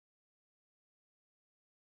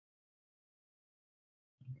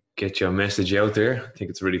get your message out there. I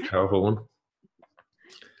think it's a really powerful one.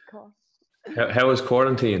 Cool. How is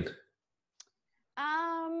quarantine?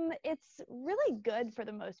 It's really good for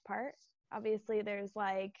the most part. Obviously, there's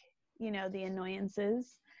like, the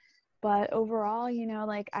annoyances, but overall,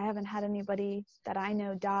 like I haven't had anybody that I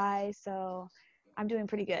know die, so I'm doing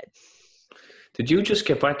pretty good. Did you just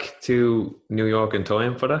get back to New York in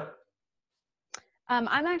time for that? I'm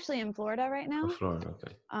actually in Florida right Oh, now. Florida,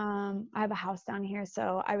 okay. I have a house down here,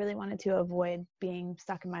 so I really wanted to avoid being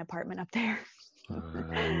stuck in my apartment up there.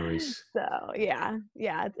 Nice. So yeah,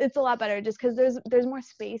 it's a lot better just because there's more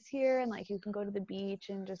space here, and like you can go to the beach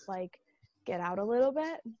and just like get out a little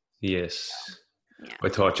bit. Yes. So, yeah. I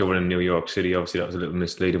thought you were in New York City. Obviously, that was a little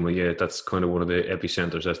misleading, but yeah, that's kind of one of the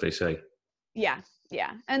epicenters, as they say. Yeah,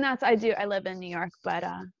 and I live in New York, but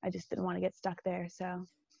I just didn't want to get stuck there. So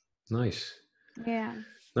Nice. yeah.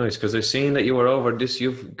 Nice, because I've seen that you were over this.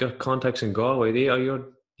 You've got contacts in Galway.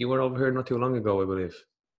 You were over here not too long ago, I believe.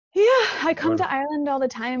 Yeah, I come to Ireland all the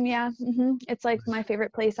time. Yeah. It's like my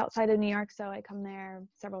favorite place outside of New York, so I come there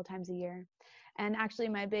several times a year. And actually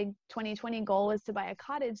my big 2020 goal was to buy a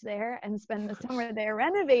cottage there and spend the summer there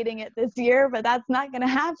renovating it this year, but that's not going to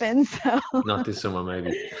happen. So Not this summer,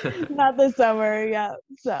 maybe. not this summer. Yeah.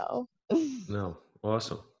 So No.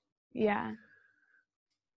 Awesome. yeah.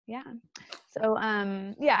 So,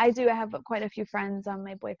 yeah, I do. I have quite a few friends.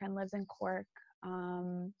 My boyfriend lives in Cork.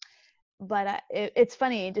 But it's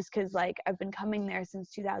funny just because like I've been coming there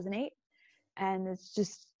since 2008, and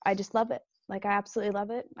I just love it. Like I absolutely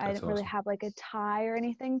love it. I didn't really have like a tie or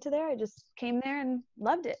anything to there. I just came there and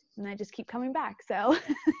loved it, and I just keep coming back. So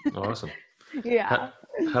awesome. Yeah.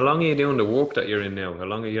 How long are you doing the work that you're in now? How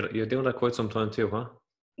long are you're doing that quite some time too, huh?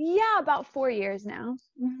 Yeah, about 4 years now.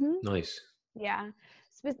 Nice. Yeah.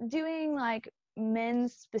 Doing like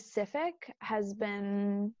men's specific has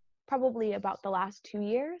been probably about the last 2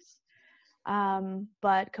 years.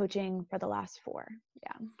 But coaching for the last 4.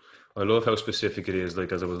 Yeah. I love how specific it is.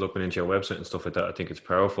 Like as I was looking into your website and stuff like that, I think it's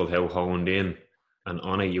powerful how honed in and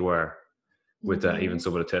on it you are with that. Even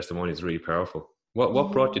some of the testimony is really powerful.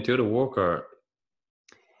 What brought you to the work, or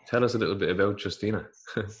tell us a little bit about Justina?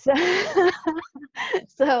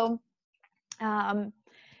 So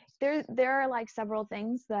there are like several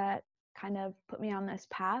things that kind of put me on this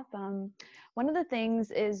path. One of the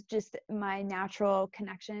things is just my natural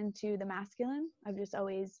connection to the masculine. I've just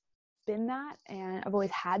always been that, and I've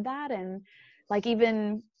always had that. And like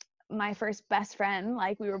even my first best friend,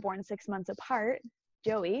 like we were born 6 months apart,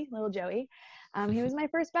 little Joey, he was my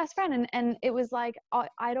first best friend. And it was like,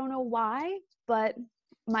 I don't know why, but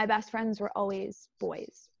my best friends were always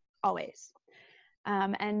boys, always.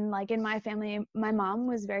 And like in my family, my mom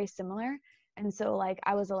was very similar. And so like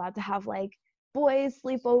I was allowed to have like boys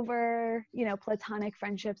sleep over, platonic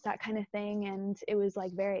friendships, that kind of thing. And it was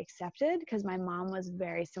like very accepted because my mom was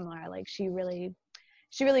very similar. Like she really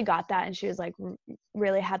got that. And she was like,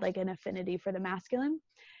 really had like an affinity for the masculine.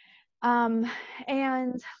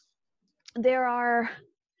 And there are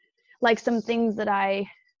like some things that I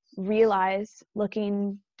realized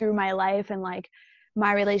looking through my life and like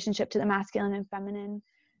my relationship to the masculine and feminine.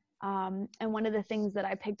 And one of the things that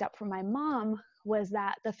I picked up from my mom was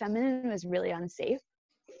that the feminine was really unsafe,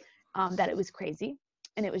 that it was crazy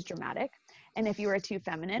and it was dramatic. And if you were too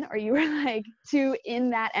feminine or you were like too in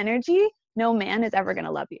that energy, no man is ever going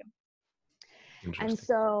to love you. And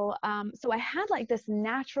so, so I had like this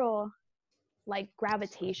natural like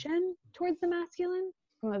gravitation towards the masculine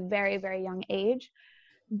from a very, very young age.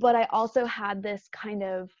 But I also had this kind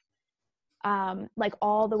of like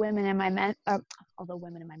all the women in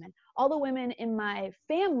my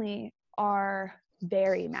family are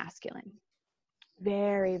very masculine,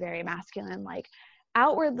 very, very masculine, like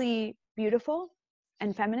outwardly beautiful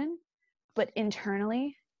and feminine, but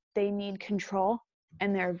internally they need control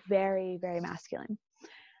and they're very, very masculine.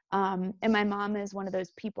 And my mom is one of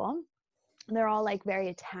those people. They're all like very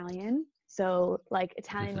Italian. So like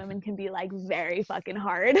Italian women can be like very fucking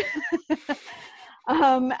hard.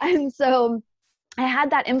 And so I had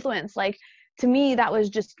that influence. Like to me, that was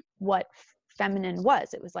just what feminine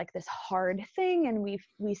was. It was like this hard thing. And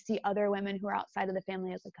we see other women who are outside of the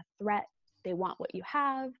family as like a threat. They want what you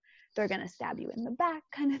have. They're going to stab you in the back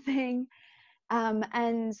kind of thing.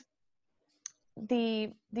 And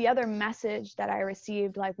the other message that I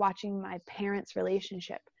received, like watching my parents'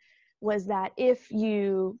 relationship, was that if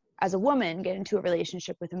you, as a woman, get into a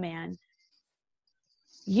relationship with a man,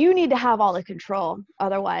 you need to have all the control.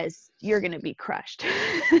 Otherwise, you're going to be crushed.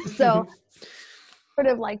 So sort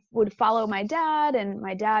of like would follow my dad, and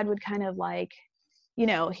my dad would kind of like,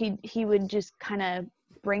 he would just kind of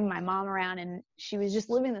bring my mom around, and she was just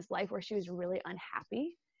living this life where she was really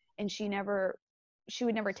unhappy and she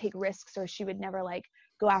would never take risks, or she would never like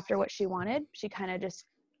go after what she wanted. She kind of just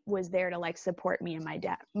was there to like support me and my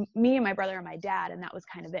brother and my dad. And that was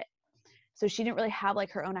kind of it. So she didn't really have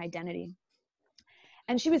like her own identity.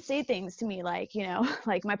 And she would say things to me like, you know,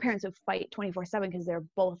 like my parents would fight 24/7 because they're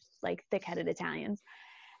both like thick-headed Italians.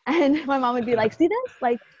 And my mom would be like, see this?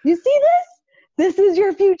 Like, you see this? This is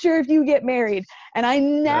your future if you get married. And I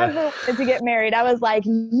never wanted to get married. I was like,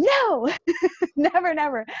 no, never,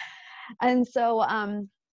 never. And so,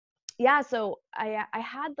 so I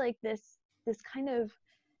had like this kind of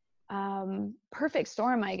perfect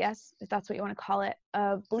storm, I guess, if that's what you want to call it,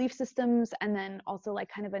 of belief systems, and then also like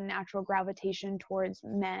kind of a natural gravitation towards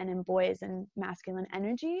men and boys and masculine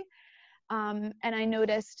energy. And I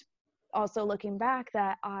noticed also looking back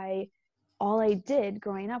that all I did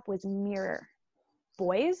growing up was mirror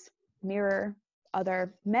boys, mirror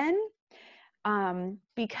other men,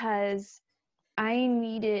 because I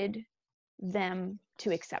needed them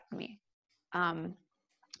to accept me.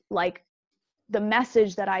 Like the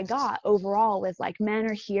message that I got overall was like, men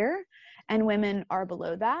are here and women are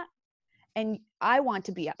below that. And I want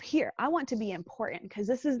to be up here. I want to be important, because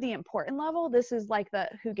this is the important level. This is like the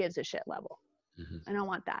who gives a shit level. And I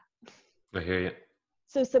want that. I hear you.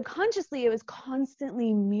 So subconsciously, it was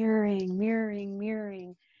constantly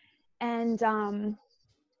mirroring. And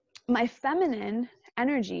my feminine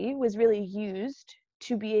energy was really used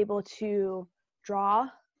to be able to draw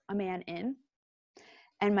a man in.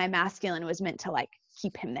 And my masculine was meant to like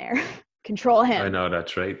keep him there, control him. I know,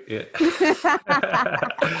 that's right. Yeah.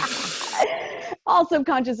 All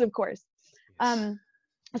subconscious, of course.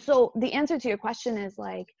 So the answer to your question is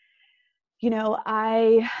like, you know,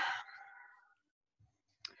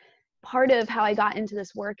 part of how I got into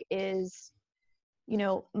this work is, you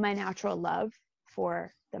know, my natural love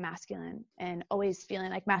for the masculine, and always feeling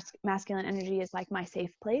like masculine energy is like my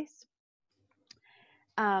safe place.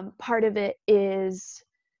 Part of it is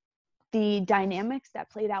the dynamics that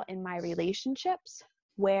played out in my relationships,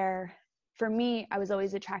 where for me, I was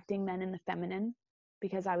always attracting men in the feminine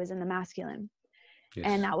because I was in the masculine. Yes.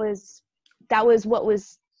 And that was what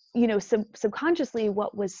was, you know, subconsciously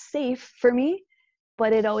what was safe for me,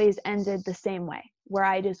 but it always ended the same way, where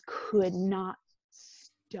I just could not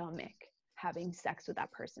stomach having sex with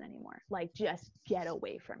that person anymore. Like, just get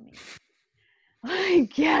away from me.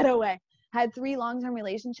 Like, get away. I had 3 long-term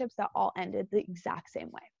relationships that all ended the exact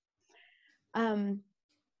same way.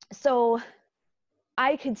 So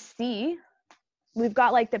I could see, we've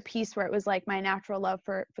got like the piece where it was like my natural love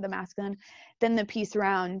for the masculine, then the piece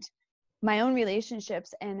around my own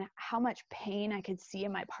relationships and how much pain I could see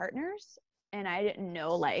in my partners. And I didn't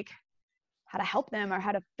know like how to help them or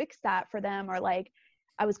how to fix that for them, or like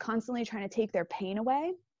I was constantly trying to take their pain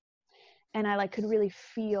away, and I like could really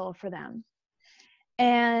feel for them.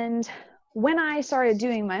 And when I started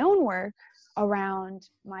doing my own work around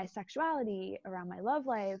my sexuality, around my love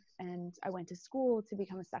life, and I went to school to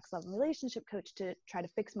become a sex, love, and relationship coach to try to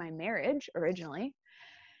fix my marriage originally,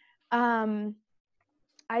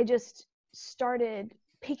 I just started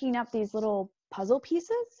picking up these little puzzle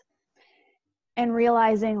pieces and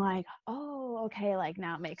realizing like, oh, okay, like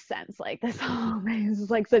now it makes sense. Like this is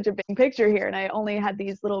like such a big picture here. And I only had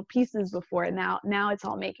these little pieces before. Now it's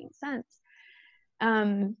all making sense.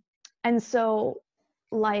 And so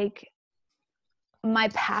like my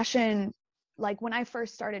passion, like when I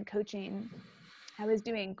first started coaching, I was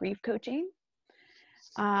doing grief coaching,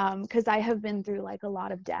 because I have been through like a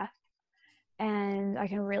lot of death, and I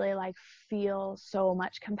can really like feel so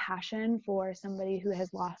much compassion for somebody who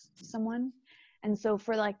has lost someone. And so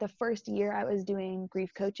for like the first year I was doing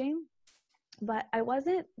grief coaching, but I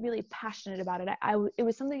wasn't really passionate about it. It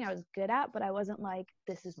was something I was good at, but I wasn't like,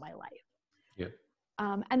 this is my life. Yeah.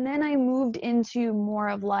 And then I moved into more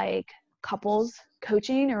of like couples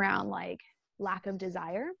coaching around like lack of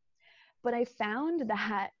desire. But I found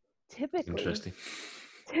that typically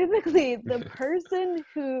the person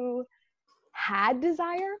who had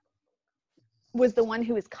desire was the one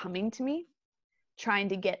who was coming to me trying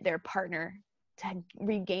to get their partner to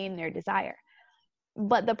regain their desire.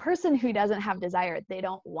 But the person who doesn't have desire, they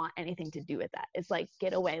don't want anything to do with that. It's like,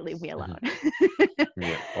 get away, leave me alone.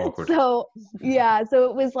 Yeah, awkward. So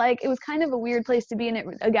it was kind of a weird place to be. And it,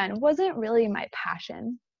 again, wasn't really my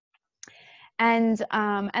passion. And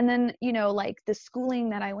then, you know, like the schooling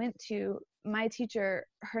that I went to, my teacher,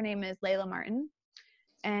 her name is Layla Martin,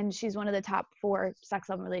 and she's one of the top 4 sex,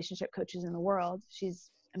 love, and relationship coaches in the world. She's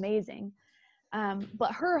amazing.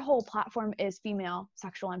 But her whole platform is female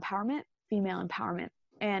sexual empowerment, female empowerment.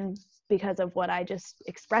 And because of what I just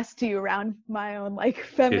expressed to you around my own like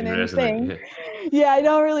feminine thing, yeah, I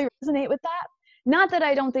don't really resonate with that. not that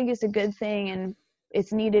I don't think it's a good thing and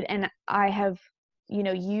it's needed. And I have,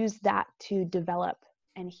 used that to develop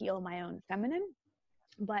and heal my own feminine,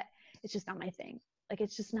 but it's just not my thing. Like,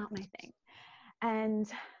 it's just not my thing. And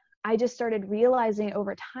I just started realizing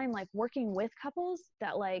over time, like working with couples,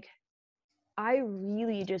 that like, I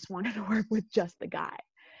really just wanted to work with just the guy.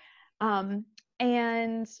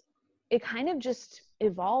 And it kind of just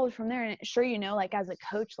evolved from there. And sure, like as a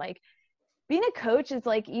coach, like being a coach is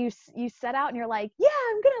like you set out and you're like, yeah,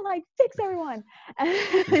 I'm gonna like fix everyone, and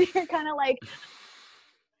you're kind of like,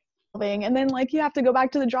 and then like you have to go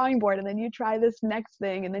back to the drawing board, and then you try this next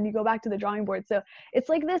thing, and then you go back to the drawing board. So it's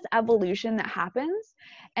like this evolution that happens,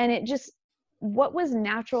 and it just, what was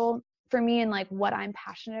natural for me and like what I'm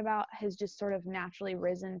passionate about has just sort of naturally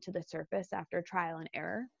risen to the surface after trial and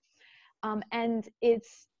error. And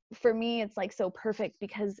it's, for me, it's like so perfect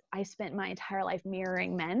because I spent my entire life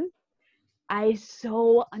mirroring men. I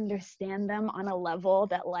so understand them on a level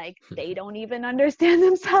that like they don't even understand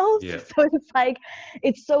themselves. Yeah. So it's like,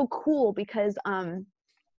 it's so cool because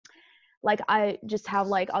like I'll just have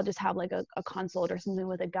like a consult or something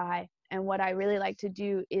with a guy. And what I really like to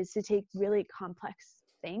do is to take really complex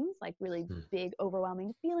things, like really big,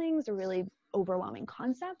 overwhelming feelings or really overwhelming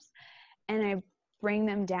concepts, and I bring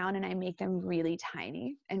them down and I make them really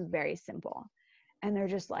tiny and very simple. And they're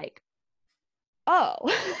just like, oh,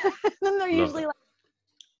 and then they're usually like,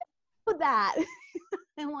 oh, that.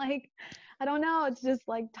 And like, I don't know, it's just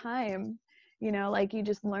like time, like you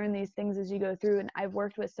just learn these things as you go through. And I've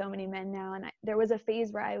worked with so many men now. And there was a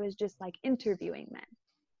phase where I was just like interviewing men,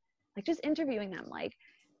 like just interviewing them, like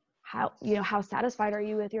how satisfied are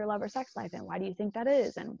you with your love or sex life? And why do you think that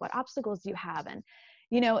is? And what obstacles do you have? And,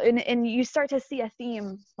 and you start to see a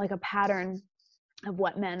theme, like a pattern of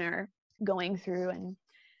what men are going through.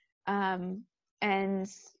 And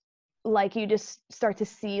like, you just start to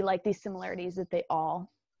see like these similarities that they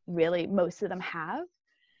all really, most of them have.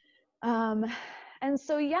 And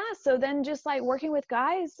so, yeah, so then just like working with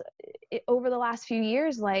guys over the last few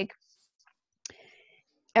years, like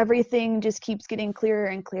everything just keeps getting clearer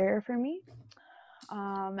and clearer for me.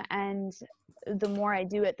 And the more I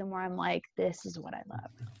do it, the more I'm like, this is what I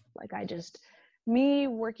love. Like, me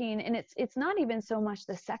working, and it's not even so much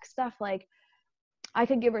the sex stuff. Like, I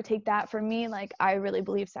could give or take that. For me, like, I really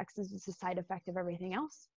believe sex is just a side effect of everything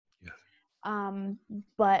else. Yeah.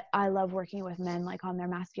 But I love working with men, like, on their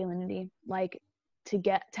masculinity, like to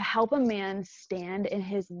help a man stand in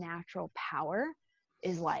his natural power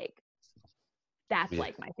is like, that's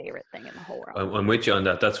like my favorite thing in the whole world. I'm with you on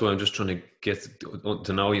that. That's why I'm just trying to get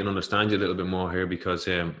to know you and understand you a little bit more here, because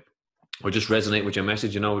I just resonate with your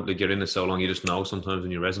message. Like, you're in it so long, you just know sometimes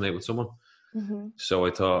when you resonate with someone. Mm-hmm. So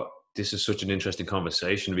I thought this is such an interesting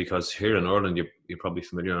conversation, because here in Ireland, you're probably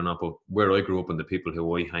familiar or not, but where I grew up and the people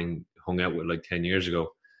who I hung out with like 10 years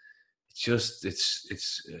ago, it's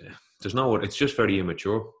just very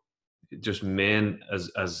immature. Just men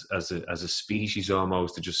as a species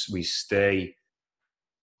almost, we stay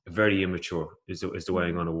very immature is the way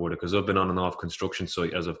I'm going to word it, because I've been on and off construction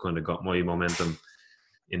site as I've kind of got my momentum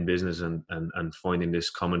in business and finding this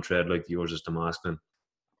common thread like yours is the masculine.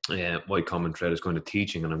 My common thread is kind of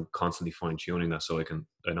teaching, and I'm constantly fine tuning that so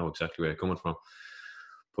I know exactly where you're coming from.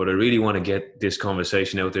 But I really want to get this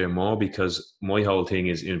conversation out there more, because my whole thing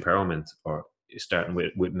is empowerment, or starting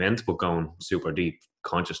with mental, but going super deep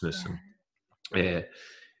consciousness. Yeah. And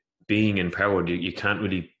being empowered, you can't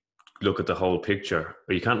really look at the whole picture,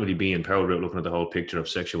 or you can't really be empowered without looking at the whole picture of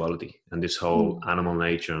sexuality and this whole animal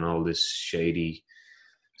nature and all this shady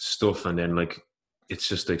stuff. And then like, it's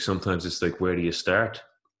just like, sometimes it's like, where do you start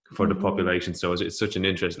for the population? So it's such an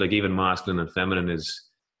interest, like even masculine and feminine is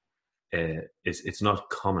it's not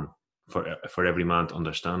common for every man to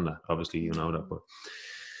understand that. Obviously, that, but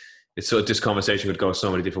this conversation could go so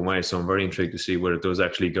many different ways. So I'm very intrigued to see where it does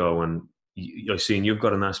actually go. And I've seen you've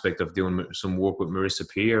got an aspect of doing some work with Marissa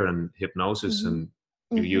Peer and hypnosis, and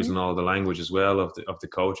you're using all the language as well of the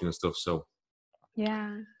coaching and stuff. So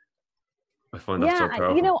yeah, I find that so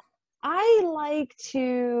powerful. I like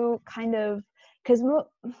to kind of, because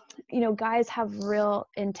guys have real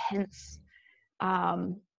intense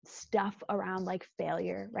stuff around like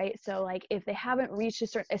failure, right? So like, if they haven't reached a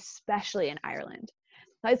certain, especially in Ireland,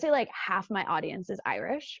 I'd say like half my audience is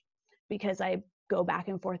Irish, because I go back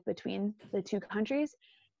and forth between the two countries.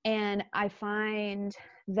 And I find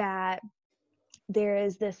that there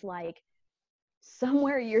is this like,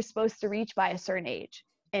 somewhere you're supposed to reach by a certain age.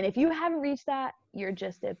 And if you haven't reached that, you're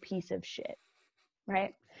just a piece of shit.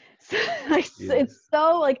 Right. So it's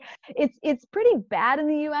so like, it's pretty bad in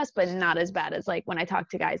the US, but not as bad as like when I talk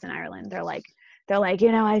to guys in Ireland. They're like,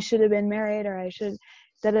 I should have been married, or I should.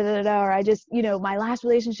 da da da da, or I just, my last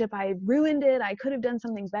relationship, I ruined it. I could have done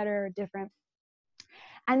something better or different.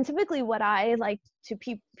 And typically what I like to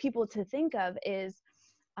people to think of is,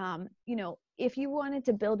 if you wanted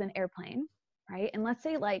to build an airplane, right? And let's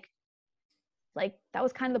say like that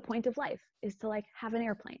was kind of the point of life, is to like have an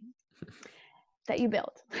airplane that you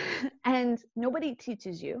build. And nobody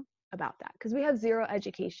teaches you about that, because we have zero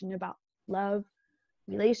education about love,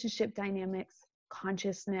 relationship dynamics,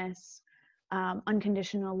 consciousness,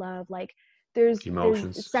 unconditional love. Like there's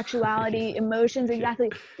Emotions. sexuality, emotions, exactly.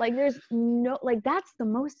 Yeah. Like there's no, like that's the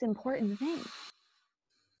most important thing.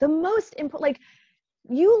 The most important, like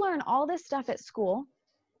you learn all this stuff at school.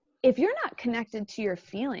 If you're not connected to your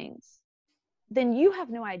feelings, then you have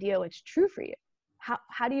no idea what's true for you.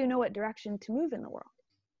 How do you know what direction to move in the world?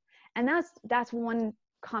 And that's one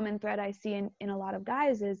common thread I see in a lot of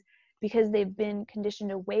guys, is because they've been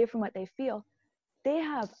conditioned away from what they feel, they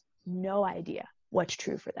have no idea what's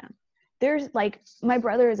true for them. There's like, my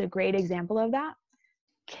brother is a great example of that.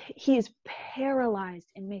 He is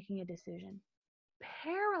paralyzed in making a decision.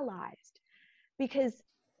 Paralyzed. Because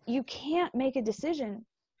you can't make a decision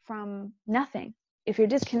from nothing. If you're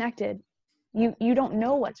disconnected, you don't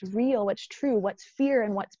know what's real, what's true, what's fear,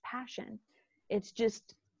 and what's passion. It's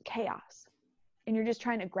just chaos. And you're just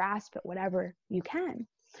trying to grasp at whatever you can.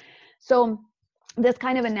 So this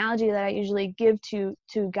kind of analogy that I usually give to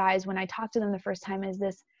guys when I talk to them the first time is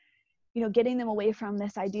this, getting them away from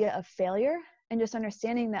this idea of failure, and just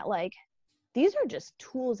understanding that like, these are just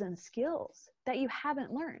tools and skills that you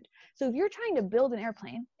haven't learned. So if you're trying to build an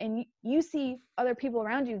airplane and you see other people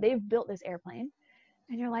around you, they've built this airplane,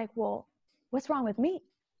 and you're like, well, what's wrong with me,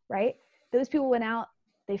 right? Those people went out,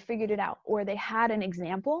 they figured it out, or they had an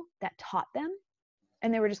example that taught them,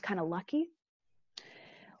 and they were just kind of lucky.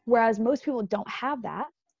 Whereas most people don't have that,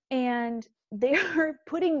 and they are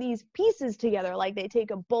putting these pieces together. Like they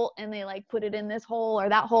take a bolt and they like put it in this hole or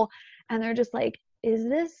that hole, and they're just like, is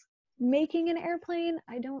this making an airplane?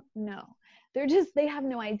 I don't know. They have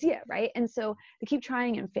no idea, right? And so they keep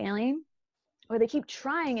trying and failing, or they keep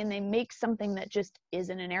trying and they make something that just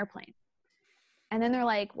isn't an airplane. And then they're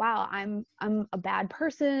like, wow, I'm a bad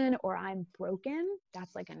person, or I'm broken.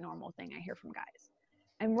 That's like a normal thing I hear from guys.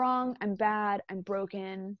 I'm wrong, I'm bad, I'm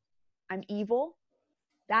broken, I'm evil.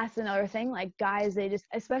 That's another thing. Like guys, they just,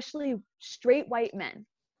 especially straight white men,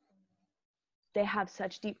 they have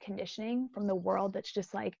such deep conditioning from the world that's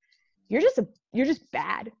just like, you're just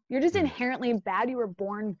bad. You're just inherently bad. You were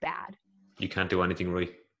born bad. You can't do anything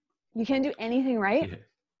right. You can't do anything right. Yeah.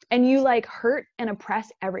 And you like hurt and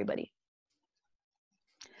oppress everybody.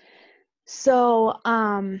 So,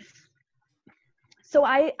 so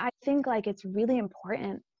I think like it's really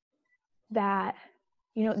important that,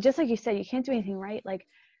 just like you said, you can't do anything right. Like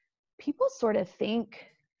people sort of think,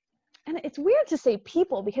 and it's weird to say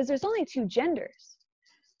people because there's only two genders.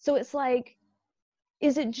 So it's like,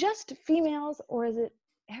 is it just females, or is it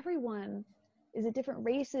everyone? Is it different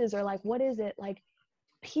races, or like, what is it? Like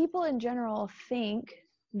people in general think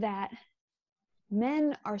that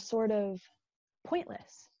men are sort of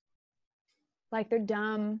pointless. Like they're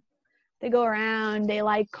dumb. They go around, they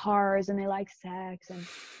like cars and they like sex and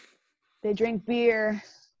they drink beer.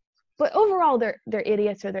 But overall, they're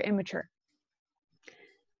idiots or they're immature.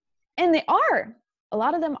 And they are. A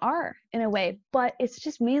lot of them are in a way, but it's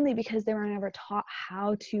just mainly because they were never taught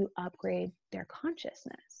how to upgrade their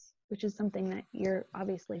consciousness, which is something that you're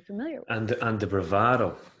obviously familiar with. And the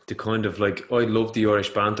bravado, the kind of like, I love the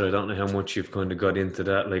Irish banter. I don't know how much you've kind of got into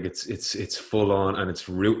that. Like it's full on and it's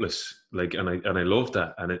rootless. Like, and I love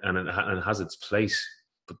that, and it has its place.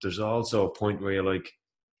 But there's also a point where you're like,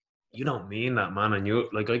 you don't mean that, man. And you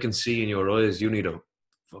like, I can see in your eyes, you need a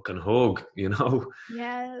fucking hug,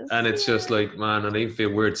 Yes. And it's just like, man, and I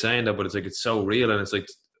feel weird saying that, but it's like, it's so real. And it's like,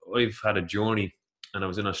 I've had a journey, and I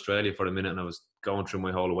was in Australia for a minute, and I was going through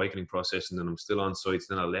my whole awakening process, and then I'm still on sites.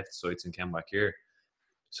 Then I left sites and came back here.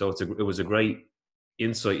 So it was a great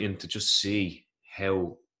insight into just see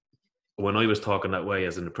how, when I was talking that way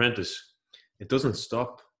as an apprentice, it doesn't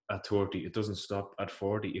stop at 30. It doesn't stop at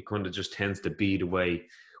 40. It kind of just tends to be the way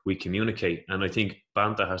we communicate. And I think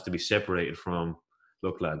banter has to be separated from,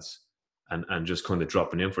 look, lads, and just kind of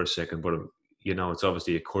dropping in for a second. But, it's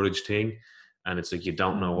obviously a courage thing. And it's like, you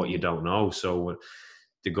don't know what you don't know. So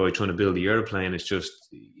the guy trying to build the airplane, it's just,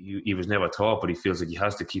 he was never taught, but he feels like he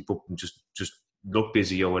has to keep up and just look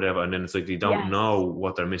busy or whatever. And then it's like, they don't know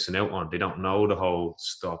what they're missing out on. They don't know the whole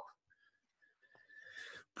stop,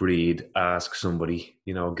 breathe, ask somebody,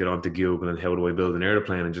 get onto Google and how do I build an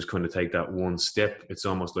airplane, and just kind of take that one step. It's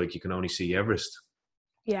almost like you can only see Everest.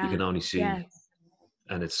 You can only see,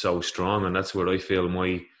 and it's so strong. And that's where I feel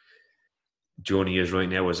journey is right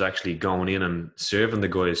now is actually going in and serving the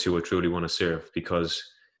guys who I truly want to serve, because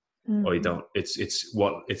I Mm-hmm. don't,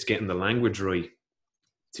 it's getting the language right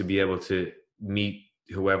to be able to meet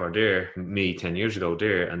whoever there, me 10 years ago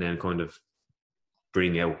there, and then kind of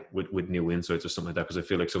bring out with new insights or something like that. Because I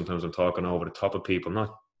feel like sometimes I'm talking over the top of people,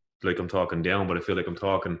 not like I'm talking down, but I feel like I'm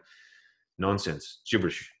talking nonsense,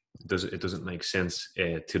 gibberish. It doesn't make sense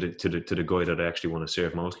to the guy that I actually want to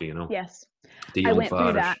serve mostly, Yes. the I young went through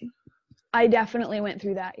fathers. that. I definitely went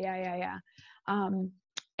through that. Yeah.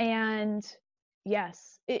 And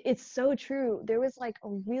yes, it's so true. There was like a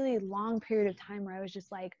really long period of time where I was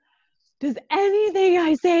just like, does anything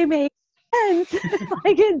I say make sense?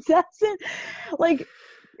 Like it doesn't. Like,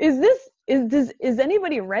 is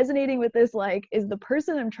anybody resonating with this? Like, is the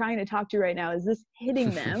person I'm trying to talk to right now, is this hitting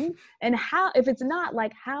them? And how, if it's not,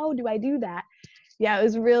 like, how do I do that? Yeah, it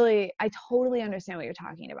was really, I totally understand what you're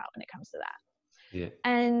talking about when it comes to that. Yeah.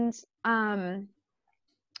 And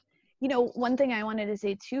one thing I wanted to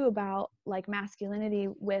say too about like masculinity,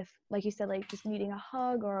 with, like you said, like just needing a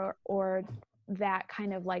hug or that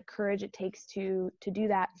kind of like courage it takes to do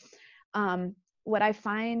that. What I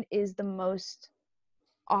find is the most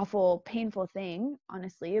awful, painful thing,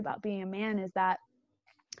 honestly, about being a man is that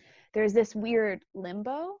there's this weird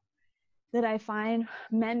limbo that I find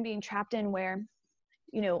men being trapped in, where,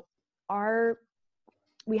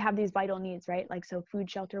 we have these vital needs, right? Like, so food,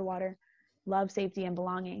 shelter, water, love, safety, and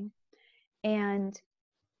belonging. And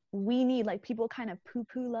we need, like, people kind of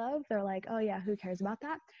poo-poo love. They're like, oh yeah, who cares about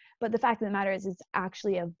that? But the fact of the matter is, it's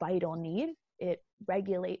actually a vital need. It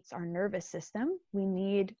regulates our nervous system. We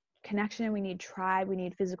need connection, we need tribe, we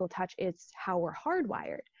need physical touch. It's how we're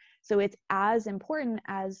hardwired. So it's as important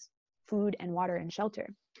as food and water and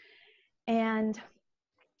shelter. And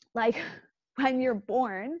like, when you're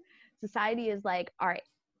born, society is like, all right,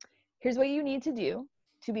 here's what you need to do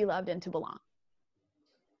to be loved and to belong.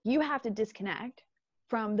 You have to disconnect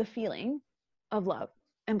from the feeling of love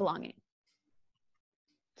and belonging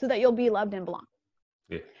so that you'll be loved and belong.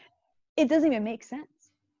 Yeah. It doesn't even make sense.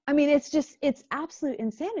 I mean, it's absolute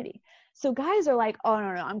insanity. So guys are like, oh, no,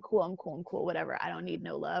 I'm cool, whatever. I don't need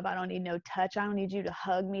no love. I don't need no touch. I don't need you to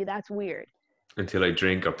hug me. That's weird. Until I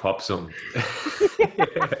drink or pop something.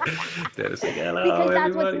 Then it's like, hello, Because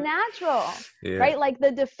that's what's everybody. natural, Yeah. right? Like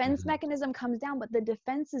the defense mechanism comes down, but the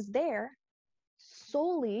defense is there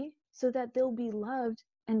solely so that they'll be loved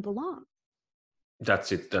and belong.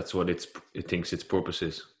 That's it. That's what it thinks its purpose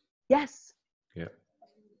is. Yes. Yeah.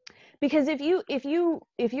 Because if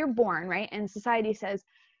you're born, right, and society says,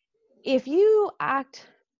 if you act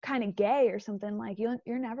kind of gay or something, like, you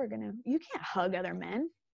can't hug other men.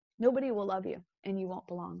 Nobody will love you and you won't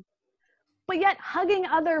belong. But yet hugging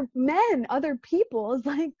other men, other people, is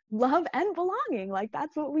like love and belonging. Like,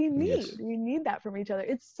 that's what we need. Yes. We need that from each other.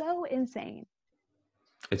 It's so insane.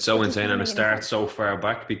 It's so It just insane, doesn't and it make any starts sense. so far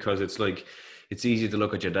back, because it's like, it's easy to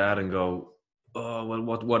look at your dad and go, oh, well,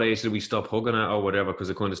 what age did we stop hugging at or whatever? Because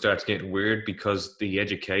it kind of starts getting weird, because the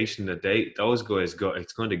education that those guys got,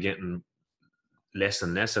 it's kind of getting less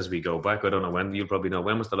and less as we go back. I don't know when, you'll probably know,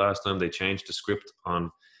 when was the last time they changed the script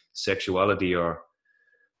on sexuality or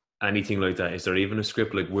anything like that? Is there even a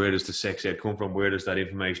script? Like, where does the sex ed come from? Where does that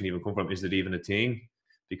information even come from? Is it even a thing?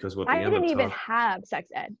 Because what I they end didn't up even taught, have sex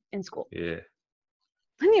ed in school. yeah,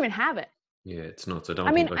 I didn't even have it. yeah, it's nuts. I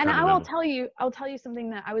I mean, and can't I'll remember. tell you something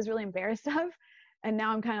that I was really embarrassed of. And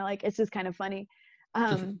now I'm kind of like, it's just kind of funny.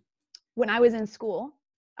 When I was in school,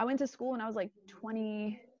 I went to school when I was like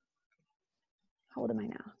 20, how old am I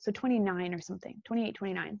now? So 29 or something, 28,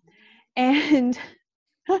 29. And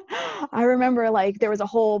I remember, like, there was a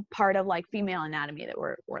whole part of like female anatomy that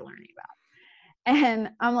we're learning about. And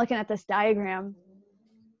I'm looking at this diagram,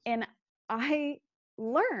 and I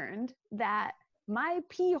learned that my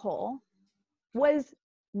pee hole was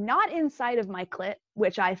not inside of my clit,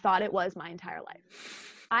 which I thought it was my entire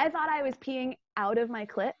life. I thought I was peeing out of my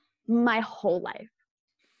clit my whole life.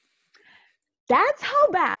 That's how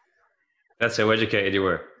bad. That's how educated you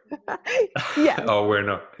were. Yes. Oh, we're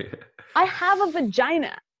not. I have a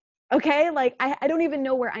vagina. Okay. Like, I don't even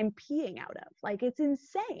know where I'm peeing out of. Like, it's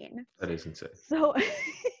insane. That is insane. So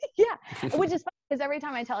yeah, which is funny, because every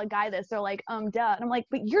time I tell a guy this, they're like, duh. And I'm like,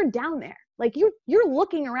 but you're down there. Like, you're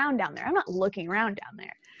looking around down there. I'm not looking around down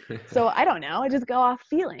there. So I don't know. I just go off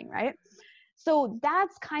feeling, right? So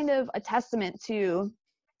that's kind of a testament to,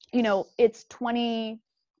 it's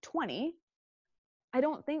 2020. I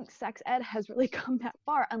don't think sex ed has really come that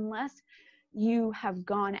far unless you have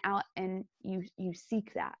gone out and you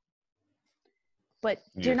seek that. But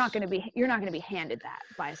Yes. you're not going to be handed that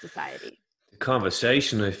by society.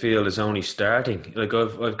 conversation, I feel, is only starting. Like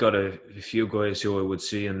I've got a few guys who I would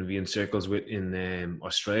see and be in circles with in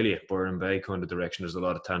Australia, Byron Bay kind of direction. There's a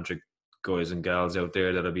lot of tantric guys and gals out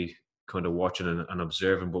there that I'll be kind of watching and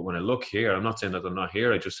observing. But when I look here, I'm not saying that they're not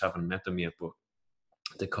here. I just haven't met them yet. But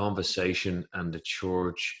the conversation and the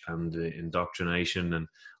church and the indoctrination, and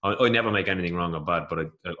I never make anything wrong or bad,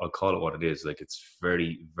 but I'll call it what it is. Like, it's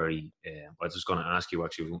very, very. I was just going to ask you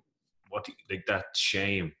actually, what like that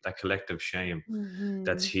shame, that collective shame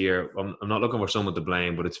that's here. I'm not looking for someone to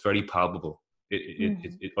blame, but it's very palpable.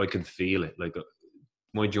 I can feel it. Like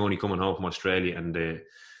my journey coming home from Australia and the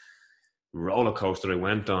roller coaster I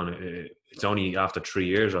went on, it's only after 3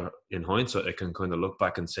 years, or in hindsight, I can kind of look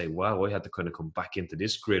back and say, wow, I had to kind of come back into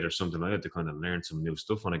this grid or something. I had to kind of learn some new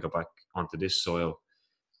stuff when I got back onto this soil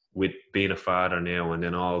with being a father now, and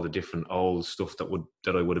then all the different old stuff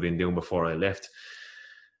that I would have been doing before I left.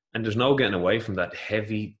 And there's no getting away from that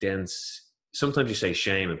heavy, dense, sometimes you say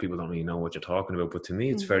shame and people don't really know what you're talking about, but to me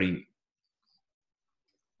it's very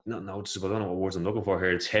not noticeable. I don't know what words I'm looking for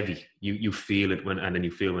here. It's heavy. You feel it and then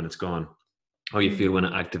you feel when it's gone. Or you feel when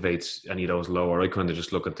it activates any of those lower. I kind of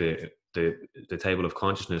just look at the table of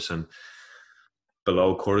consciousness, and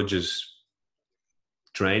below courage is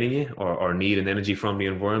draining you or needing energy from the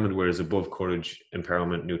environment, whereas above courage,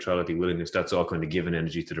 empowerment, neutrality, willingness, that's all kind of giving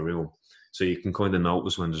energy to the room. So you can kind of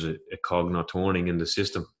notice when there's a cog not turning in the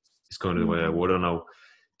system. It's kind of the way I would. I don't know.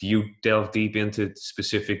 Do you delve deep into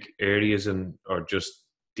specific areas, or just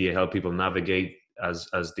do you help people navigate as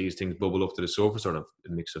these things bubble up to the surface, or a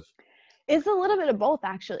mix of? It's a little bit of both,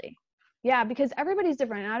 actually. Yeah, because everybody's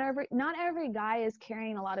different. Not every guy is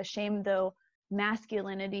carrying a lot of shame, though.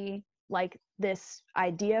 Masculinity, like this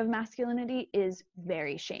idea of masculinity, is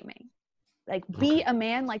very shaming. Like, be a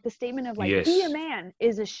man, like the statement of like, be a man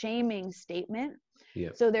is a shaming statement. Yeah.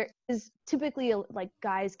 So there is typically like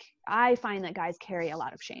guys, I find that guys carry a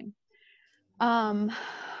lot of shame.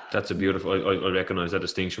 That's a beautiful, I recognize that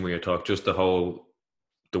distinction when you talk, just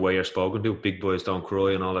the way you're spoken to, big boys don't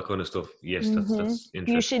cry and all that kind of stuff. Yes, that's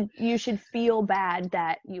interesting. You should feel bad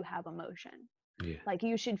that you have emotion. Yeah. Like,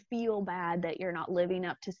 you should feel bad that you're not living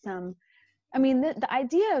up to some. I mean, the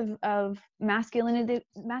idea of masculinity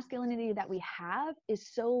that we have is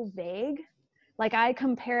so vague. Like, I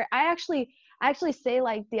actually say,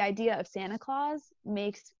 like, the idea of Santa Claus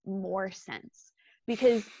makes more sense,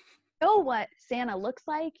 because you know what Santa looks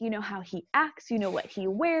like, you know how he acts, you know what he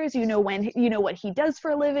wears, you know what he does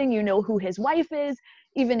for a living, you know who his wife is,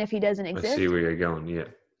 even if he doesn't exist. I see where you're going. Yeah.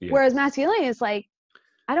 Whereas masculinity is like,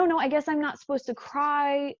 I don't know, I guess I'm not supposed to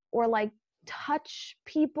cry or like touch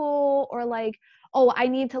people, or like, oh, I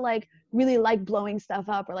need to like really like blowing stuff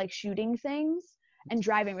up or like shooting things and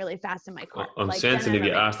driving really fast in my car. I'm like, sensing if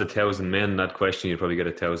you asked 1,000 men that question, you'd probably get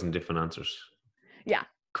 1,000 different answers. Yeah.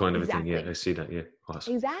 Kind of exactly. A thing. Yeah, I see that. Yeah.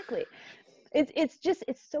 Awesome. Exactly. It's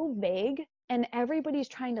so vague, and everybody's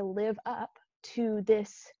trying to live up to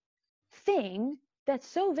this thing that's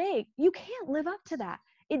so vague. You can't live up to that.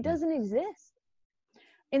 It doesn't exist.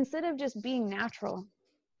 Instead of just being natural,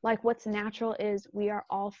 like, what's natural is we are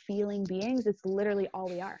all feeling beings. It's literally all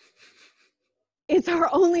we are. It's our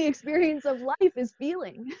only experience of life is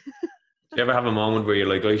feeling. Do you ever have a moment where you're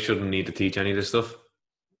like, I shouldn't need to teach any of this stuff?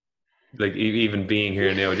 Like, even being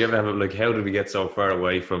here now, do you ever have like, how did we get so far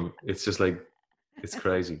away from? It's just like, it's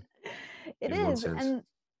crazy. It is, and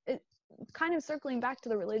it kind of circling back to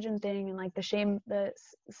the religion thing and like the shame, the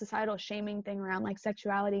societal shaming thing around like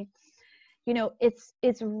sexuality. You know, it's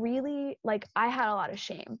really like, I had a lot of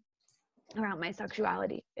shame around my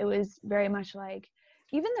sexuality. It was very much like,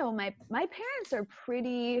 even though my parents are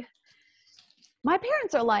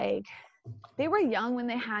like, they were young when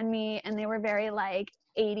they had me, and they were very like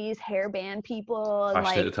 80s hairband people, and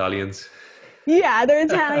passionate like Italians. Yeah, they're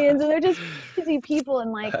Italians, and they're just crazy people,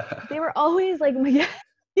 and like they were always like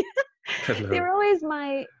they were always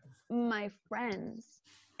my friends.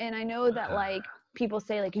 And I know that like people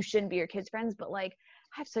say like you shouldn't be your kids' friends, but like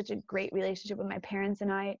I have such a great relationship with my parents,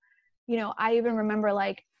 and I even remember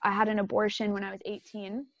like I had an abortion when I was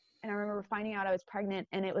 18. And I remember finding out I was pregnant,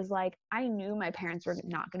 and it was like, I knew my parents were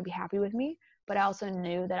not going to be happy with me, but I also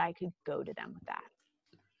knew that I could go to them with that.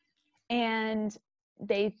 And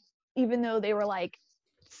they, even though they were like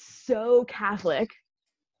so Catholic,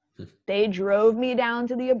 they drove me down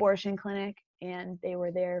to the abortion clinic, and they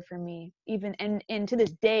were there for me. Even, and to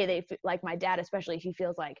this day, they, like my dad especially, he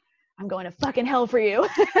feels like, I'm going to fucking hell for you.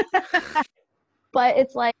 But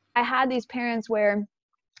it's like, I had these parents where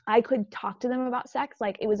I could talk to them about sex.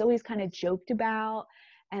 Like, it was always kind of joked about,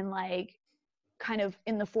 and like kind of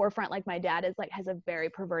in the forefront. Like my dad is like, has a very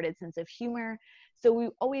perverted sense of humor. So we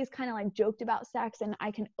always kind of like joked about sex, and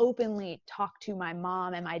I can openly talk to my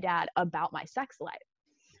mom and my dad about my sex life,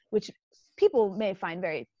 which people may find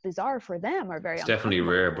very bizarre for them or very It's definitely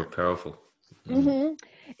uncomfortable. rare, but powerful. Mm-hmm.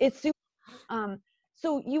 It's super,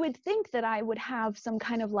 so you would think that I would have some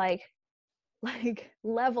kind of like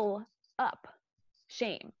level up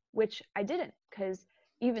shame, which I didn't, because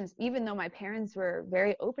even though my parents were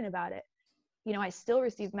very open about it, you know, I still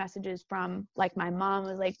received messages from like my mom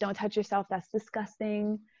was like, don't touch yourself, that's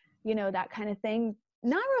disgusting, you know, that kind of thing.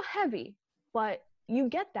 Not real heavy, but you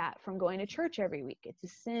get that from going to church every week. It's a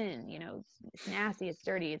sin, you know, it's nasty, it's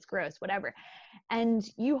dirty, it's gross, whatever. And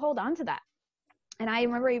you hold on to that. And I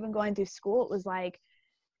remember even going through school, it was like,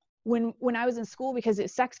 when I was in school, because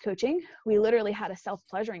it's sex coaching, we literally had a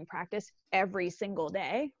self-pleasuring practice every single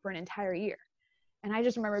day for an entire year. And I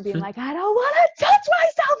just remember being like, I don't want to touch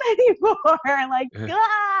myself anymore. Like,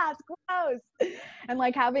 God, it's gross. And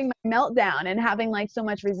like having my meltdown and having like so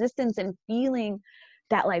much resistance and feeling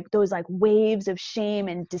that like those like waves of shame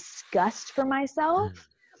and disgust for myself.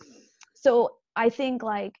 So I think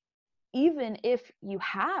like, even if you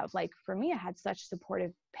have, like for me, I had such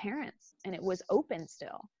supportive parents and it was open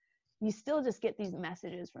still, you still just get these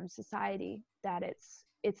messages from society that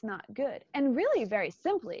it's not good. And really, very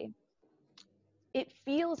simply, it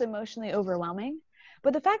feels emotionally overwhelming.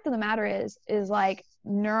 But the fact of the matter is like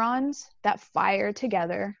neurons that fire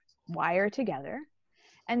together, wire together.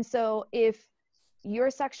 And so if your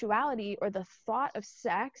sexuality or the thought of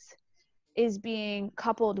sex is being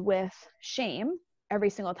coupled with shame every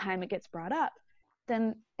single time it gets brought up,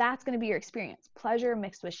 then that's going to be your experience. Pleasure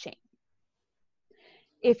mixed with shame.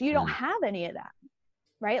 If you don't have any of that,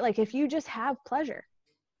 right? Like if you just have pleasure,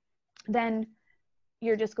 then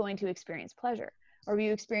you're just going to experience pleasure. Or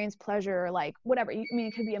you experience pleasure, or like whatever. I mean,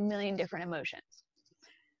 it could be a million different emotions.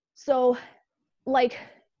 So like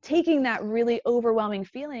taking that really overwhelming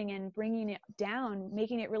feeling and bringing it down,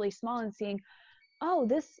 making it really small and seeing, oh,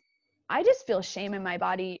 I just feel shame in my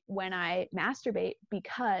body when I masturbate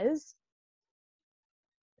because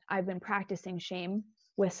I've been practicing shame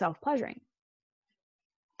with self-pleasuring.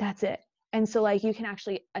 That's it. And so like you can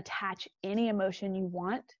actually attach any emotion you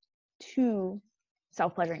want to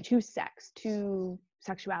self-pleasuring, to sex, to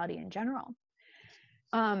sexuality in general.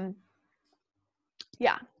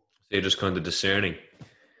 Yeah. So you're just kind of discerning.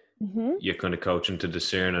 Mm-hmm. You're kind of coaching to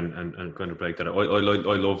discern and kind of break that up. I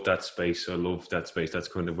love that space. I love that space. That's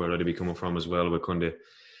kind of where I'd be coming from as well. We're kind of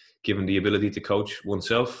given the ability to coach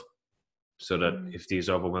oneself, so that if these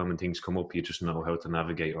overwhelming things come up, you just know how to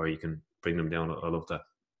navigate, or you can bring them down. I love that.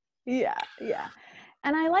 Yeah.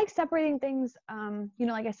 And I like separating things. You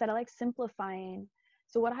know, like I said, I like simplifying.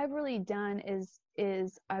 So what I've really done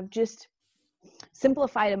is I've just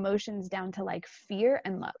simplified emotions down to like fear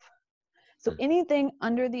and love. So anything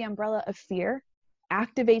under the umbrella of fear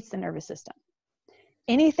activates the nervous system.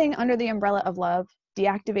 Anything under the umbrella of love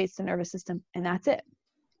deactivates the nervous system, and that's it.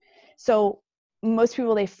 So most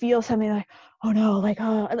people, they feel something like, oh no, like,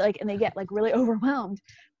 oh, like, and they get like really overwhelmed.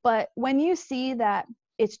 But when you see that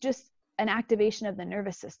it's just an activation of the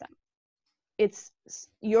nervous system, it's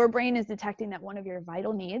your brain is detecting that one of your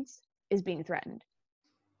vital needs is being threatened.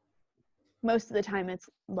 Most of the time it's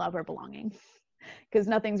love or belonging, because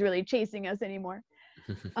nothing's really chasing us anymore.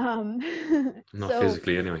 Not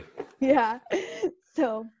physically anyway. Yeah.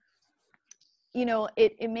 So, you know,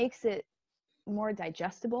 it makes it more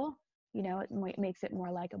digestible. You know, it makes it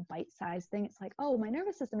more like a bite-sized thing. It's like, oh, my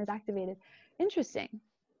nervous system is activated. Interesting.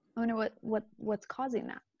 I wonder what's causing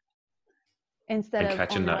that. Instead of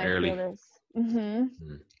catching that early.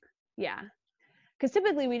 Yeah. Because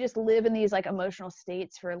typically we just live in these like emotional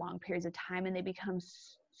states for long periods of time, and they become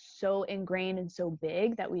so ingrained and so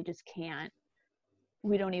big that we just can't.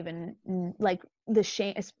 We don't even like the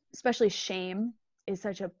shame, especially shame is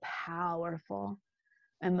such a powerful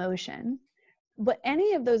emotion. But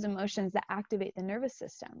any of those emotions that activate the nervous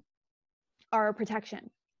system are a protection.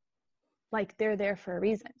 Like they're there for a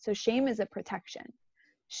reason. So shame is a protection.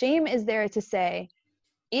 Shame is there to say,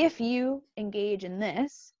 if you engage in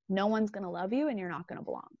this, no one's going to love you and you're not going to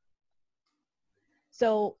belong.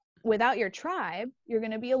 So without your tribe, you're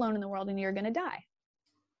going to be alone in the world and you're going to die.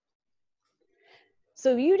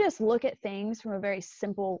 So you just look at things from a very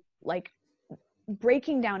simple, like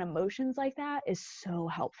breaking down emotions like that is so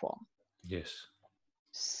helpful. Yes.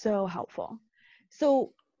 So helpful.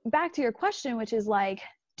 So back to your question, which is like,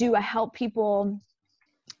 do I help people?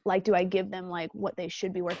 Like, do I give them like what they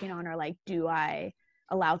should be working on? Or like, do I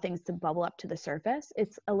allow things to bubble up to the surface?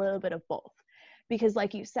 It's a little bit of both. Because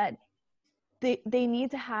like you said, they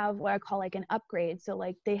need to have what I call like an upgrade. So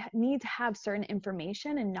like they need to have certain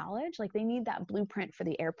information and knowledge, like they need that blueprint for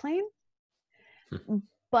the airplane,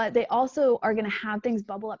 but they also are going to have things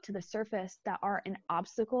bubble up to the surface that are an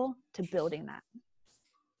obstacle to building that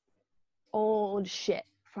old shit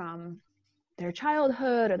from their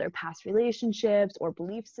childhood or their past relationships or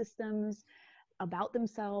belief systems about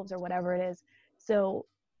themselves or whatever it is. So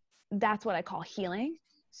that's what I call healing.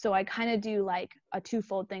 So I kind of do like a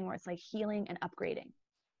twofold thing where it's like healing and upgrading.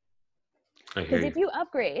 Because if you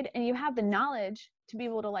upgrade and you have the knowledge to be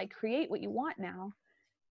able to like create what you want now,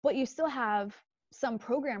 but you still have some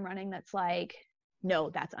program running that's like, no,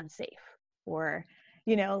 that's unsafe. Or,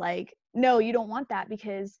 you know, like, no, you don't want that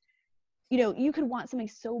because, you know, you could want something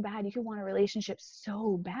so bad. You could want a relationship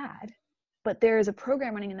so bad, but there's a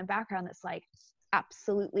program running in the background that's like,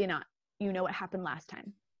 absolutely not. You know what happened last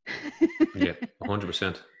time. Yeah,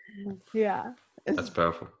 100%. Yeah. That's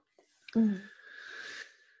powerful. Mm-hmm.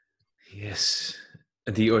 Yes.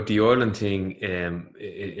 The Ireland thing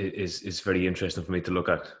is very interesting for me to look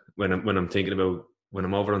at when I'm thinking about when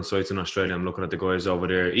I'm over on sites in Australia. I'm looking at the guys over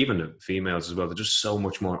there, even the females as well. They're just so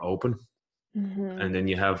much more open. Mm-hmm. And then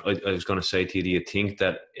you have, I was going to say to you, do you think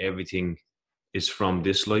that everything is from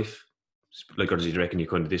this life? Like, or do you reckon you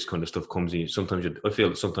kind of, this kind of stuff comes in? Sometimes I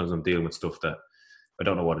feel sometimes I'm dealing with stuff that I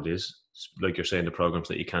don't know what it is. It's like you're saying, the programs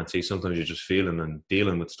that you can't see. Sometimes you're just feeling and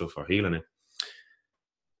dealing with stuff or healing it.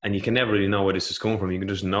 And you can never really know where this is coming from. You can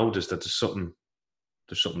just notice that there's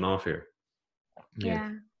something off here.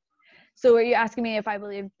 Yeah. So are you asking me if I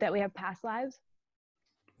believe that we have past lives?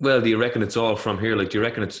 Well, do you reckon it's all from here? Like, do you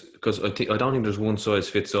reckon it's because I don't think there's one size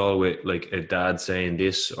fits all with like a dad saying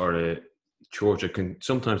this or a church.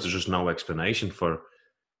 Sometimes there's just no explanation for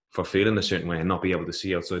feeling a certain way and not be able to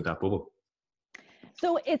see outside that bubble.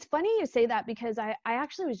 So it's funny you say that because I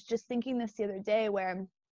actually was just thinking this the other day where,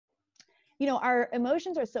 you know, our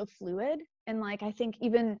emotions are so fluid, and like I think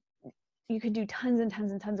even you could do tons and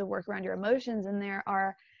tons and tons of work around your emotions, and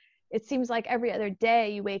it seems like every other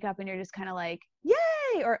day you wake up and you're just kind of like,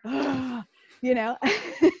 yay, or you know.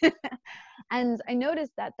 And I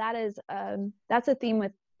noticed that that's a theme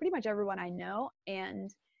with pretty much everyone I know, and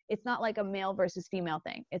it's not like a male versus female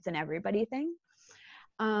thing, it's an everybody thing.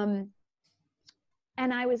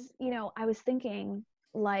 And I was thinking,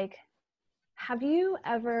 like, have you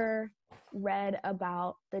ever read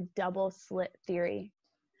about the double slit theory?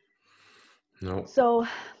 No. So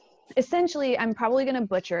essentially, I'm probably going to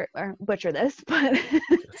butcher this, but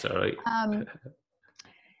That's all right.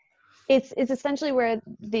 It's essentially where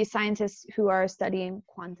the scientists who are studying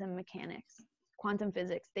quantum mechanics, quantum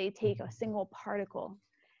physics, they take a single particle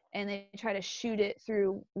and they try to shoot it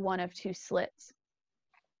through one of two slits.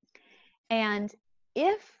 And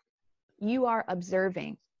if you are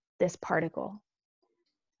observing this particle,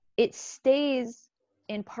 it stays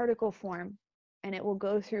in particle form and it will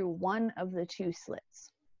go through one of the two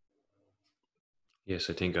slits. Yes,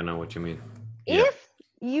 I think I know what you mean. If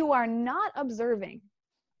you are not observing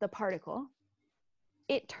the particle,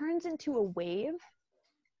 it turns into a wave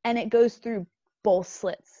and it goes through both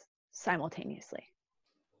slits simultaneously.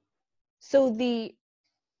 So the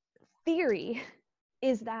theory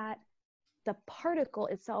is that the particle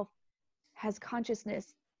itself has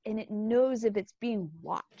consciousness and it knows if it's being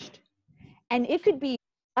watched. And it could be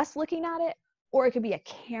us looking at it, or it could be a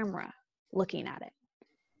camera looking at it.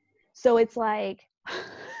 So it's like,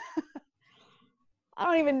 I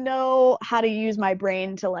don't even know how to use my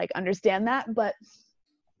brain to like understand that. But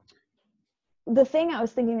the thing I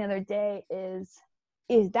was thinking the other day is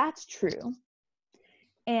that's true.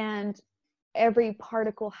 And every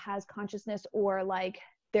particle has consciousness, or like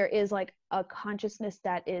there is like a consciousness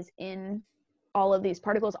that is in all of these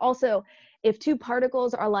particles. Also, if two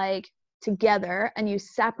particles are like together and you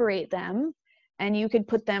separate them and you could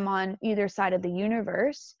put them on either side of the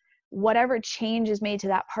universe, whatever change is made to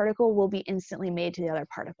that particle will be instantly made to the other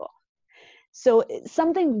particle. So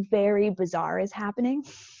something very bizarre is happening.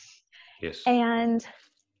 Yes. And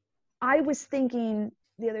I was thinking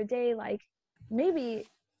the other day, like, maybe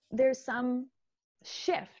there's some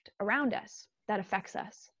shift around us that affects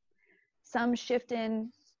us. Some shift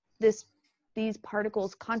in these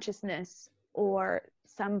particles' consciousness, or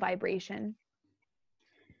some vibration.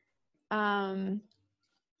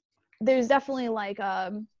 There's definitely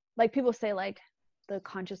like people say like the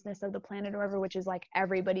consciousness of the planet or whatever, which is like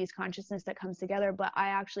everybody's consciousness that comes together. But I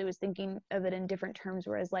actually was thinking of it in different terms,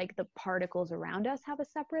 whereas like the particles around us have a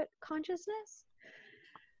separate consciousness.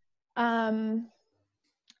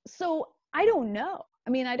 So I don't know.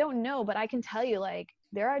 I don't know, but I can tell you, like,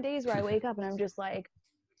 there are days where I wake up and I'm just like,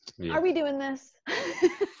 are we doing this?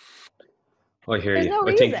 I hear There's you. no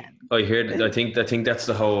reason. I think that's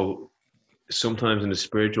the whole. Sometimes in the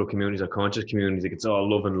spiritual communities or conscious communities, like it's all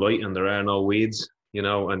love and light, and there are no weeds, you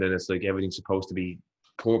know. And then it's like everything's supposed to be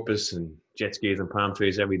purpose and jet skis and palm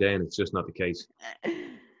trees every day, and it's just not the case.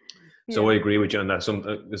 So I Yeah. agree with you on that.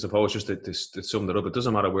 I suppose just to sum it up, it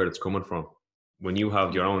doesn't matter where it's coming from. When you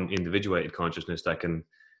have your own individuated consciousness that can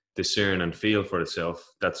discern and feel for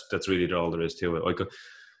itself, that's really all there is to it.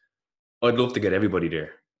 I'd love to get everybody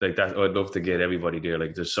there. Like that, I'd love to get everybody there.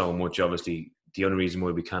 Like there's so much. Obviously, the only reason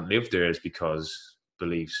why we can't live there is because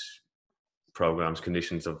beliefs, programs,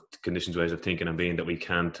 conditions, ways of thinking and being that we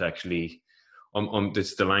can't actually.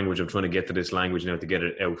 This the language. I'm trying to get to this language now to get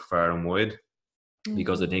it out far and wide,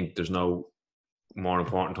 because I think there's no more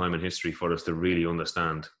important time in history for us to really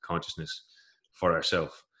understand consciousness for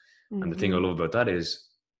ourselves. And the thing I love about that is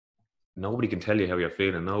nobody can tell you how you're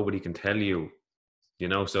feeling. Nobody can tell you, you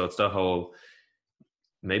know. So it's that whole.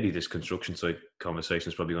 Maybe this construction site conversation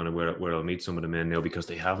is probably going to where I'll meet some of the men now, because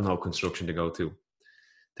they have no construction to go to.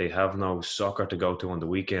 They have no soccer to go to on the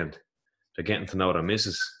weekend. They're getting to know their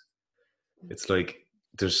missus. It's like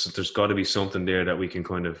there's got to be something there that we can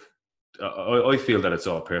kind of. I feel that it's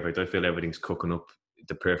all perfect. I feel everything's cooking up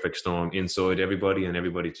the perfect storm inside everybody, and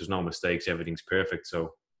everybody. There's no mistakes. Everything's perfect.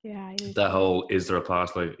 So Yeah, I do that too. whole is there a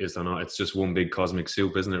past life? Is there not? It's just one big cosmic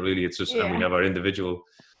soup, isn't it? Really, it's just, and we Yeah. have our individual.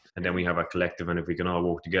 And then we have our collective, and if we can all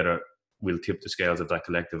work together, we'll tip the scales of that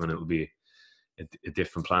collective, and it'll be a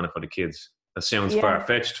different planet for the kids. That sounds Yeah. far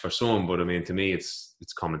fetched for some, but I mean, to me, it's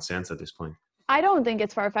common sense at this point. I don't think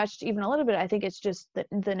it's far-fetched even a little bit. I think it's just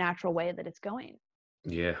the natural way that it's going.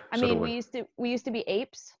 Yeah, I so mean, do I. we used to be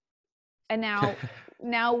apes, and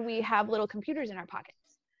now we have little computers in our pockets,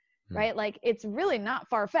 Hmm. right? Like it's really not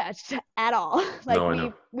far-fetched at all. Like No, I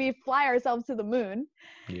know. we fly ourselves to the moon.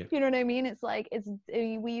 Yeah, You know what I mean? It's like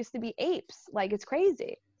we used to be apes. Like it's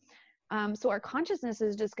crazy. So our consciousness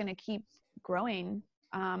is just going to keep growing.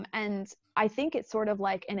 And I think it's sort of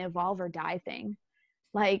like an evolve or die thing.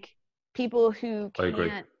 Like people who I agree.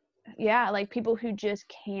 can't, yeah, like people who just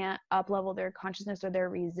can't up level their consciousness, or they're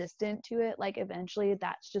resistant to it, like eventually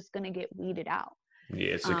that's just going to get weeded out.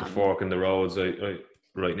 Yeah, it's like a Um, fork in the roads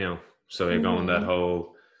right now. So you're going that mhm.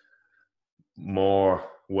 whole more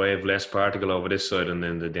wave, less particle over this side, and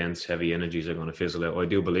then the dense, heavy energies are going to fizzle out. I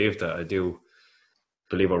do believe that. I do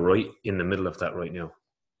believe we're right in the middle of that right now.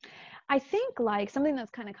 I think like something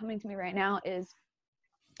that's kind of coming to me right now is,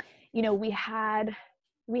 we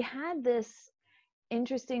had this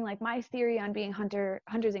interesting, like my theory on being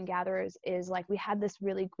hunters and gatherers is like we had this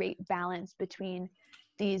really great balance between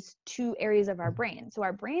these two areas of our brain. So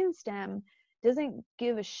our brain stem doesn't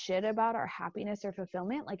give a shit about our happiness or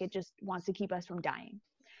fulfillment. Like it just wants to keep us from dying.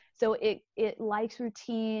 So it likes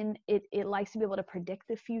routine. It likes to be able to predict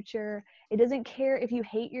the future. It doesn't care if you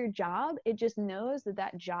hate your job. It just knows that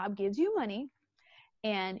that job gives you money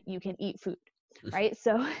and you can eat food, right?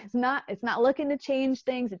 So it's not looking to change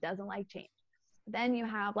things. It doesn't like change. Then you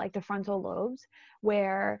have like the frontal lobes,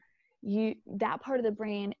 where that part of the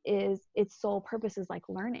brain is its sole purpose is like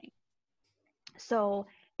learning. So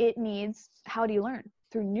it needs, how do you learn?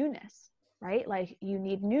 Through newness, right? Like you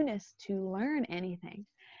need newness to learn anything.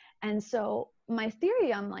 And so my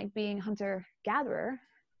theory on like being hunter gatherer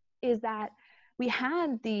is that we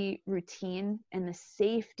had the routine and the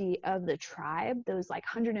safety of the tribe, those like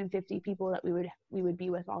 150 people that we would be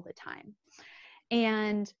with all the time.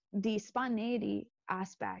 And the spontaneity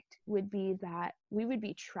aspect would be that we would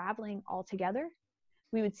be traveling all together.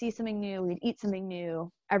 We would see something new, we'd eat something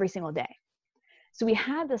new every single day. So we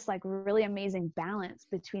had this like really amazing balance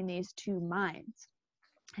between these two minds.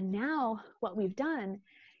 And now what we've done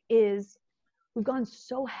is we've gone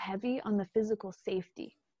so heavy on the physical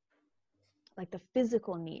safety, like the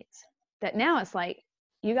physical needs, that now it's like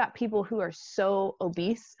you got people who are so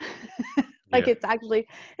obese like Yeah, it's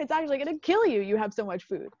actually going to kill you, you have so much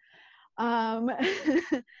food. um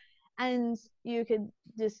and you could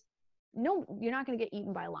just, no, you're not going to get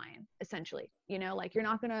eaten by a lion, essentially. Like you're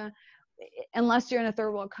not going to, unless you're in a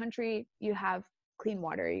third world country, you have clean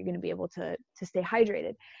water, you're going to be able to stay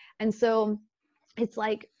hydrated. And so it's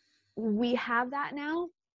like we have that now,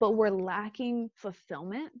 but we're lacking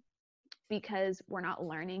fulfillment because we're not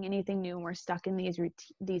learning anything new, and we're stuck in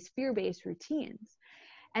these fear-based routines.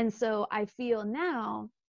 And so I feel now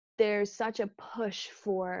there's such a push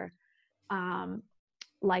for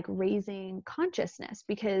like raising consciousness,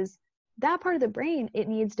 because that part of the brain, it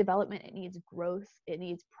needs development, it needs growth, it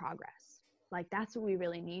needs progress. Like that's what we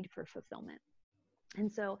really need for fulfillment. And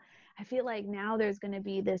so I feel like now there's going to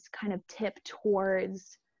be this kind of tip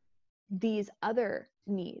towards these other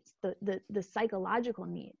needs, the psychological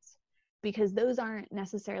needs. because those aren't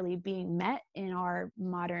necessarily being met in our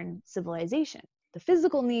modern civilization. The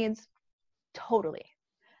physical needs, totally.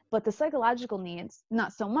 But the psychological needs,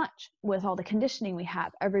 not so much, with all the conditioning we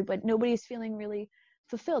have. Nobody's feeling really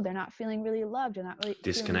fulfilled. They're not feeling really loved. They're not really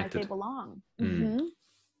feeling like they belong.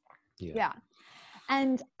 Yeah.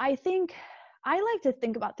 And I think I like to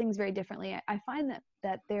think about things very differently. I find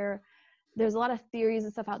that there's a lot of theories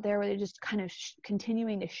and stuff out there where they're just kind of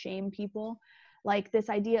continuing to shame people. Like this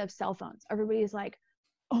idea of cell phones. Everybody's like,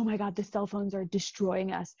 oh my God, the cell phones are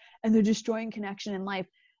destroying us and they're destroying connection in life.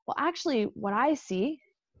 Well, actually, what I see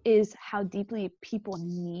is how deeply people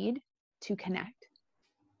need to connect.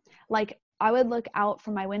 Like I would look out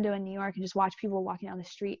from my window in New York and just watch people walking down the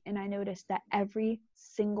street. And I noticed that every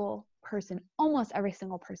single person, almost every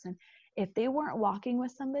single person, if they weren't walking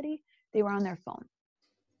with somebody, they were on their phone.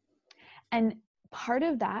 And part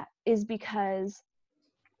of that is because,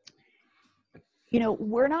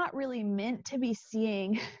 we're not really meant to be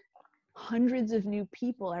seeing hundreds of new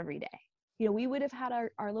people every day. We would have had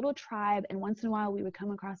our little tribe, and once in a while we would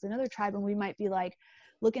come across another tribe and we might be like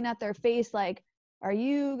looking at their face like, are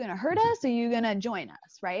you going to hurt us? Or are you going to join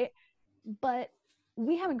us? Right. But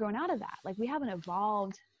we haven't grown out of that. Like we haven't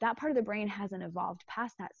evolved. That part of the brain hasn't evolved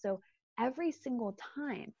past that. So every single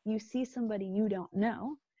time you see somebody you don't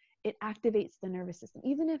know, it activates the nervous system,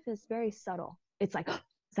 even if it's very subtle. It's like,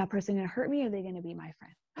 is that person going to hurt me? Or are they going to be my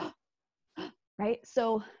friend? Right.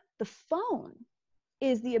 So the phone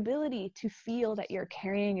is the ability to feel that you're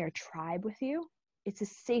carrying your tribe with you. It's a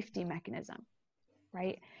safety mechanism,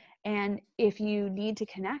 right? And if you need to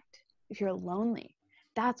connect, if you're lonely,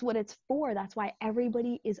 that's what it's for. That's why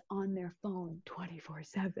everybody is on their phone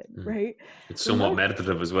 24/7, right? It's somewhat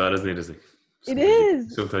meditative as well, isn't it?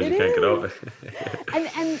 Sometimes It you can't get over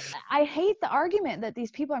it. And I hate the argument that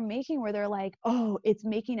these people are making where they're like, oh, it's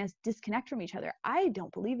making us disconnect from each other. I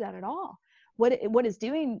don't believe that at all. What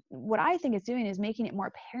I think it's doing is making it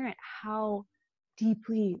more apparent how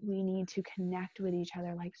deeply we need to connect with each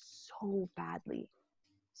other, like so badly.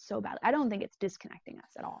 I don't think it's disconnecting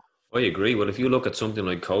us at all. I agree. Well, if you look at something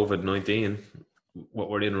like COVID-19, what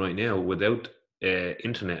we're in right now, without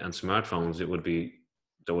internet and smartphones, there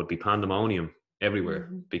would be pandemonium everywhere,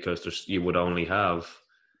 because you would only have,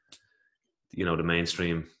 the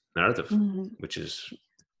mainstream narrative, which is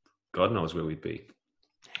God knows where we'd be.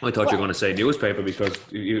 I thought you were going to say newspaper, because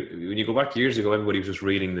when you go back years ago, everybody was just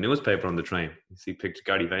reading the newspaper on the train. You see pictures,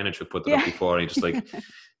 Gary Vaynerchuk put that up before, and he just like,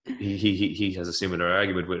 he has a similar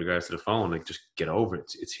argument with regards to the phone. Like, just get over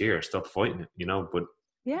it. It's here. Stop fighting it, But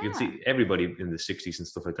you can see everybody in the 60s and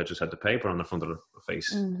stuff like that just had the paper on the front of their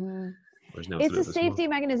face. Now it's a safety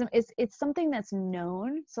mechanism. It's something that's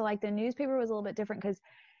known. So like the newspaper was a little bit different because,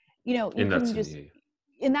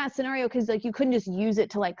 in that scenario, because like you couldn't just use it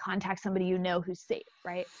to like contact somebody who's safe,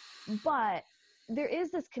 right? But there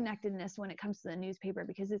is this connectedness when it comes to the newspaper,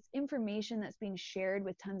 because it's information that's being shared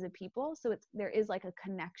with tons of people. So there is like a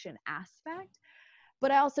connection aspect.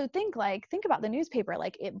 But I also think about the newspaper,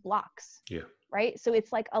 like it blocks, right? So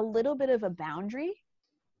it's like a little bit of a boundary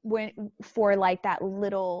for like that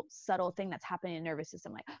little subtle thing that's happening in the nervous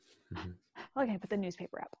system, like, okay, put the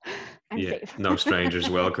newspaper up. I'm safe. No strangers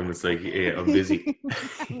welcome. It's like, I'm busy.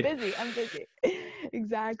 I'm busy.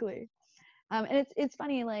 Exactly. And it's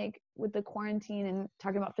funny, like with the quarantine and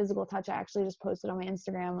talking about physical touch, I actually just posted on my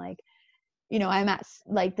Instagram, like, I'm at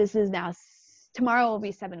like, this is now, tomorrow will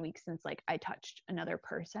be 7 weeks since like I touched another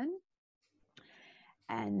person.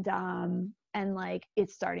 And like,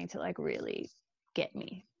 it's starting to like really get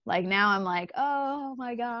me. Like now I'm like, oh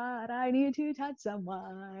my God, I need to touch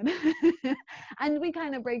someone. And we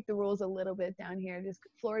kind of break the rules a little bit down here. Just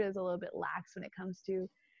Florida's a little bit lax when it comes to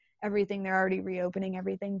everything. They're already reopening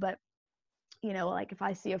everything. But, like if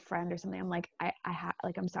I see a friend or something, I'm like,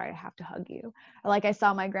 I'm sorry, I have to hug you. Or like I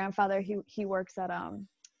saw my grandfather, he works at a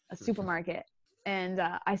supermarket. And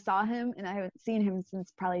I saw him and I haven't seen him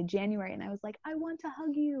since probably January. And I was like, I want to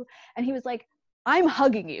hug you. And he was like, I'm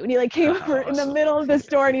hugging you. And he like came over in the middle of the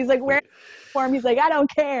store and he's like, wearing a uniform. He's like, I don't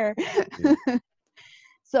care.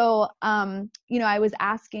 So, I was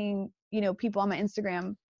asking, people on my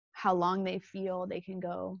Instagram how long they feel they can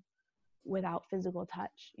go without physical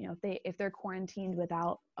touch. If they're quarantined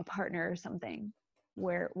without a partner or something,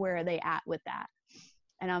 where are they at with that?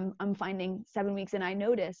 And I'm finding 7 weeks. And I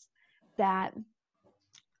notice that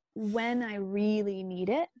when I really need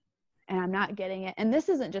it, and I'm not getting it. And this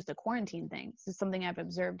isn't just a quarantine thing. This is something I've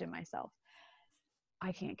observed in myself.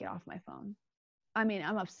 I can't get off my phone. I mean,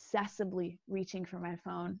 I'm obsessively reaching for my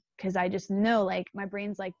phone because I just know, like, my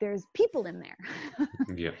brain's like, there's people in there.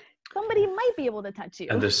 Yeah. Somebody might be able to touch you.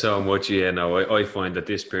 And there's so much, I find that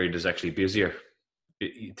this period is actually busier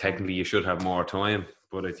technically you should have more time,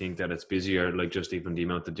 but I think that it's busier. Like just even the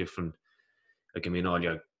amount of different, like I mean, all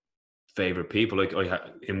your favorite people. Like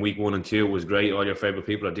in week 1 and 2 it was great. All your favorite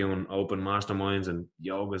people are doing open masterminds and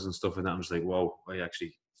yogas and stuff like that. I'm just like, whoa,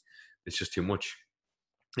 it's just too much.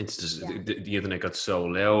 It's just the internet got so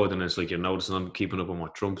loud, and it's like you're noticing I'm keeping up on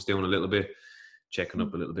what Trump's doing a little bit, checking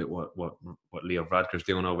up a little bit what Leo Varadkar's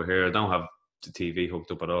doing over here. I don't have the TV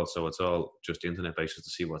hooked up at all, so it's all just internet based to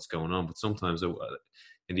see what's going on. But sometimes in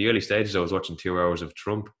the early stages, I was watching 2 hours of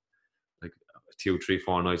Trump, like 2, 3,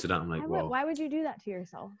 4 nights of that. I'm like, whoa. Why would you do that to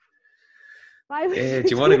yourself? Why would you do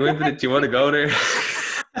you want to go into it? Do you want to go there?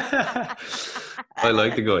 I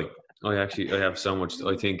like the guy. I have so much.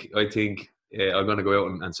 I think I'm going to go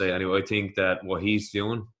out and say anyway. I think that what he's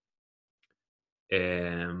doing,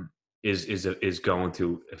 is going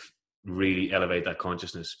to really elevate that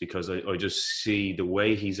consciousness, because I just see the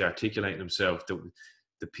way he's articulating himself,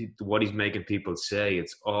 what he's making people say.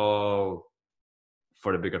 It's all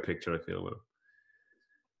for the bigger picture. I feel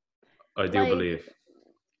I do believe.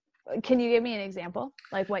 Can you give me an example,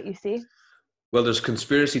 like what you see? Well, there's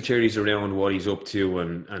conspiracy theories around what he's up to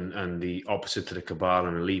and the opposite to the cabal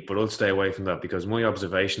and elite, but I'll stay away from that, because my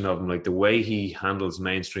observation of him, like the way he handles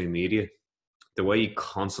mainstream media, the way he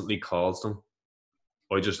constantly calls them,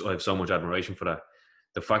 I have so much admiration for that.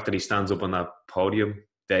 The fact that he stands up on that podium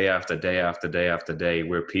day after day after day after day,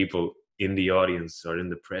 where people in the audience or in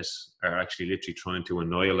the press are actually literally trying to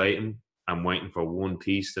annihilate him and waiting for one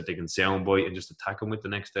piece that they can soundbite and just attack him with the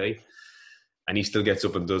next day. And he still gets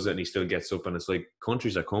up and does it, and he still gets up. And it's like,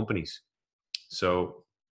 countries are companies. So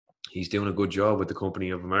he's doing a good job with the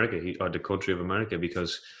company of America, or the country of America,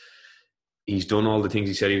 because he's done all the things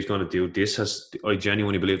he said he was going to do. I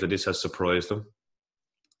genuinely believe that this has surprised him.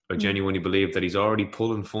 I genuinely believe that he's already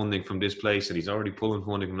pulling funding from this place and he's already pulling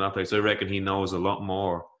funding from that place. I reckon he knows a lot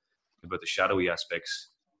more about the shadowy aspects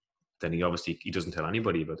than he doesn't tell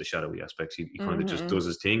anybody about the shadowy aspects. He kind of just does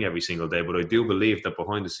his thing every single day. But I do believe that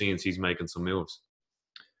behind the scenes, he's making some moves.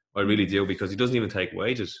 I really do, because he doesn't even take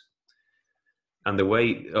wages. And the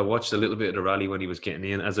way I watched a little bit of the rally when he was getting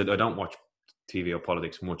in, as I don't watch TV or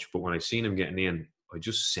politics much, but when I seen him getting in, I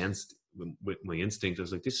just sensed with my instinct, I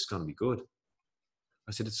was like, this is going to be good.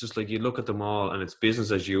 I said, it's just like, you look at them all and it's business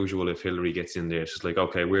as usual. If Hillary gets in there, it's just like,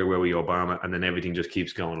 okay, where were we, Obama? And then everything just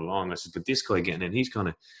keeps going along. I said, but this guy getting in,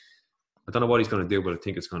 I don't know what he's going to do, but I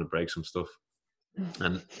think it's going to break some stuff.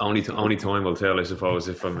 And only time will tell, I suppose,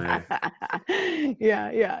 if I'm...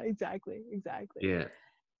 Yeah, exactly. Yeah.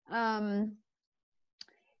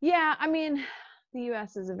 Yeah, I mean, the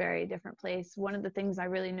U.S. is a very different place. One of the things I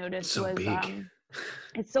really noticed was... big.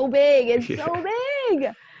 It's so big. It's so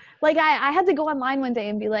big. Like, I had to go online one day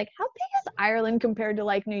and be like, how big is Ireland compared to,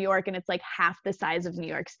 like, New York? And it's, like, half the size of New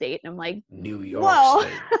York State. And I'm like, New York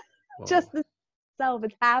State. Whoa. Just itself,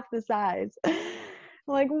 it's half the size. I'm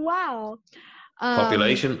like, wow.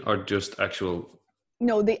 Population or just actual?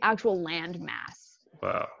 No, the actual land mass.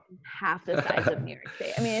 Wow. Half the size of New York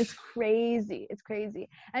State. I mean, it's crazy. It's crazy.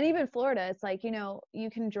 And even Florida, it's like, you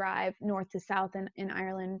can drive north to south in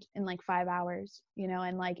Ireland in like 5 hours,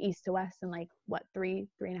 and like east to west in like what,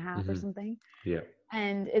 3.5 or something. Yeah.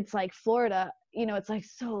 And it's like Florida, it's like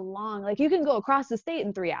so long. Like you can go across the state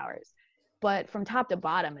in 3 hours, but from top to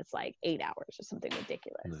bottom, it's like 8 hours or something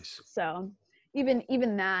ridiculous. Nice. So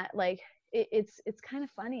even that, like it's kind of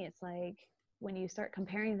funny. It's like when you start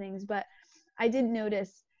comparing things, but I did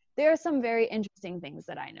notice there are some very interesting things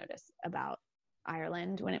that I notice about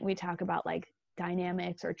Ireland when we talk about like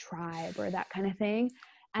dynamics or tribe or that kind of thing.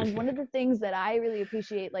 And one of the things that I really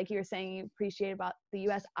appreciate, like you were saying, you appreciate about the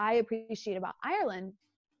US, I appreciate about Ireland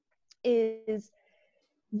is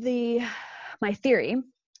my theory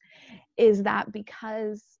is that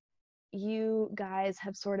because you guys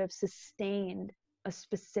have sort of sustained a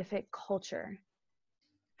specific culture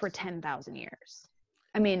for 10,000 years.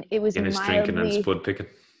 I mean, it was Guinness drinking and spud picking.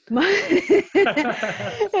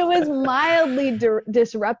 It was mildly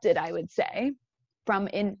disrupted, I would say, from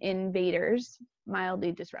invaders,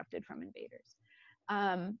 mildly disrupted from invaders,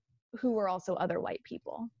 who were also other white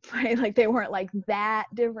people, right? Like they weren't like that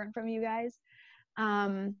different from you guys.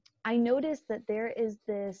 I noticed that there is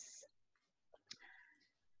this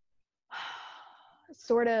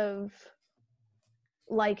sort of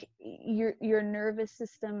like your nervous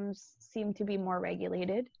systems seem to be more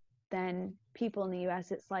regulated than people in the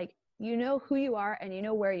US. It's like, you know who you are and you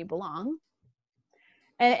know where you belong.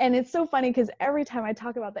 And it's so funny because every time I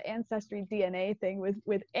talk about the ancestry DNA thing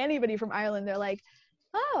with anybody from Ireland, they're like,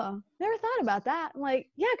 oh, never thought about that. I'm like,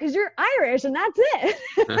 yeah, because you're Irish and that's it.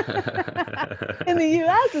 In the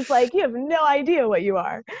US, it's like, you have no idea what you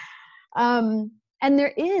are. And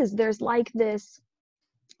there's like this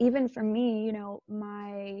even for me, you know,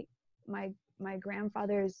 my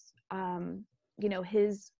grandfather's, you know,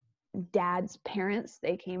 his dad's parents,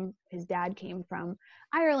 his dad came from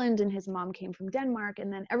Ireland and his mom came from Denmark,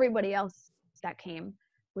 and then everybody else that came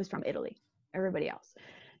was from Italy, everybody else.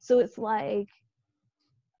 So it's like,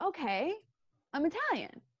 okay, I'm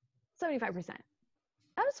Italian, 75%.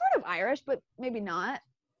 I'm sort of Irish, but maybe not.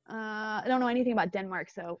 I don't know anything about Denmark,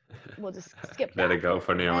 so we'll just skip that. Let it go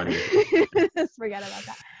for now. Just forget about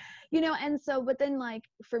that. You know, and so, but then like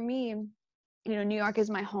for me, you know, New York is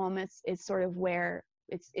my home. It's sort of where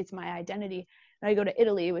it's my identity. And I go to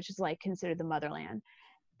Italy, which is like considered the motherland,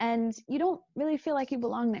 and you don't really feel like you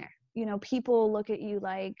belong there. You know, people look at you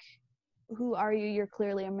like, who are you? You're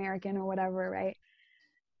clearly American or whatever, right?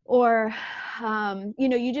 Or, you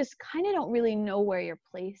know, you just kind of don't really know where your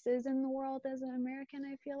place is in the world as an American,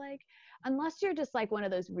 I feel like, unless you're just like one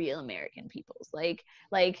of those real American peoples, like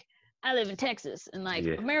I live in Texas and like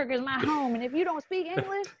America's my home, and if you don't speak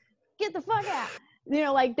English, get the fuck out. You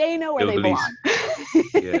know, like they know where they belong.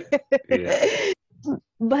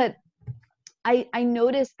 But I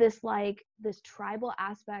noticed this tribal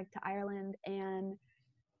aspect to Ireland, and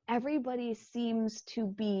everybody seems to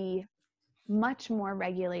be much more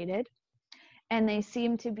regulated, and they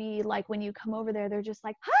seem to be like, when you come over there, they're just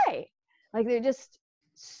like, hi, like they're just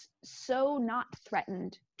so not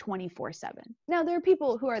threatened 24/7. Now there are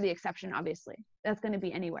people who are the exception, obviously, that's going to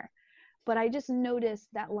be anywhere, but I just noticed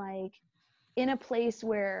that like in a place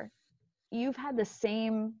where you've had the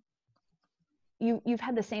same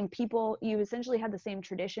people, you essentially had the same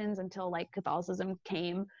traditions until like Catholicism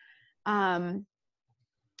came, not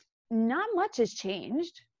much has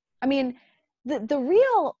changed. I mean, the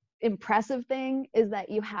real impressive thing is that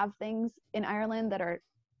you have things in Ireland that are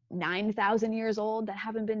 9,000 years old that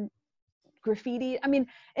haven't been graffitied. I mean,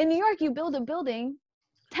 in New York, you build a building,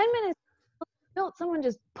 10 minutes built, someone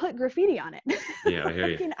just put graffiti on it. Yeah, I hear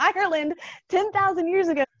you. In Ireland, 10,000 years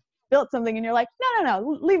ago, built something, and you're like,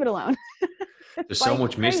 no, leave it alone. There's so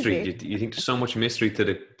much mystery. You think there's so much mystery to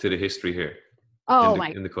the history here?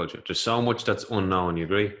 In the culture, there's so much that's unknown. You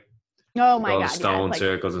agree? Oh my God! The stone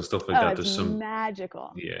circles and stuff like that. There's some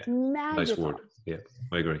magical. Yeah, it's magical. Nice word. Yeah,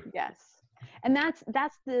 I agree. Yes, and that's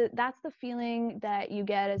the feeling that you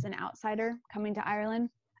get as an outsider coming to Ireland.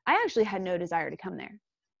 I actually had no desire to come there.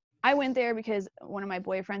 I went there because one of my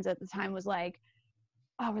boyfriends at the time was like,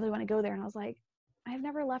 "Oh, I really want to go there," and I was like, "I've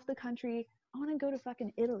never left the country. I want to go to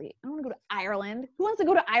fucking Italy. I don't want to go to Ireland. Who wants to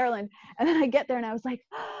go to Ireland?" And then I get there and I was like,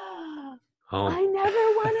 "Oh, I never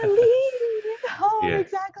want to leave home." Yeah.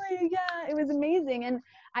 Exactly. Yeah, it was amazing. And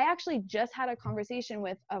I actually just had a conversation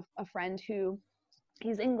with a friend who,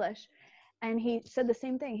 he's English, and he said the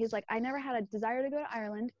same thing. He's like, I never had a desire to go to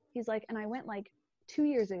Ireland. He's like, and I went like 2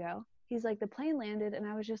 years ago. He's like, the plane landed and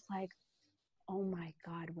I was just like, oh my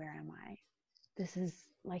God, where am I? This is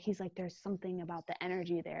like, he's like, there's something about the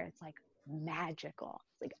energy there. It's like magical.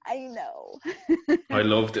 It's like, I know. I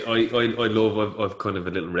loved it. I've kind of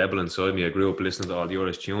a little rebel inside me. I grew up listening to all the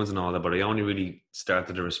Irish tunes and all that, but I only really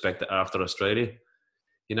started to respect it after Australia.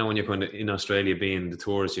 You know, when you're kind of in Australia being the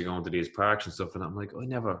tourist, you're going to these parks and stuff, and I'm like, I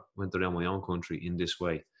never went around my own country in this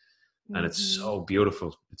way. And it's so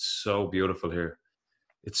beautiful. It's so beautiful here.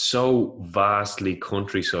 It's so vastly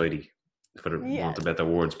countryside-y, for the want of better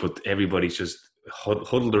words, but everybody's just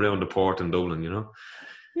huddled around the port in Dublin, you know?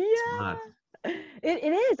 Yeah,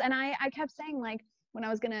 it is. And I kept saying, like, when I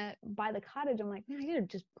was going to buy the cottage, I'm like, man,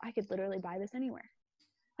 I could literally buy this anywhere.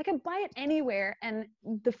 I could buy it anywhere, and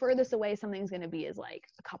the furthest away something's going to be is like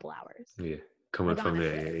a couple hours. Yeah, coming like, from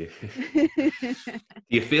there. Yeah. Do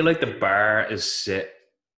you feel like the bar is set,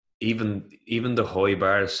 even the high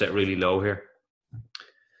bar is set really low here?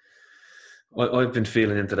 I've been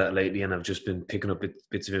feeling into that lately, and I've just been picking up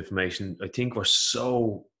bits of information. I think we're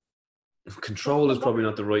so, control is probably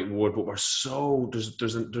not the right word, but we're so,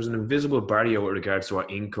 there's an invisible barrier with regards to our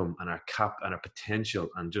income and our cap and our potential,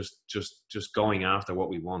 and just going after what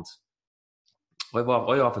we want. I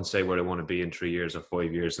often say where I want to be in 3 years or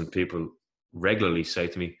 5 years, and people regularly say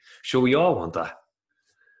to me, sure, we all want that.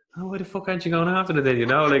 Oh, why the fuck aren't you going after it then? You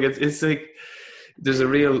know, like it's like there's a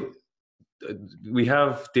real, we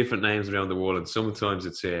have different names around the world, and sometimes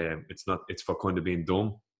it's for kind of being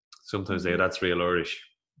dumb. Sometimes that's real Irish,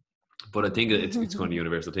 but I think it's kind of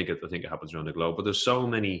universal. I think it happens around the globe. But there's so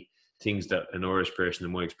many things that an Irish person,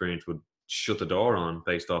 in my experience, would shut the door on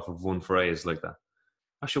based off of one phrase like that.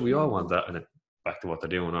 Actually, we all want that, and then back to what they're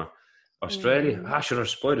doing. Or Australia, sure,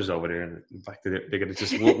 there's spiders over there, and back to they're gonna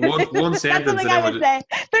just one sentence. That's something I would say.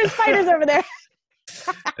 There's spiders over there.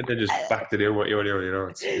 And then just back to there what you're, you know,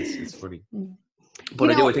 it's funny. You But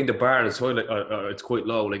I do. I know, think the bar is high, like, it's quite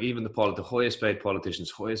low. Like even the highest paid politicians,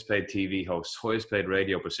 highest paid TV hosts, highest paid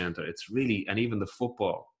radio presenter. It's really, and even the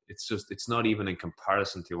football. It's not even in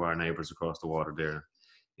comparison to our neighbours across the water there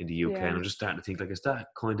in the UK. yeah. And I'm just starting to think, like, is that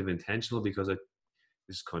kind of intentional? Because this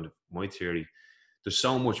is kind of my theory. There's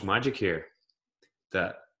so much magic here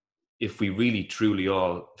that if we really truly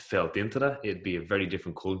all felt into that, it'd be a very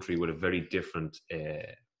different country with a very different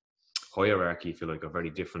hierarchy, if you like, a very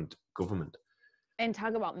different government. And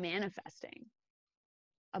talk about manifesting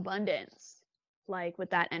abundance, like with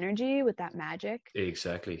that energy, with that magic.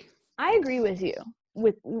 Exactly. I agree with you.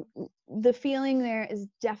 With the feeling there is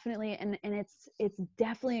definitely, and it's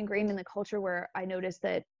definitely ingrained in the culture where I noticed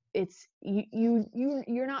that it's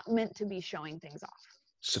you're not meant to be showing things off.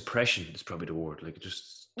 Suppression is probably the word. Like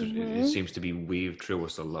Mm-hmm. it seems to be weaved through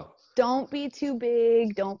us a lot. Don't be too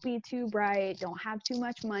big, don't be too bright, don't have too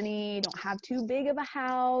much money, don't have too big of a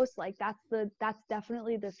house. Like that's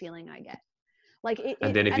definitely the feeling I get. Like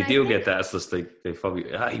And then if and you I do think get that, it's just like they probably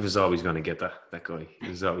he was always going to get that guy. He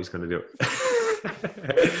was always going to do it.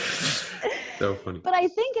 So funny. But I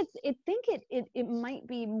think it might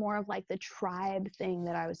be more of like the tribe thing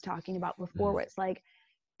that I was talking about before, where it's like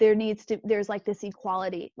there's like this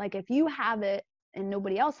equality. Like if you have it and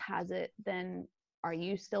nobody else has it, then are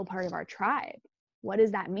you still part of our tribe? What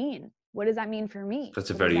does that mean? What does that mean for me? That's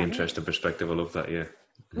a What does very that interesting perspective. I love that. Yeah.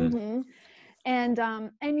 mean? Mm-hmm. And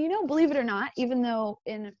you know, believe it or not, even though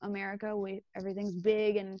in America everything's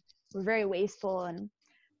big and we're very wasteful, and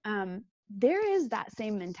there is that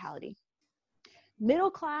same mentality.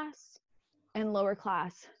 Middle class and lower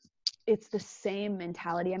class, it's the same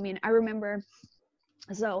mentality. I mean, I remember,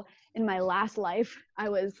 so in my last life, I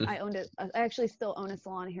actually still own a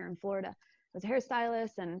salon here in Florida. I was a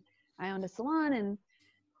hairstylist and I owned a salon, and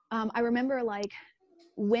I remember like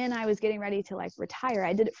when I was getting ready to like retire,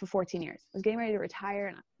 I did it for 14 years. I was getting ready to retire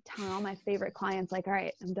and I'm telling all my favorite clients, like, all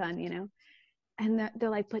right, I'm done, you know? And they're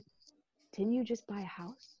like, but didn't you just buy a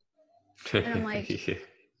house? And I'm like,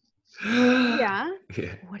 yeah.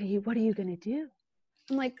 What are you going to do?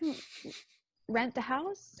 I'm like, rent the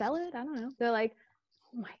house, sell it. I don't know. They're like,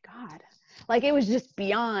 oh my God. Like it was just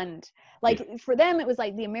beyond, like for them, it was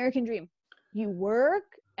like the American dream. You work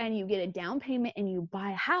and you get a down payment and you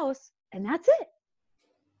buy a house and that's it.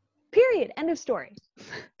 Period. End of story.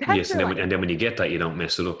 Yes, and then when you get that, you don't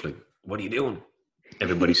mess it up. Like, what are you doing?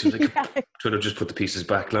 Everybody's like trying to just put the pieces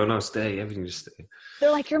back. No, stay. Everything just stay.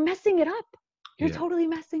 They're like, you're messing it up. You're totally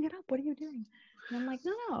messing it up. What are you doing? And I'm like,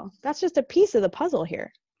 no, that's just a piece of the puzzle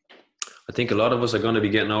here. I think a lot of us are going to be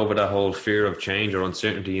getting over that whole fear of change or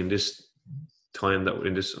uncertainty in this time, that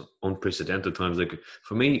in this unprecedented times. Like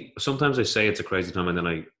for me, sometimes I say it's a crazy time and then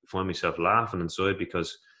I find myself laughing inside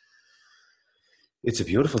because it's a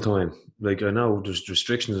beautiful time. Like I know there's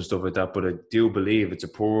restrictions and stuff like that, but I do believe it's a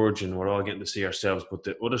purge and we're all getting to see ourselves. But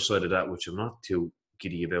the other side of that, which I'm not too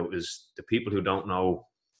giddy about, is the people who don't know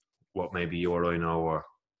what maybe you or I know, or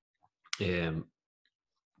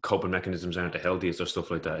coping mechanisms aren't the healthiest or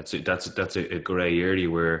stuff like that. That's a grey area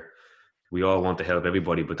where we all want to help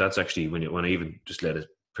everybody, but that's actually when I even just let it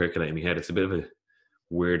percolate in my head, it's a bit of a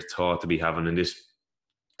weird thought to be having in this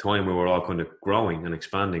time where we're all kind of growing and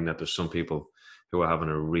expanding, that there's some people who are having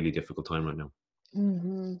a really difficult time right now.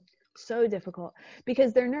 Mm-hmm. So difficult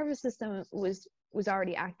because their nervous system was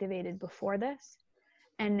already activated before this,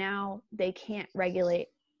 and now they can't regulate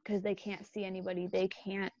because they can't see anybody, they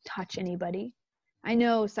can't touch anybody. I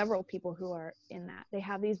know several people who are in that. They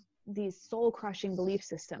have these soul-crushing belief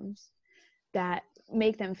systems that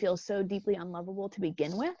make them feel so deeply unlovable to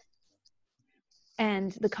begin with.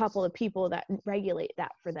 And the couple of people that regulate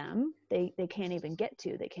that for them, they can't even get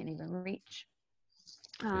to, they can't even reach.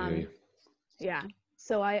 Yeah.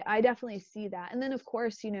 So I definitely see that. And then of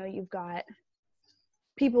course, you know, you've got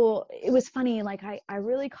people, it was funny, like I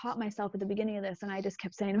really caught myself at the beginning of this and I just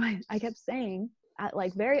kept saying,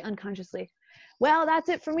 like very unconsciously, well, that's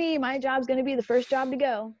it for me. My job's going to be the first job to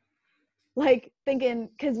go. Like thinking,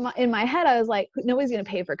 because in my head, I was like, nobody's going to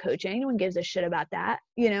pay for coaching. No one gives a shit about that.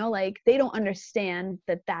 You know, like they don't understand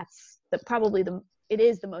that it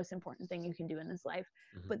is the most important thing you can do in this life.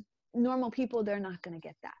 Mm-hmm. But normal people, they're not going to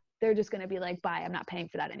get that. They're just going to be like, bye, I'm not paying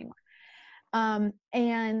for that anymore.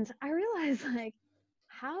 And I realized like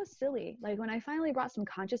how silly, like when I finally brought some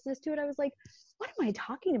consciousness to it, I was like, what am I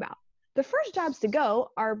talking about? The first jobs to go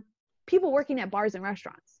are people working at bars and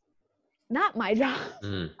restaurants. Not my job.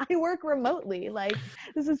 I work remotely. Like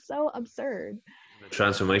this is so absurd. The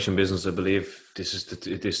transformation business, I believe this is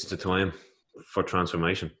the time for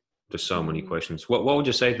transformation. There's so many questions. What would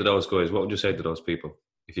you say to those guys? What would you say to those people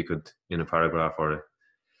if you could, in a paragraph or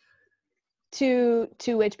To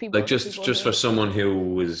which people? Like just People for who, someone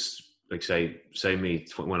who was like, say me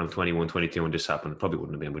when I'm 21, 22 and this happened, probably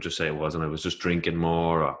wouldn't have been, but just say it was, and I was just drinking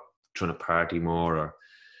more or trying to party more, or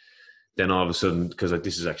then all of a sudden, because like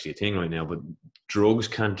this is actually a thing right now, but drugs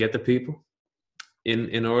can't get the people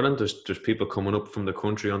in Ireland. There's people coming up from the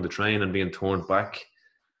country on the train and being turned back.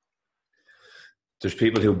 There's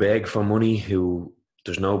people who beg for money, who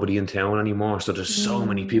there's nobody in town anymore. So there's so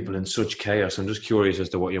many people in such chaos. I'm just curious as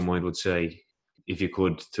to what your mind would say if you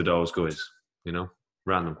could to those guys,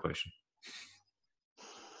 random question.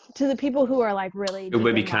 to the people who are like really Who deep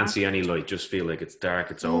maybe in can't lost. see any light, just feel like it's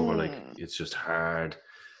dark, it's over, like it's just hard.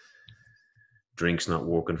 Drink's not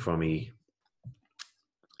working for me.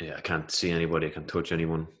 Yeah, I can't see anybody, I can't touch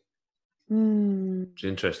anyone. It's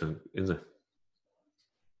interesting, isn't it?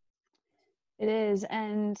 It is.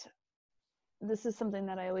 And this is something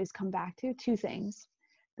that I always come back to. Two things.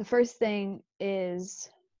 The first thing is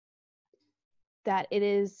that it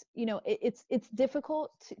is, it's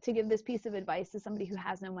difficult to give this piece of advice to somebody who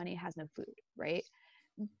has no money, has no food, right?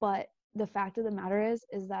 But the fact of the matter is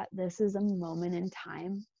that this is a moment in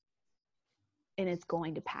time, and it's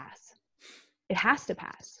going to pass. It has to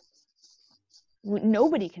pass.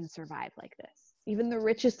 Nobody can survive like this. Even the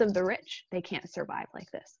richest of the rich, they can't survive like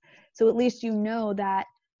this. So at least you know that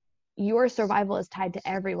your survival is tied to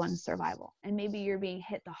everyone's survival. And maybe you're being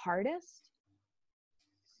hit the hardest,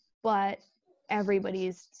 but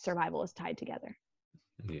everybody's survival is tied together.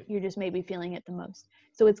 Yeah. You're just maybe feeling it the most.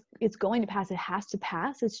 So it's going to pass. It has to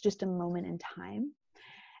pass. It's just a moment in time.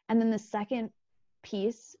 And then the second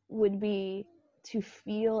piece would be to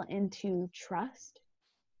feel and to trust.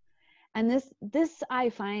 And this I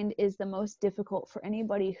find is the most difficult for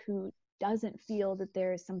anybody who doesn't feel that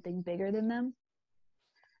there is something bigger than them.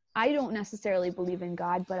 I don't necessarily believe in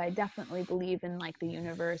God, but I definitely believe in like the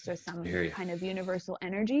universe or some kind of universal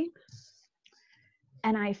energy.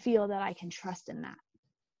 And I feel that I can trust in that.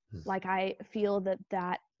 Like I feel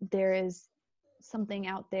that there is something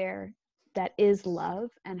out there that is love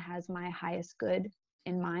and has my highest good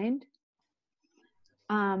in mind.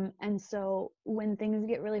 And so when things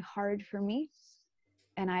get really hard for me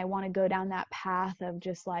and I want to go down that path of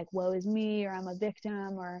just like, woe is me, or I'm a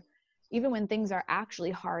victim, or even when things are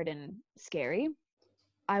actually hard and scary,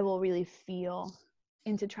 I will really feel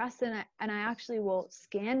into trust. And I actually will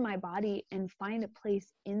scan my body and find a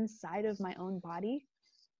place inside of my own body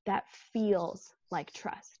that feels like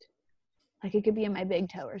trust. Like it could be in my big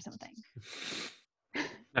toe or something.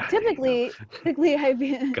 Typically I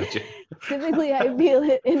feel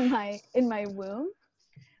it in my womb,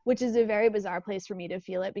 which is a very bizarre place for me to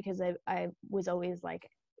feel it, because I was always like,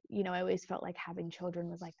 I always felt like having children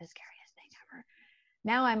was like the scariest thing ever.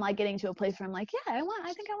 Now I'm like getting to a place where I'm like, yeah,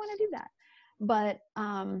 I think I want to do that. But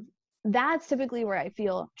that's typically where I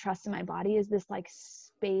feel trust in my body, is this like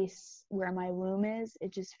space where my womb is.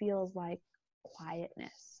 It just feels like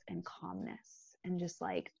quietness and calmness and just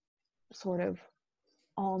like sort of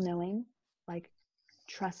all-knowing, like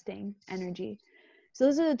trusting energy. So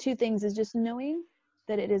those are the two things, is just knowing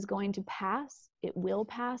that it is going to pass. It will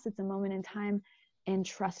pass. It's a moment in time. And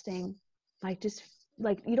trusting, like just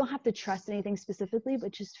like you don't have to trust anything specifically,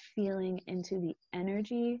 but just feeling into the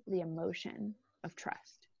energy, the emotion of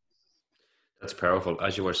trust. That's powerful.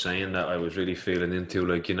 As you were saying that, I was really feeling into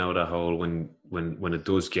like, that whole when it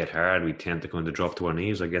does get hard, we tend to kind of drop to our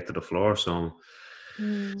knees or get to the floor. So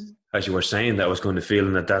as you were saying that, I was kind of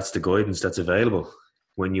feeling that that's the guidance that's available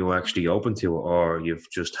when you're actually open to it, or you've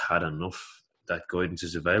just had enough. That guidance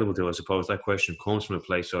is available to. I suppose that question comes from a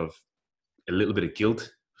place of a little bit of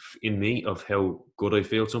guilt in me of how good I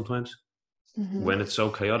feel sometimes. When it's so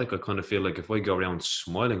chaotic, I kind of feel like if I go around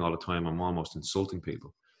smiling all the time, I'm almost insulting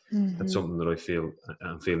people. That's something that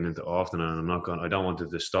I'm feeling into often, and I don't want it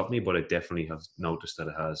to stop me, but I definitely have noticed that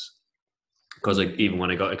it has. Because like even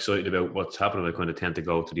when I got excited about what's happening, I kind of tend to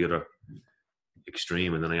go to the other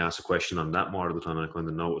extreme, and then I ask a question on that more of the time, and I kind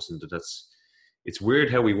of notice that it's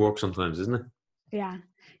weird how we work sometimes, isn't it? Yeah,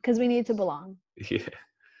 because we need to belong. Yeah.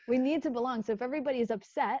 We need to belong. So if everybody's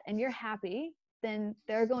upset and you're happy, then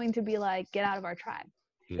they're going to be like, get out of our tribe.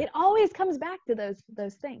 Yeah. It always comes back to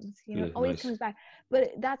those things, it always comes back.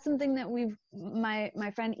 But that's something that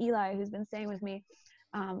my friend Eli, who's been staying with me,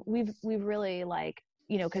 we've really like,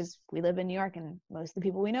 because we live in New York and most of the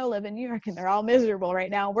people we know live in New York and they're all miserable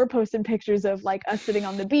right now. We're posting pictures of like us sitting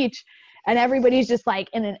on the beach and everybody's just like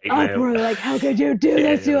in an uproar, like, how could you do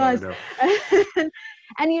this to us?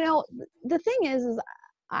 And the thing is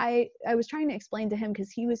I was trying to explain to him, because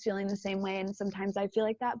he was feeling the same way, and sometimes I feel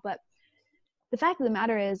like that, but the fact of the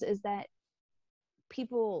matter is that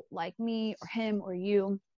people like me or him or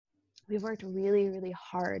you, we've worked really, really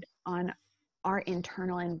hard on our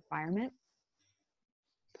internal environment.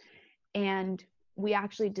 And we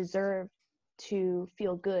actually deserve to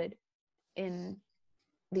feel good in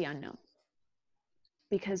the unknown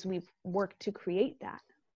because we've worked to create that.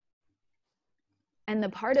 And the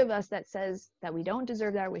part of us that says that we don't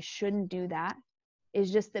deserve that, or we shouldn't do that,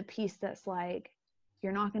 is just the piece that's like,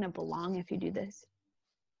 you're not going to belong if you do this.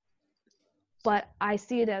 But I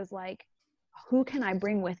see it as like, who can I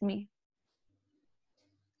bring with me?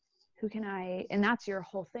 Who can I, and that's your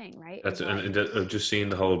whole thing, right? That's like, and I've just seen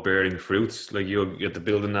the whole bearing fruits. Like you have to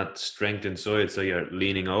building that strength inside, so you're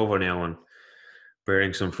leaning over now and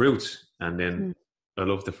bearing some fruits. And then I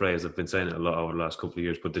love the phrase, I've been saying it a lot over the last couple of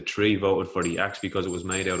years, but the tree voted for the axe because it was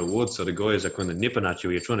made out of wood. So the guys are kind of nipping at you,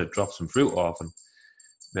 you're trying to drop some fruit off, and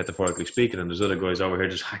metaphorically speaking, and there's other guys over here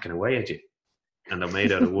just hacking away at you, and they're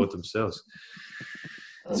made out of wood themselves.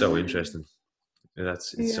 So interesting.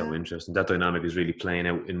 It's so interesting. That dynamic is really playing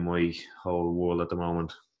out in my whole world at the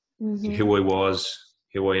moment. Who I was,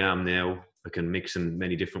 who I am now, I can mix in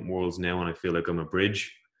many different worlds now, and I feel like I'm a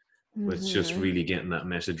bridge. But it's just really getting that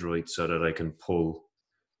message right so that I can pull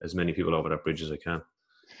as many people over that bridge as I can.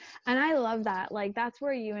 And I love that. Like, that's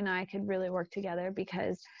where you and I could really work together,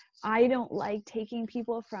 because I don't like taking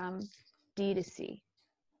people from D to C.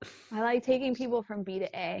 I like taking people from B to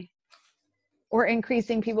A, or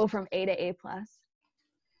increasing people from A to A plus.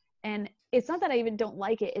 And it's not that I even don't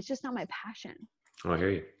like it. It's just not my passion. Oh, I hear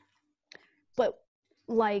you. But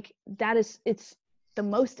like, it's the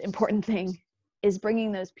most important thing, is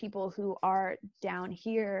bringing those people who are down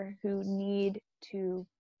here, who need to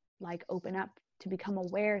like open up, to become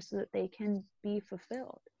aware, so that they can be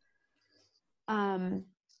fulfilled. And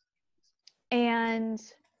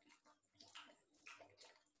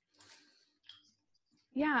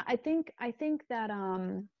yeah, I think that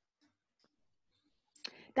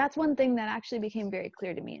that's one thing that actually became very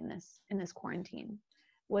clear to me in this quarantine,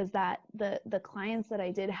 was that the clients that I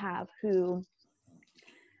did have, who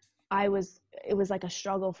it was like a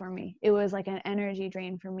struggle for me. It was like an energy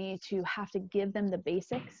drain for me to have to give them the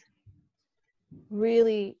basics.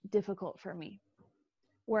 Really difficult for me.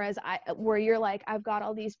 Whereas where you're like, I've got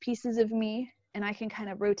all these pieces of me and I can kind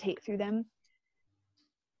of rotate through them.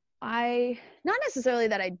 Not necessarily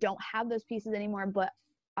that I don't have those pieces anymore, but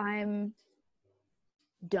I'm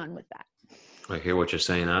done with that. I hear what you're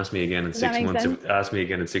saying. Ask me again in 6 months. Ask me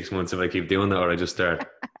again in 6 months if I keep doing that, or I just start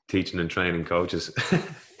teaching and training coaches.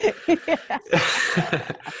 Because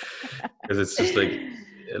it's just like,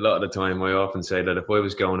 a lot of the time I often say that if I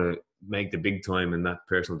was going to make the big time in that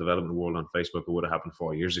personal development world on Facebook, it would have happened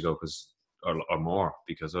 4 years ago, or more,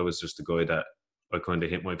 because I was just the guy that I kind of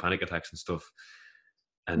hit my panic attacks and stuff,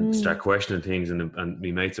 and start questioning things, and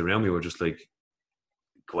my mates around me were just like,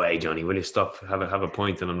 "Go away, Johnny, will you stop? Have a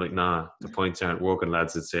point?" And I'm like, "Nah, the points aren't working,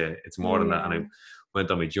 lads. It's more than that." And I went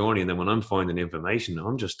on my journey, and then when I'm finding information,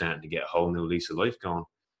 I'm just starting to get a whole new lease of life going.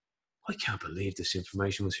 I can't believe this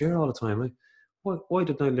information was here all the time. Like, why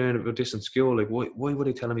didn't I learn about this in school? Like, why were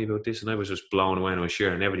they telling me about this? And I was just blown away, and I was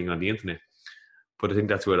sharing everything on the internet. But I think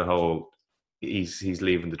that's where the whole he's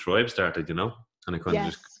leaving the tribe started, you know? And I kind of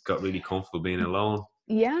just got really comfortable being alone.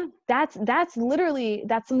 Yeah, that's literally,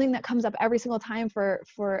 that's something that comes up every single time for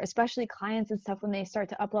especially clients and stuff, when they start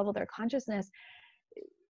to up-level their consciousness.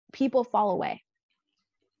 People fall away.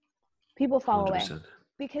 100%.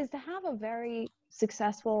 Because to have a very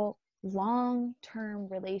successful long-term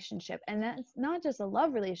relationship, and that's not just a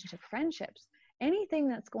love relationship, friendships, anything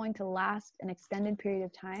that's going to last an extended period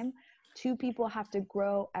of time, two people have to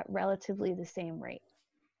grow at relatively the same rate.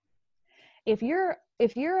 If you're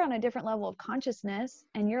on a different level of consciousness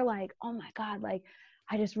and you're like, oh my God, like,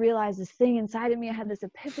 I just realized this thing inside of me, I had this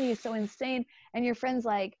epiphany, it's so insane, and your friend's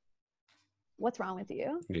like, what's wrong with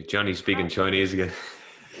you? Johnny's speaking Chinese again.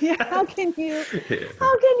 Yeah, how can you do,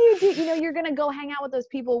 you're going to go hang out with those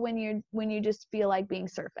people when you just feel like being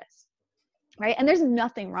surface, right? And there's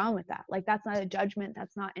nothing wrong with that. Like, that's not a judgment,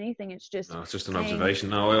 that's not anything. It's just, no, it's just an observation.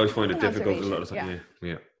 No, I always find it difficult a lot of times.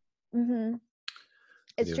 Yeah. Mm-hmm.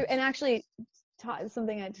 It's true. And actually,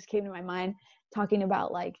 something that just came to my mind, talking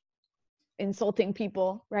about like insulting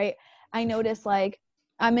people, right? I noticed, like,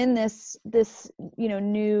 I'm in this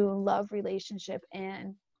new love relationship,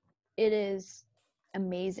 and it is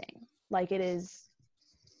amazing. Like, it is,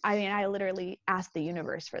 I mean, I literally asked the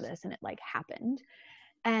universe for this, and it like happened.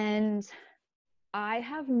 And I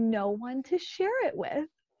have no one to share it with.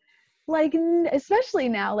 Like, especially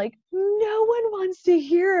now, like, no one wants to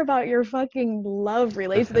hear about your fucking love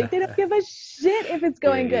relationship. Like, they don't give a shit if it's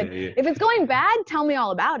going good. Yeah. If it's going bad, tell me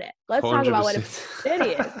all about it. Let's 100%. Talk about what a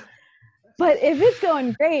shitty is. But if it's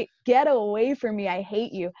going great, get away from me. I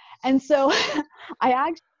hate you. And so I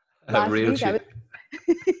actually last Real week I shit.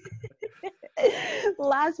 was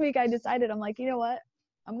last week I decided, I'm like, you know what?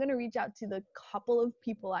 I'm going to reach out to the couple of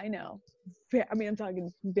people I know. I mean, I'm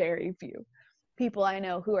talking very few people I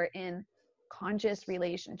know who are in conscious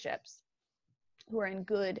relationships, who are in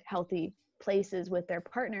good, healthy places with their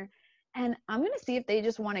partner. And I'm going to see if they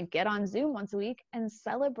just want to get on Zoom once a week and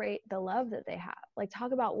celebrate the love that they have. Like,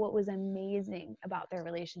 talk about what was amazing about their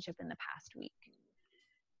relationship in the past week.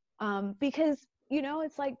 Because, you know,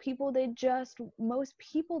 it's like most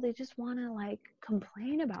people, they just want to like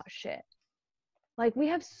complain about shit. Like, we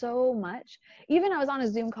have so much. Even I was on a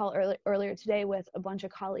Zoom call earlier today with a bunch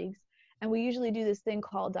of colleagues, and we usually do this thing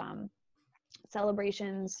called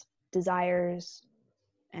celebrations, desires,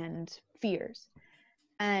 and fears.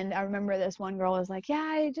 And I remember this one girl was like,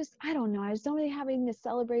 yeah, I don't know. I just don't really have anything to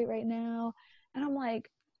celebrate right now. And I'm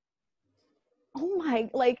like, oh my,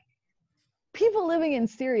 like, people living in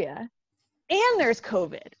Syria and there's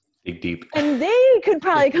COVID. Dig deep. And they could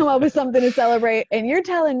probably come up with something to celebrate. And you're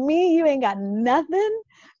telling me you ain't got nothing?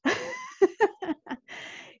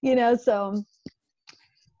 You know, so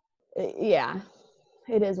yeah,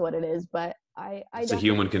 it is what it is. But It's a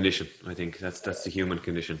human condition. I think that's the human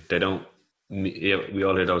condition. They don't. Yeah, we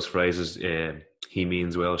all hear those phrases. He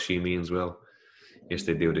means well, she means well. Yes,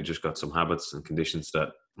 they do. They just got some habits and conditions that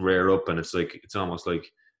rear up, and it's almost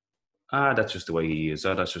like, that's just the way he is.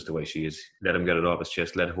 That's just the way she is. Let him get it off his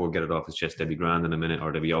chest. Let her get it off his chest. They'll be grand in a minute,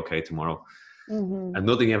 or they'll be okay tomorrow. Mm-hmm. And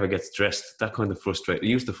nothing ever gets addressed. That kind of frustrate. It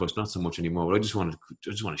used to frustrate, not so much anymore. But I just want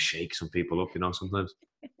to shake some people up, you know, sometimes,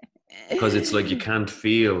 because it's like you can't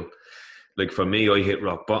feel. Like for me, I hit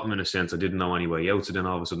rock bottom in a sense. I didn't know any way out. So then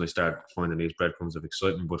all of a sudden I start finding these breadcrumbs of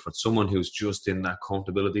excitement. But for someone who's just in that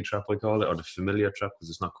comfortability trap, I call it, or the familiar trap because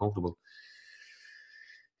it's not comfortable,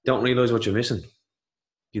 don't realize what you're missing.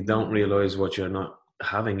 You don't realize what you're not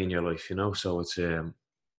having in your life, you know? So it's, you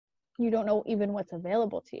don't know even what's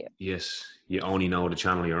available to you. yes, you only know the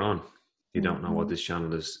channel you're on. You don't know what this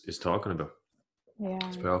channel is talking about. Yeah.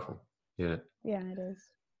 It's powerful. Yeah. Yeah, it is.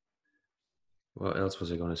 What else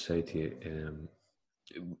was I going to say to you?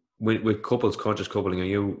 With couples, conscious coupling,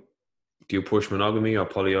 do you push monogamy or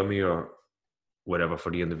polyamory or whatever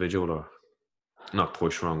for the individual, or not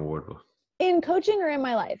push, wrong word, but in coaching or in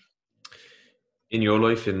my life? In your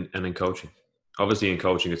life and in coaching. Obviously in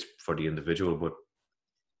coaching it's for the individual, but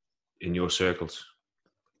in your circles.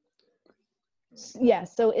 Yeah,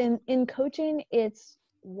 so in coaching, it's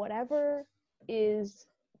whatever is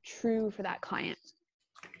true for that client.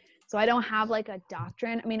 So I don't have like a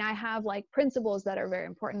doctrine. I mean, I have like principles that are very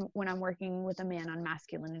important when I'm working with a man on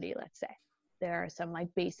masculinity, let's say. There are some like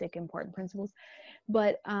basic important principles,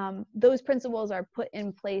 but those principles are put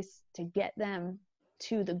in place to get them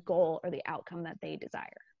to the goal or the outcome that they desire.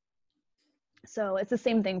 So it's the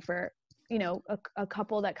same thing for, you know, a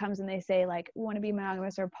couple that comes and they say like, we want to be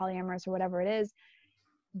monogamous or polyamorous or whatever it is.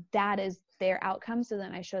 That is their outcome. So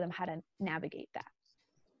then I show them how to navigate that.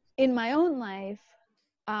 In my own life,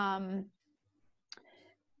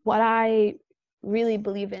 what I really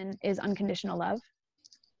believe in is unconditional love.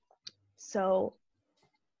 So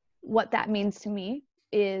what that means to me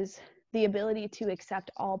is the ability to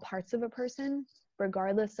accept all parts of a person,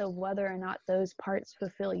 regardless of whether or not those parts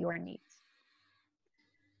fulfill your needs.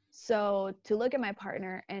 So to look at my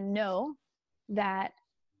partner and know that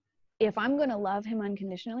if I'm going to love him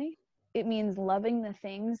unconditionally, it means loving the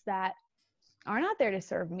things that are not there to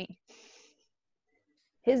serve me.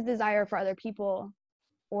 His desire for other people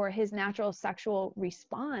or his natural sexual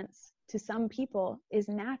response to some people is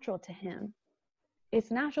natural to him.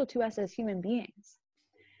 It's natural to us as human beings.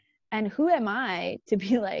 And who am I to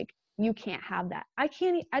be like, you can't have that? I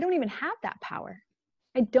don't even have that power.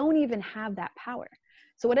 I don't even have that power.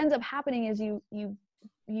 So what ends up happening is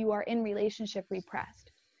you are in relationship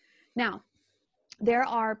repressed. Now, there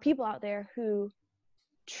are people out there who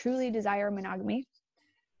truly desire monogamy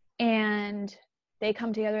and they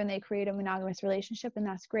come together and they create a monogamous relationship, and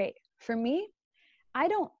that's great. For me, I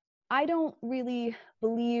don't really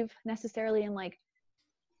believe necessarily in like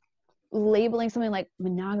labeling something like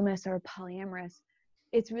monogamous or polyamorous.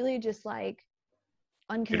 It's really just like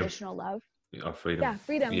unconditional love. Or freedom. Yeah,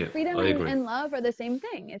 freedom. Yeah, Freedom I agree. and love are the same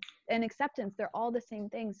thing. It's an acceptance. They're all the same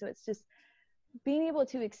thing. So it's just being able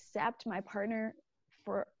to accept my partner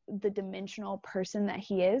for the dimensional person that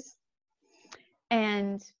he is,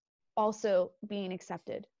 and also being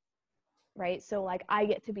accepted, right? So like I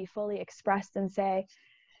get to be fully expressed and say,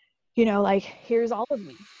 you know, like, here's all of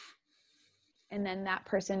me. And then that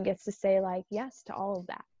person gets to say like yes to all of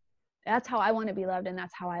that. That's how I want to be loved, and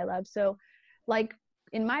that's how I love. So like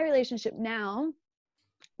in my relationship now,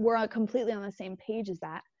 we're completely on the same page as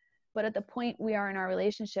that. But at the point we are in our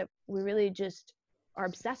relationship, we really just are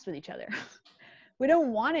obsessed with each other. We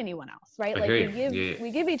don't want anyone else, right? I Like hear you. Yeah.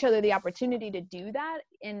 we give each other the opportunity to do that,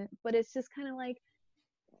 but it's just kind of like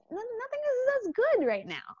nothing is as good right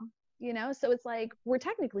now, you know? So it's like we're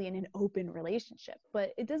technically in an open relationship,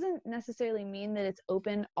 but it doesn't necessarily mean that it's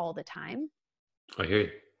open all the time. I hear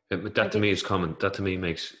you. That Like to me is common. That to me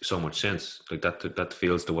makes so much sense. Like that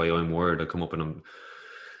feels the way I'm wired. I come up and I'm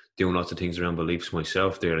doing lots of things around beliefs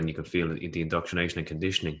myself there, and you can feel the indoctrination and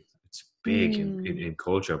conditioning. It's big in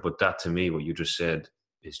culture. But that to me, what you just said,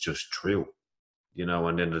 is just true. You know,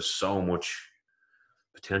 and then there's so much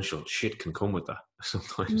potential shit can come with that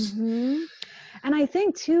sometimes. Mm-hmm. And I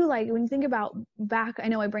think too, like when you think about back, I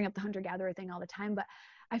know I bring up the hunter-gatherer thing all the time, but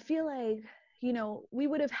I feel like, you know, we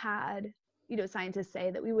would have had, you know, scientists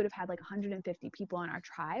say that we would have had like 150 people on our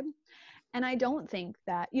tribe. And I don't think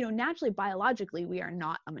that, you know, naturally, biologically, we are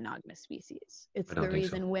not a monogamous species. It's I the don't think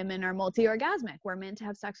so. reason women are multi-orgasmic. We're meant to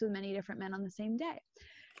have sex with many different men on the same day.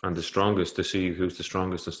 And the strongest, to see who's the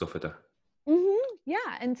strongest and stuff like that. Mm-hmm.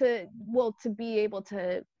 Yeah. And to be able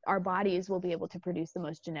to, our bodies will be able to produce the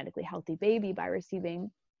most genetically healthy baby by receiving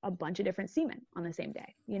a bunch of different semen on the same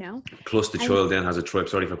day, you know? Plus the child then has a tribe.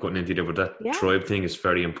 Sorry for cutting into you, but that tribe thing is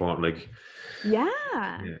very important. Like,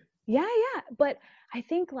 yeah. But I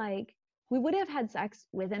think like we would have had sex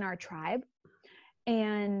within our tribe,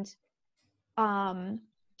 and I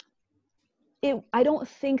don't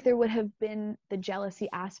think there would have been the jealousy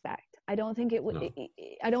aspect. I don't think it would. No.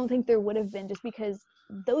 I don't think there would have been, just because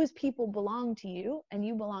those people belong to you and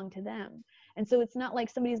you belong to them, and so it's not like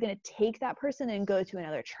somebody's going to take that person and go to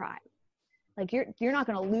another tribe. Like you're not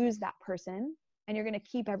going to lose that person, and you're going to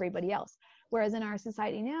keep everybody else. Whereas in our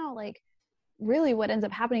society now, like really what ends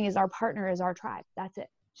up happening is our partner is our tribe. That's it.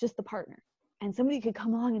 It's just the partner, and somebody could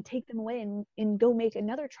come along and take them away and go make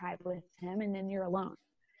another tribe with him, and then you're alone.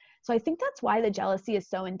 So I think that's why the jealousy is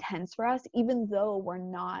so intense for us, even though we're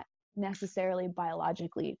not necessarily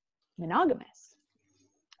biologically monogamous.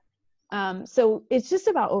 So it's just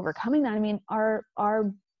about overcoming that. I mean, our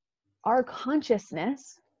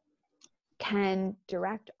consciousness can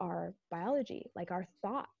direct our biology, like our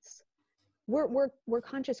thoughts. We're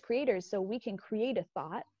conscious creators, so we can create a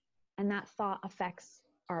thought, and that thought affects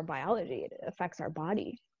our biology. It affects our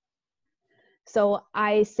body. So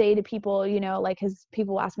I say to people, you know, like, because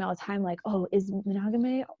people ask me all the time, like, oh, is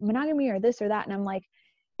monogamy or this or that? And I'm like,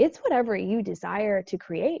 it's whatever you desire to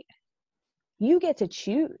create. You get to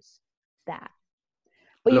choose that.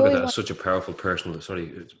 But look at that as such a powerful personal,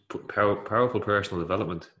 powerful personal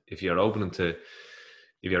development. If you're opening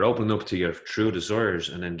up to your true desires,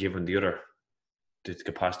 and then giving the other the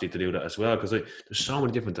capacity to do that as well, because like, there's so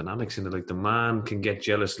many different dynamics in it. Like the man can get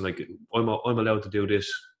jealous, like I'm allowed to do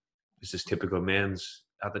this. It's this typical men's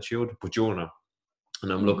attitude, but you're not.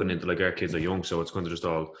 And I'm looking into, like, our kids are young, so it's kind of just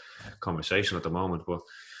all conversation at the moment. But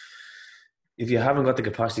if you haven't got the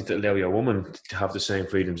capacity to allow your woman to have the same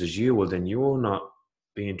freedoms as you, well, then you're not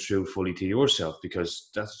being true fully to yourself, because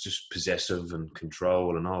that's just possessive and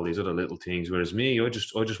control and all these other little things. Whereas me, I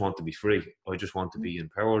just want to be free. I just want to be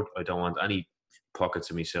empowered. I don't want any pockets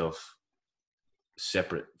of myself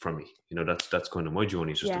separate from me. You know, that's kind of my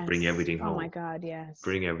journey, is just to bring everything home. Oh my God, yes.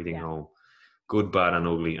 Bring everything home. Good, bad, and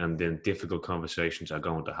ugly, and then difficult conversations are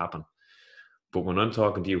going to happen. But when I'm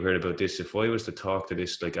talking to you here about this, if I was to talk to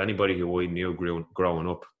this, like anybody who I knew growing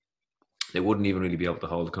up, they wouldn't even really be able to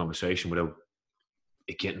hold a conversation without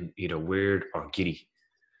it getting either weird or giddy.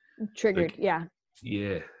 Triggered, like, yeah.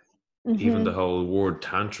 Yeah. Even the whole word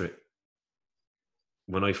tantra.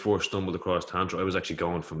 When I first stumbled across tantra, I was actually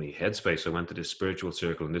going from my headspace. I went to this spiritual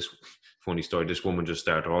circle, and this funny story, this woman just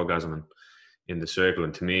started orgasming in the circle,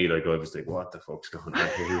 and to me, like, I was like, what the fuck's going on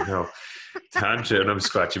here? You know, tantra, and I'm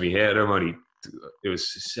scratching my head. It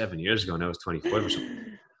was 7 years ago, now I was 25 or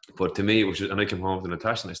something. But to me, it was just, and I came home to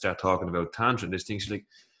Natasha and I started talking about tantra and this thing. She's like,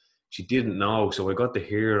 she didn't know. So I got to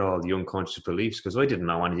hear all the unconscious beliefs, because I didn't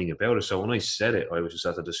know anything about it. So when I said it, I was just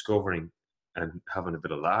after discovering and having a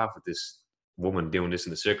bit of laugh at this woman doing this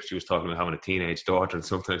in the circle. She was talking about having a teenage daughter, and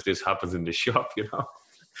sometimes this happens in the shop, you know.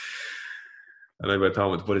 And I went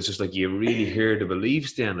home, but it's just like, you really hear the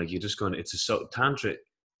beliefs then. Like, you're just going, tantra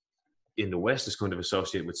in the West is kind of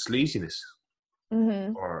associated with sleaziness,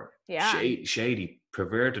 or shady,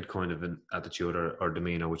 perverted kind of an attitude or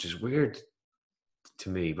demeanor, which is weird to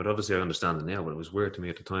me. But obviously I understand it now, but it was weird to me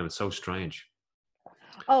at the time. It's so strange.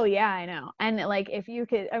 Oh yeah, I know. And like, if you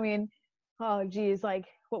could, I mean, oh geez, like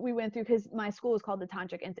what we went through, because my school was called the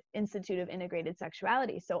Tantric Institute of Integrated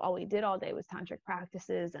Sexuality. So all we did all day was tantric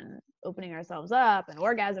practices and opening ourselves up and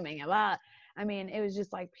orgasming and blah. I mean, it was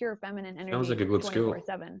just like pure feminine Sounds like energy a good school.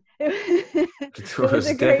 24/7. There It was was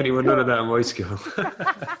a great definitely none of school. that in my school.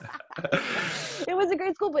 It was a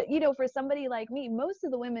great school, but you know, for somebody like me, most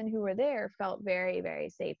of the women who were there felt very, very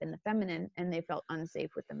safe in the feminine, and they felt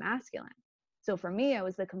unsafe with the masculine. So for me, I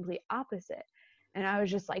was the complete opposite. And I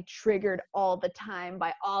was just like triggered all the time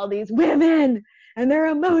by all these women and their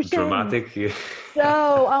emotions. Dramatic. Yeah.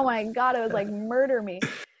 So, oh my God, it was like murder me.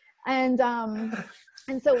 And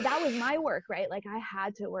so that was my work, right? Like I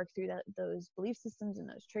had to work through those belief systems and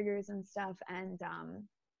those triggers and stuff. And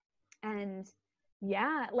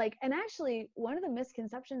yeah, like, and actually one of the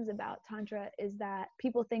misconceptions about Tantra is that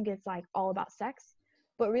people think it's like all about sex,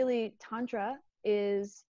 but really Tantra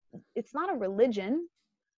it's not a religion.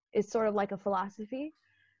 It's sort of like a philosophy.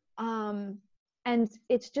 And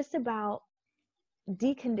it's just about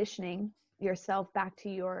deconditioning yourself back to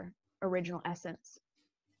your original essence.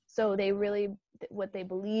 So what they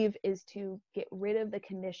believe is to get rid of the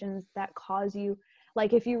conditions that cause you,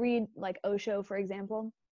 like if you read like Osho, for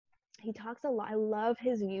example, he talks a lot. I love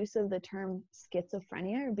his use of the term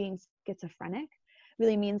schizophrenia, or being schizophrenic.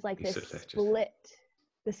 Really means like this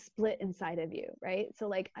split inside of you, right? So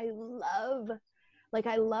like I love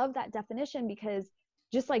that definition, because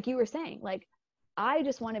just like you were saying, like I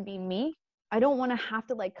just want to be me. I don't want to have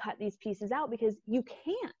to like cut these pieces out, because you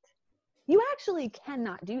can't. You actually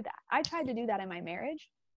cannot do that. I tried to do that in my marriage.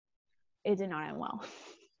 It did not end well.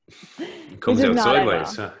 It comes out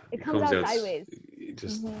sideways. Huh? It comes out sideways.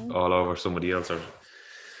 Just all over somebody else, or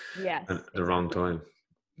yes, at the wrong time.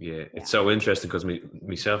 Yeah, it's Yeah. so interesting because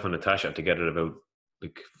myself and Natasha are together about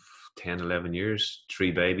like 10, 11 years,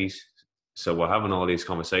 3 babies. So we're having all these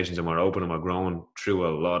conversations, and we're open, and we're growing through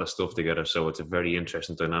a lot of stuff together. So it's a very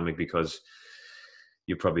interesting dynamic, because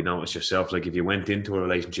you probably notice yourself, like if you went into a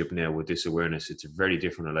relationship now with this awareness, it's a very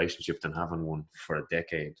different relationship than having one for a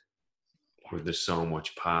decade, where there's so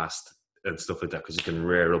much past and stuff like that, because it can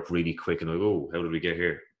rear up really quick, and like, oh, how did we get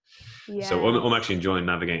here? Yeah. So I'm actually enjoying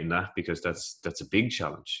navigating that, because that's a big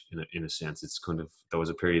challenge in a sense. It's kind of, there was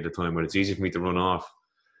a period of time where it's easy for me to run off,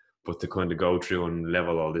 but to kind of go through and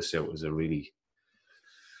level all this out was a really,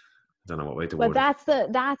 I don't know what way to word it. But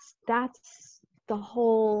that's the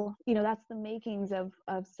whole, you know, that's the makings of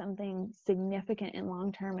something significant and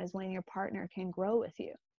long term, is when your partner can grow with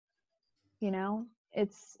you. You know,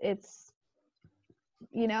 it's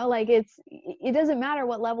you know, like it doesn't matter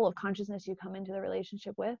what level of consciousness you come into the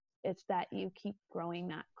relationship with. It's that you keep growing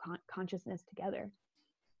that consciousness together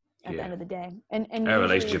at the end of the day. And our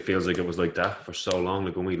relationship feels like it was like that for so long.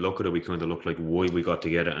 Like when we look at it, we kind of look like why we got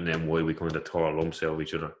together, and then why we kind of tore lumps out of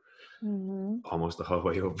each other almost the whole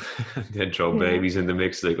way up. And then throw babies in the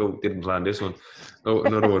mix, like, oh, didn't plan this one. Oh,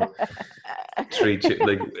 another one.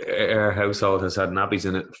 Like our household has had nappies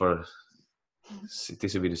in it for,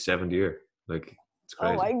 this would be the 7th year. Like, it's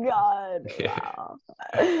crazy. Oh my God. Yeah.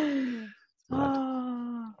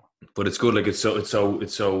 Wow. But it's good. Like it's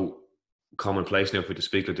so commonplace now for you to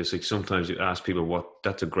speak like this. Like sometimes you ask people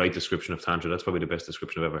that's a great description of Tantra. That's probably the best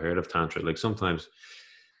description I've ever heard of Tantra. Like sometimes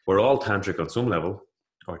we're all tantric on some level,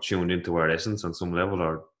 or tuned into our essence on some level,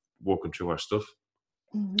 or working through our stuff.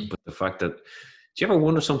 But the fact that, do you ever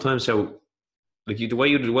wonder sometimes how, like the way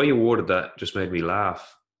you worded that just made me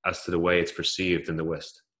laugh as to the way it's perceived in the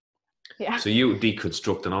West. Yeah. So you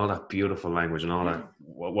deconstructing all that beautiful language and all that,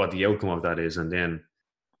 what the outcome of that is, and then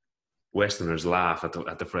Westerners laugh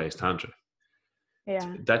at the phrase Tantra.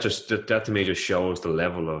 Yeah. That to me just shows the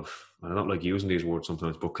level of, I don't like using these words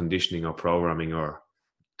sometimes, but conditioning or programming or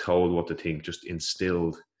told what to think, just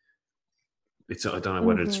instilled. I don't know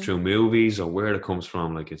whether it's through movies or where it comes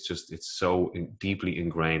from. Like it's so deeply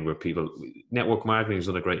ingrained, where people, network marketing is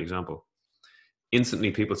another great example. Instantly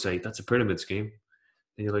people say, that's a pyramid scheme.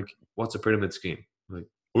 And you're like, what's a pyramid scheme? I'm like,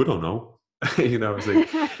 I don't know. You know, it's like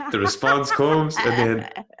the response comes, and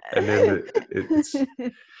then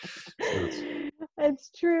it's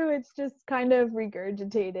true. It's just kind of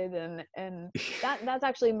regurgitated, and that's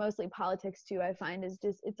actually mostly politics too. I find is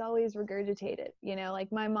just, it's always regurgitated. You know,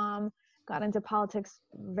 like my mom got into politics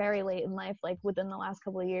very late in life, like within the last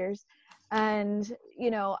couple of years, and you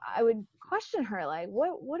know, I would question her, like,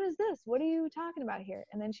 what is this? What are you talking about here?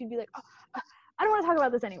 And then she'd be like, oh, I don't want to talk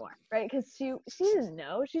about this anymore, right? Because she didn't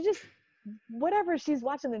know. She just, whatever, she's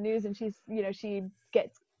watching the news, and she's, you know, she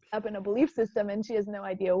gets up in a belief system and she has no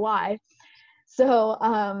idea why. So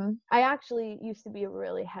I actually used to be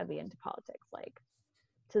really heavy into politics, like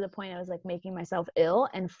to the point I was like making myself ill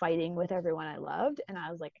and fighting with everyone I loved. And I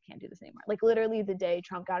was like, I can't do this anymore. Like literally the day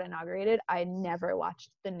Trump got inaugurated, I never watched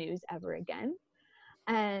the news ever again.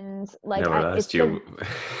 And like,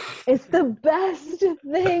 it's the best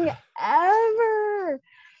thing ever.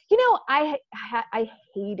 you know, I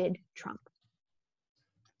hated Trump.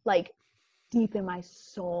 Like, deep in my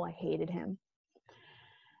soul, I hated him.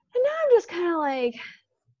 And now I'm just kind of like,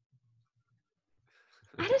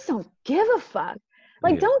 I just don't give a fuck.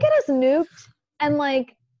 Like, don't get us nuked, and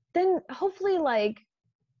like, then hopefully, like,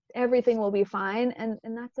 everything will be fine, and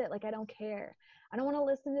that's it. Like, I don't care. I don't want to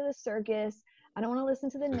listen to the circus. I don't want to listen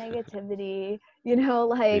to the negativity, you know,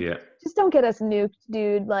 like, just don't get us nuked,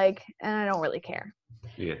 dude. Like, and I don't really care.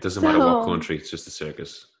 Yeah, it doesn't matter what country, it's just a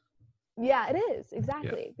circus. Yeah, it is,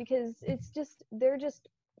 exactly. Because it's just, they're just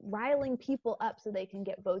riling people up so they can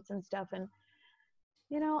get votes and stuff. And,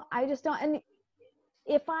 you know, I just don't, and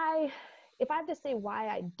if I have to say why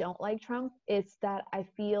I don't like Trump, it's that I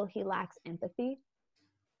feel he lacks empathy.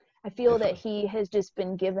 I feel that he has just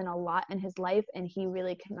been given a lot in his life, and he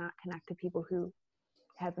really cannot connect to people who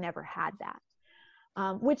have never had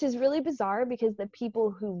that, which is really bizarre, because the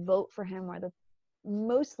people who vote for him are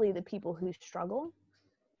mostly the people who struggle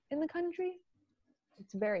in the country.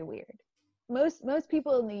 It's very weird. Most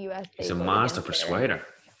people in the U.S. He's a master persuader.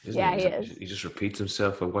 Yeah, he is. He just repeats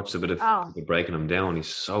himself. I watched a bit of people breaking him down. He's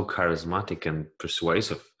so charismatic and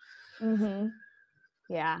persuasive. Mm-hmm.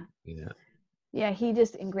 Yeah. Yeah, he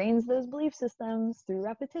just ingrains those belief systems through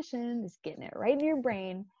repetition, just getting it right in your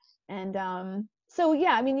brain. And so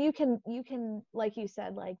yeah, I mean, you can, like you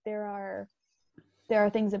said, like, there are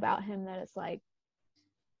things about him that it's like,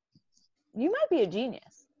 you might be a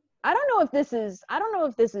genius. I don't know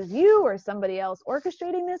if this is you or somebody else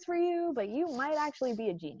orchestrating this for you, but you might actually be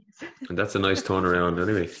a genius. And that's a nice turnaround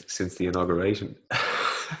anyway, since the inauguration.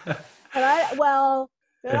 Well,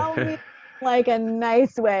 it all means like a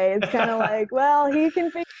nice way. It's kind of like, well, he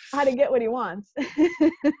can figure out how to get what he wants.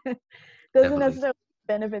 Doesn't necessarily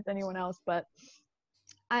benefit anyone else, but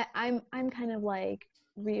I'm kind of like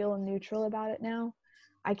real neutral about it now.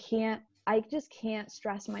 I just can't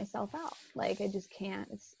stress myself out. Like, I just can't.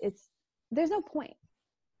 It's there's no point.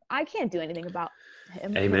 I can't do anything about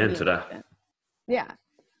him. Amen to that. Yeah.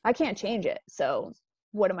 I can't change it. So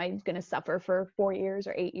what am I going to suffer for 4 years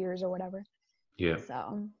or 8 years or whatever? Yeah.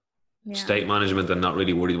 So, yeah. State management, I'm not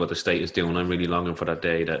really worried what the state is doing. I'm really longing for that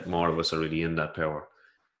day that more of us are really in that power.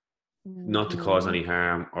 Mm-hmm. Not to cause any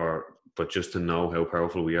harm, but just to know how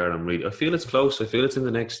powerful we are. I feel it's close. I feel it's in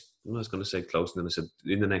the next, I was going to say close, and then I said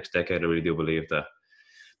in the next decade. I really do believe that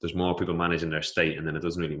there's more people managing their state, and then it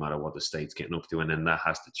doesn't really matter what the state's getting up to, and then that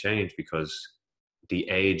has to change, because the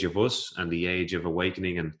age of us and the age of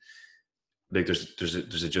awakening, and like there's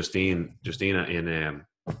a Justina in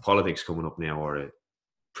politics coming up now, or a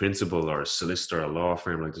principal or a solicitor, a law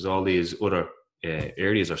firm. Like, there's all these other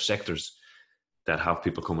areas or sectors that have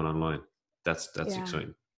people coming online. That's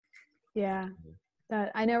exciting. Yeah,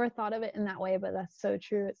 that I never thought of it in that way, but that's so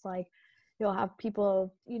true. It's like you'll have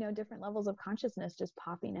people, you know, different levels of consciousness just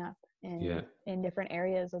popping up in different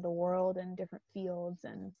areas of the world and different fields,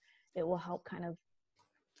 and it will help kind of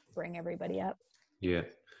bring everybody up. Yeah.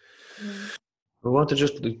 I want to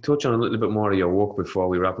just touch on a little bit more of your work before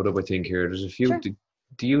we wrap it up. I think here there's a few. Sure.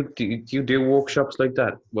 Do you do workshops like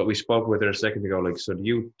that? What we spoke about there a second ago. Like, so do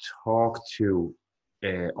you talk to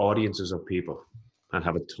audiences of people and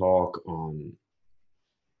have a talk on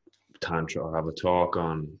tantra, or have a talk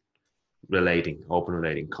on open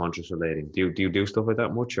relating, conscious relating? Do you do stuff like that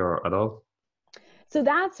much, or at all? So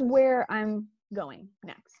that's where I'm going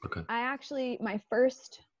next. Okay. I actually, my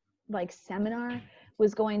first like seminar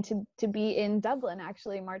was going to be in Dublin,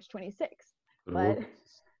 actually March 26th, but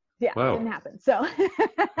yeah, it didn't happen. So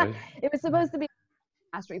it was supposed to be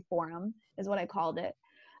a mastery forum is what I called it.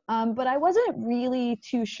 But I wasn't really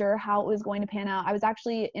too sure how it was going to pan out. I was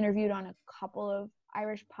actually interviewed on a couple of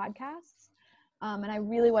Irish podcasts. And I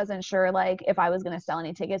really wasn't sure like if I was going to sell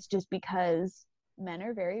any tickets, just because men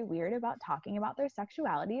are very weird about talking about their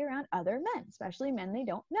sexuality around other men, especially men they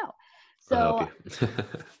don't know. So,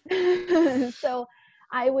 so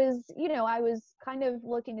I was kind of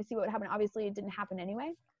looking to see what would happen. Obviously it didn't happen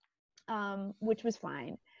anyway, which was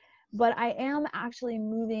fine. But I am actually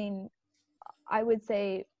moving, I would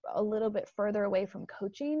say, a little bit further away from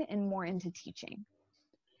coaching and more into teaching.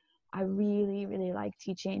 I really, really like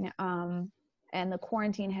teaching. And the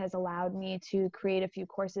quarantine has allowed me to create a few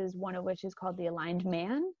courses, one of which is called The Aligned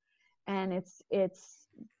Man. And it's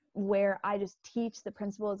where I just teach the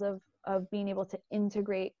principles of being able to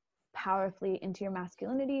integrate powerfully into your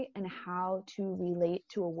masculinity and how to relate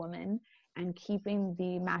to a woman and keeping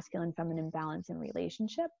the masculine feminine balance in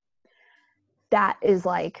relationship. That is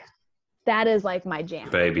like my jam.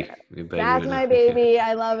 Baby. That's my baby.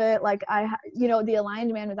 I love it. Like The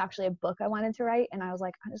Aligned Man was actually a book I wanted to write, and I was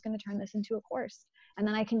like, I'm just going to turn this into a course, and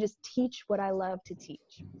then I can just teach what I love to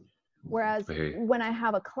teach. Whereas I hear you. when I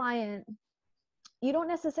have a client, you don't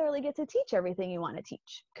necessarily get to teach everything you want to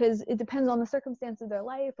teach, because it depends on the circumstance of their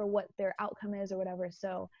life or what their outcome is or whatever.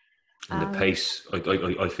 So And the pace,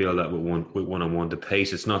 I feel that with one-on-one, the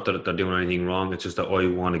pace, it's not that they're doing anything wrong. It's just that I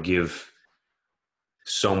want to give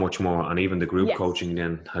so much more, and even the group yes, coaching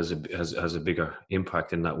then has a bigger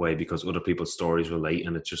impact in that way, because other people's stories relate,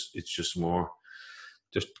 and it's just more,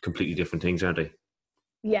 just completely different things, aren't they?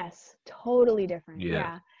 yes, totally different. Yeah,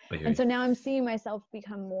 Yeah. I hear And you. so now I'm seeing myself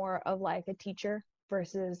become more of like a teacher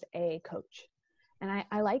versus a coach. And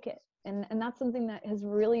I like it. And that's something that has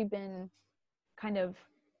really been kind of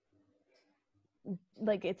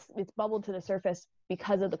like it's bubbled to the surface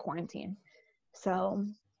because of the quarantine. So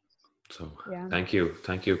So yeah. thank you,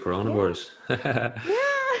 Yeah. coronavirus.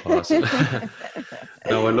 Awesome. Yeah.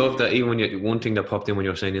 No, I love that. Even when one thing that popped in when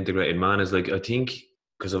you were saying integrated man is like, I think,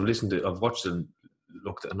 because I've watched and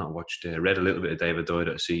looked at, not watched, read a little bit of David Doyle.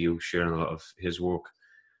 I see you sharing a lot of his work,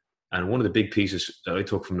 and one of the big pieces that I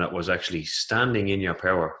took from that was actually standing in your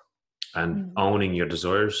power and Mm, owning your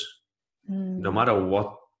desires, no mm, matter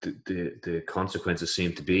what the consequences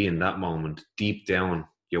seem to be in that moment. Deep down,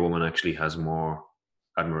 your woman actually has more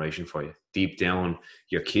admiration for you. Deep down,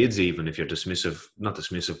 your kids, even if you're dismissive, not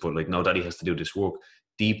dismissive, but like, no, daddy has to do this work.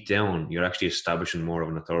 Deep down, you're actually establishing more of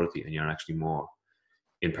an authority, and you're actually more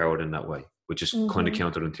empowered in that way, which is kind of mhm.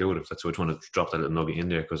 counterintuitive. That's why I just want to drop that little nugget in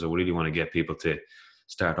there, because I really want to get people to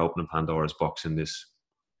start opening Pandora's box in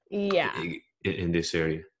Yeah. this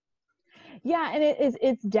area. Yeah, and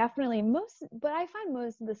it's definitely most, but I find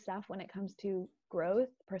most of the stuff when it comes to growth,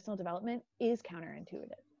 personal development is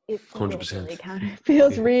counterintuitive. It feels really 100%.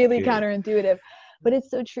 feels Yeah, really yeah. counterintuitive, but it's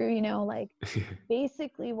so true, like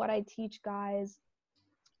basically what I teach guys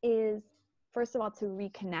is, first of all, to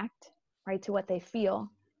reconnect, right, to what they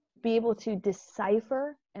feel, be able to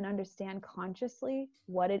decipher and understand consciously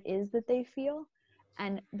what it is that they feel,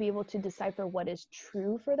 and be able to decipher what is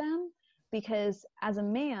true for them. Because as a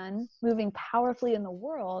man moving powerfully in the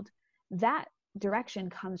world, that direction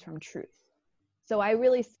comes from truth. So I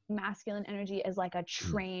really see masculine energy as like a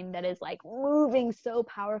train that is like moving so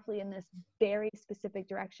powerfully in this very specific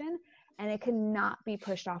direction, and it cannot be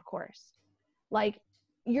pushed off course. Like,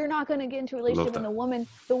 you're not going to get into a Love relationship and that.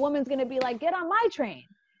 the woman's going to be like, get on my train,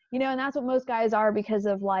 and that's what most guys are, because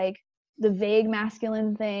of like the vague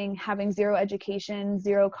masculine thing, having zero education,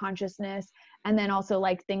 zero consciousness, and then also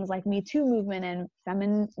like things like Me Too movement and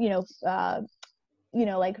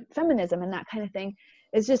like feminism and that kind of thing.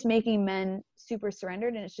 It's just making men super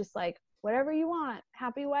surrendered, and it's just like, whatever you want,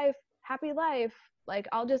 happy wife, happy life. Like,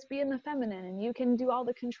 I'll just be in the feminine, and you can do all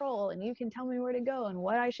the control, and you can tell me where to go and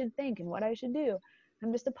what I should think and what I should do.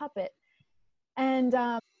 I'm just a puppet. And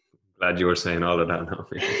Glad you were saying all of that now.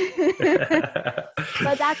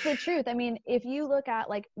 but that's the truth. I mean, if you look at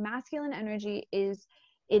like masculine energy, it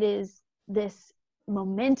is this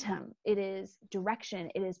momentum, it is direction,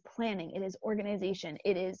 it is planning, it is organization,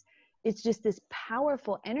 it's just this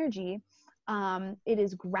powerful energy. It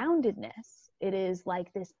is groundedness, it is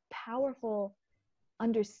like this powerful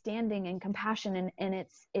understanding and compassion, and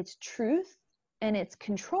it's truth, and it's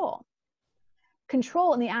control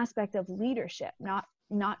in the aspect of leadership, not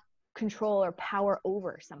control or power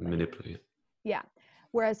over somebody. Manipulate. Yeah.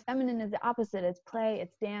 Whereas feminine is the opposite. It's play,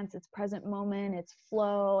 it's dance, it's present moment, it's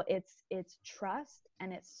flow, it's trust,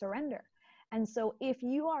 and it's surrender. And so if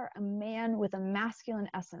you are a man with a masculine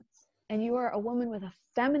essence and you are a woman with a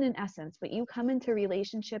feminine essence, but you come into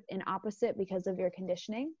relationship in opposite because of your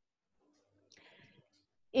conditioning,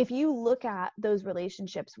 if you look at those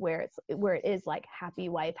relationships where it is like happy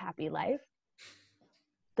wife, happy life,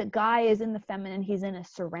 the guy is in the feminine, he's in a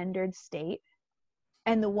surrendered state,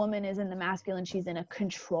 and the woman is in the masculine, she's in a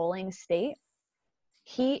controlling state.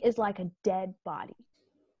 He is like a dead body.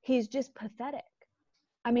 He's just pathetic.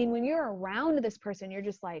 I mean, when you're around this person, you're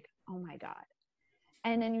just like, oh my God.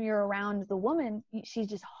 And then you're around the woman, she's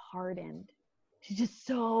just hardened. She's just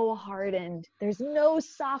so hardened. There's no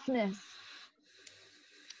softness.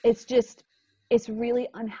 It's really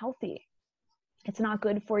unhealthy. It's not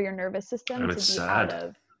good for your nervous system And to it's be out sad.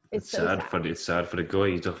 of. It's so sad. It's sad for the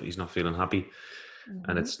guy. He's not feeling happy, and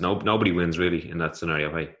Mm-hmm. it's nobody wins really in that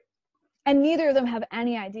scenario. Hey, And neither of them have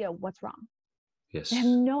any idea what's wrong. They have yes,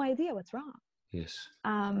 no idea what's wrong. yes,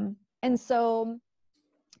 And so,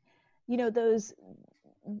 those,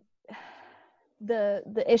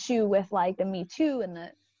 the issue with like the Me Too, and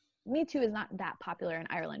the Me Too is not that popular in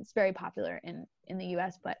Ireland. It's very popular in the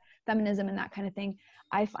US, but feminism and that kind of thing,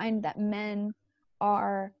 I find that men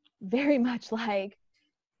are very much like,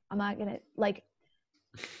 I'm not gonna like,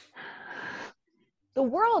 the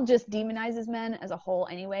world just demonizes men as a whole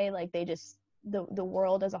anyway. Like, they just the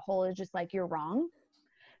world as a whole is just like, you're wrong.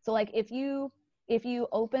 So like if you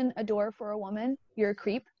open a door for a woman, you're a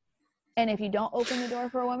creep. And if you don't open the door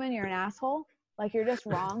for a woman, you're an asshole. Like, you're just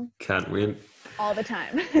wrong. Can't win. All the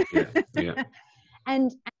time. Yeah.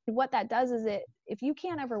 And what that does is, if you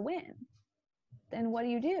can't ever win, then what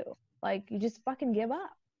do? Like, you just fucking give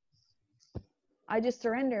up. I just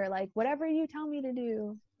surrender, like, whatever you tell me to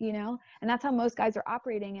do, you know? And that's how most guys are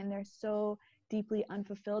operating, and they're so deeply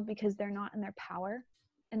unfulfilled because they're not in their power,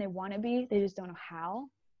 and they want to be, they just don't know how.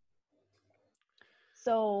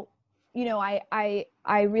 So, you know, I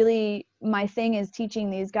really, my thing is teaching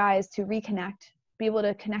these guys to reconnect, be able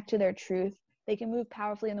to connect to their truth. They can move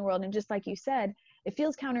powerfully in the world. And just like you said, it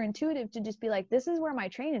feels counterintuitive to just be like, this is where my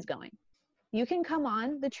train is going. You can come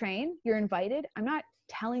on the train. You're invited. I'm not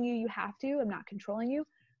telling you have to. I'm not controlling you,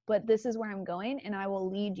 but this is where I'm going, and I will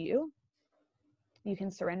lead you. You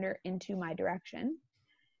can surrender into my direction.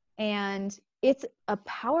 And it's a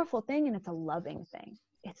powerful thing, and it's a loving thing.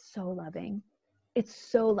 It's so loving. It's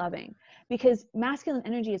so loving, because masculine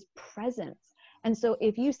energy is presence. And so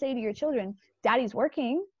if you say to your children, daddy's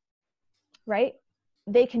working, right?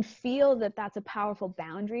 They can feel that that's a powerful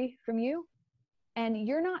boundary from you. And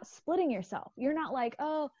you're not splitting yourself. You're not like,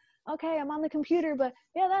 oh, okay, I'm on the computer, but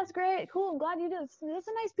yeah, that's great. Cool. I'm glad you did. That's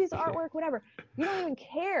a nice piece of artwork, whatever. You don't even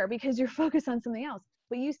care because you're focused on something else.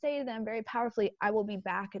 But you say to them very powerfully, I will be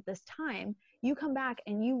back at this time. You come back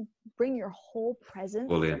and you bring your whole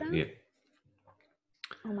presence to them. Yeah.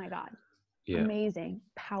 Oh my God. Yeah. Amazing.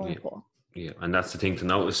 Powerful. Yeah. And that's the thing to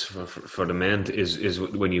notice for the men is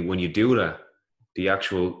when you do that, the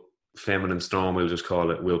actual feminine storm, we'll just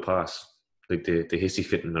call it, will pass. Like the hissy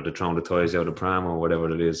fitting or the throwing the toys out of pram or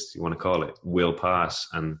whatever it is you want to call it, will pass.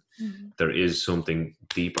 And there is something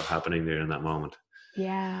deeper happening there in that moment.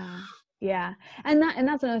 Yeah. Yeah. And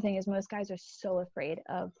that's another thing, is most guys are so afraid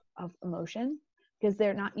of emotion because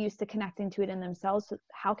they're not used to connecting to it in themselves. So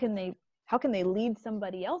how can they lead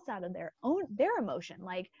somebody else out of their emotion?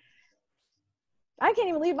 Like, I can't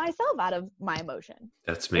even lead myself out of my emotion.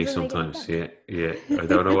 That's me sometimes. Yeah. I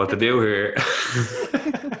don't know what to do here.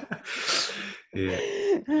 Yeah.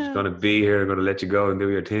 I'm just gonna be here. I'm gonna let you go and do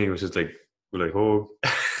your thing. It was just like, we're like, oh.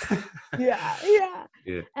 Yeah.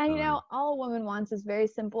 And you know, all a woman wants is very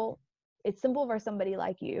simple. It's simple for somebody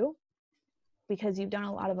like you, because you've done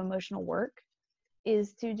a lot of emotional work,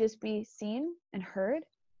 is to just be seen and heard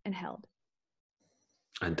and held.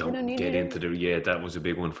 And don't get into that was a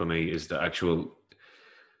big one for me, is the actual,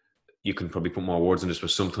 you can probably put more words on this,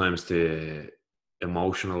 but sometimes the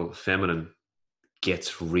emotional feminine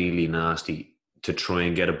gets really nasty to try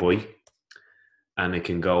and get a boy. And it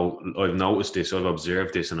can go, I've noticed this, I've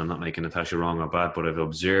observed this, and I'm not making Natasha wrong or bad, but I've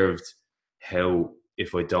observed how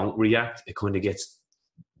if I don't react, it kind of gets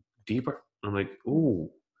deeper. I'm like, ooh.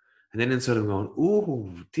 And then inside I'm going,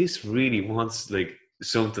 ooh, this really wants like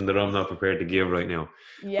something that I'm not prepared to give right now,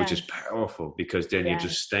 which is powerful, because then you're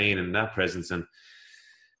just staying in that presence. And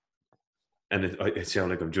it sounds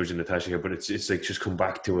like I'm judging Natasha here, but it's like, just come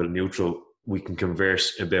back to a neutral. We can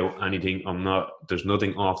converse about anything. There's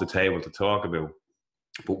nothing off the table to talk about,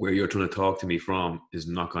 but where you're trying to talk to me from is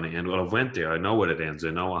not going to end. Well, I've went there. I know what it ends. I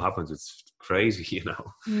know what happens. It's crazy, you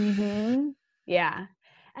know? Mm-hmm. Yeah.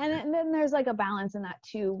 And then there's like a balance in that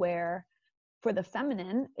too, where for the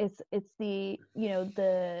feminine, it's the, you know,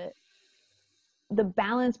 the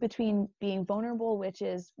balance between being vulnerable, which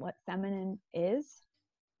is what feminine is,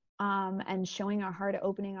 and showing our heart,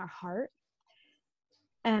 opening our heart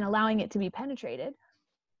and allowing it to be penetrated,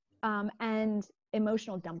 and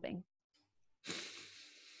emotional dumping.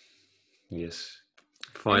 Yes.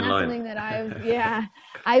 Fine line. Something that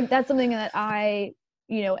that's something that I,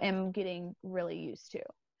 you know, am getting really used to.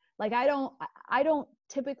 Like, I don't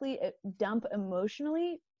typically dump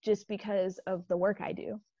emotionally just because of the work I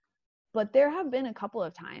do. But there have been a couple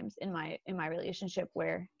of times in my relationship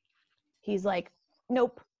where he's like,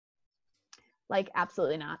 nope, like,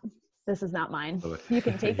 absolutely not. This is not mine. You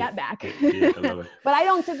can take that back. Yeah, I love it. But I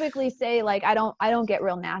don't typically say, like, I don't get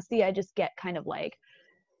real nasty. I just get kind of like,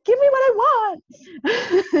 give me what I want.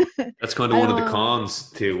 That's kind of one of the cons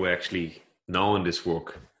to actually knowing this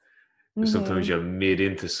work. Sometimes you're mid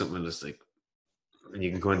into something that's like, and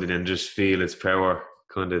you can kind of then just feel its power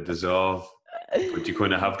kind of dissolve, but you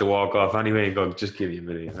kind of have to walk off anyway and go, just give me a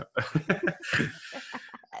minute, you know?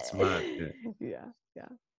 It's mad.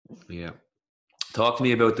 Yeah. Talk to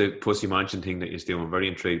me about the Pussy Mansion thing that you're doing. I'm very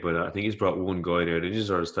intrigued by that. I think he's brought one guy there. Did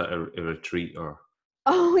you, or is that a retreat? Or?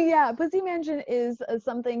 Oh yeah, Pussy Mansion is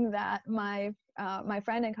something that my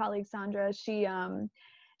friend and colleague Sandra, she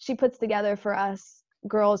puts together for us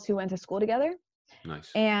girls who went to school together.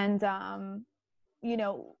 Nice. And you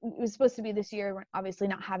know, it was supposed to be this year. We're obviously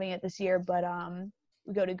not having it this year, but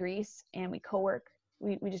we go to Greece and we co-work.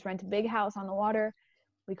 We just rent a big house on the water.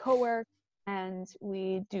 We co-work and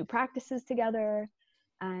we do practices together,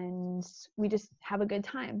 and we just have a good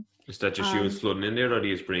time. Is that just you floating in there, or do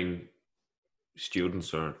you bring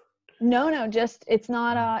students or? No, just it's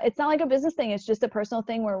not like a business thing. It's just a personal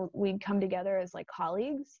thing where we come together as like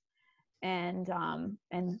colleagues and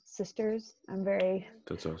sisters.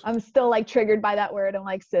 That's awesome. I'm still like triggered by that word. I'm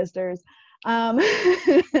like sisters.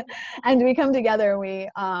 And we come together, we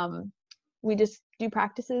just do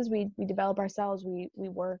practices, we develop ourselves, we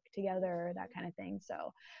work together, that kind of thing.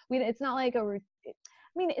 So it's not like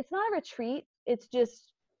it's not a retreat, it's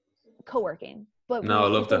just co-working. But No, I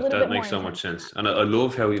love that. That makes so much intense. sense. And I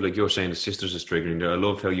love how you, like you're saying, the sisters is triggering there. I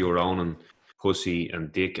love how you're owning pussy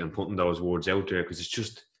and dick and putting those words out there, because it's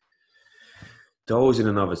just, those in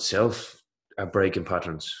and of itself are breaking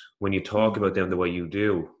patterns. When you talk about them the way you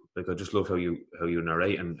do, like I just love how you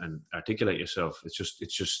narrate and articulate yourself. It's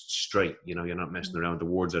just straight. You know, you're not messing around. The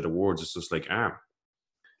words are the words. It's just like arm.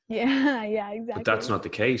 Yeah, exactly. But that's not the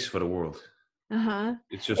case for the world.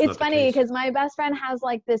 It's funny because my best friend has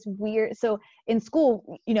like this weird, so in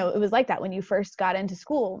school, you know, it was like that when you first got into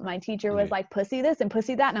school. My teacher was like, pussy this and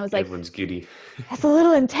pussy that, and I was like, everyone's giddy. That's a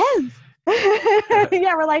little intense.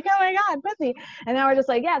 Yeah, we're like, oh my god, pussy. And now we're just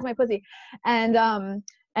like, yeah, it's my pussy. And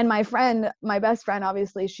my best friend,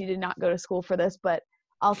 obviously she did not go to school for this, but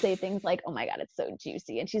I'll say things like, oh my god, it's so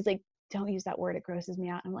juicy, and she's like, don't use that word, it grosses me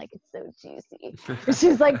out. I'm like, it's so juicy. And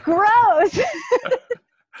she's like, gross.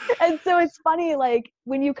 And so it's funny, like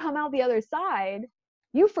when you come out the other side,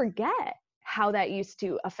 you forget how that used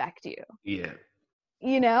to affect you. Yeah.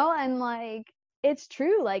 You know, and like it's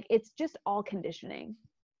true, like it's just all conditioning.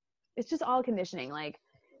 It's just all conditioning. Like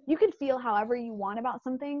you can feel however you want about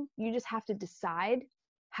something. You just have to decide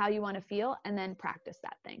how you want to feel and then practice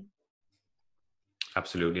that thing.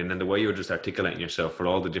 Absolutely. And then the way you're just articulating yourself for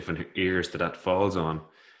all the different ears that falls on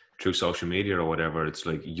through social media or whatever, it's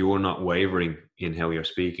like you're not wavering in how you're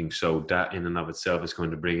speaking. So that in and of itself is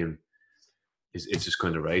going to bring in, it's just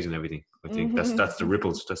kind of raising everything. I think that's the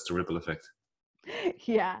ripples. That's the ripple effect.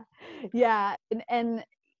 Yeah. And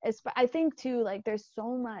I think too, like there's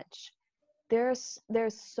so much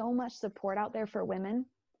support out there for women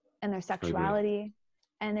and their sexuality,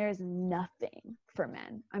 and there's nothing for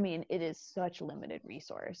men. I mean, it is such a limited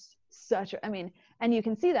resource. And you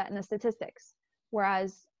can see that in the statistics.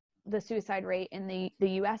 Whereas the suicide rate in the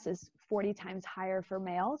US is 40 times higher for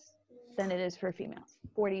males than it is for females.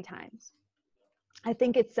 40 times. I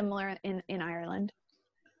think it's similar in Ireland.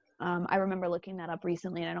 I remember looking that up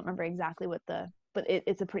recently, and I don't remember exactly but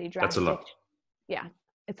it's a pretty drastic. That's a lot. Yeah,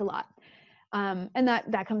 it's a lot. And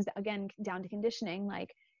that comes again down to conditioning.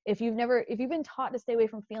 Like if you've been taught to stay away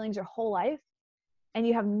from feelings your whole life, and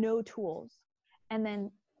you have no tools, and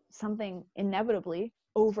then something inevitably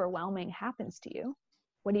overwhelming happens to you,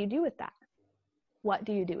 what do you do with that?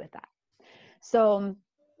 So,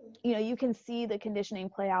 you know, you can see the conditioning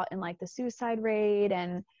play out in like the suicide rate,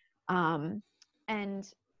 and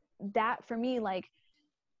that for me, like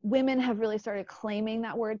women have really started claiming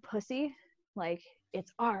that word pussy, like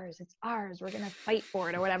it's ours, we're gonna fight for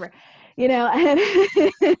it or whatever, you know, and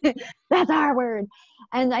that's our word.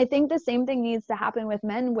 And I think the same thing needs to happen with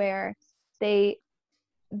men, where they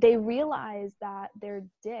realize that their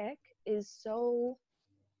dick is so,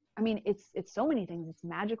 I mean, it's so many things. It's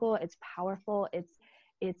magical, it's powerful,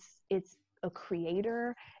 it's a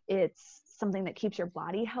creator, it's something that keeps your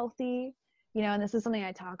body healthy, you know. And this is something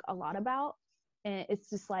I talk a lot about, and it's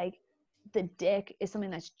just like the dick is something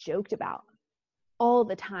that's joked about all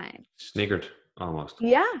the time, sniggered almost.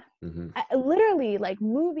 Yeah. Literally, like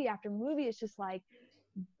movie after movie, it's just like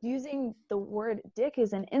using the word dick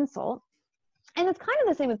is an insult. And it's kind of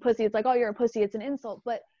the same with pussy. It's like, oh, you're a pussy, it's an insult,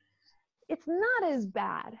 but it's not as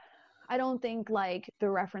bad. I don't think like the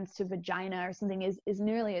reference to vagina or something is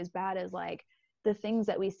nearly as bad as like the things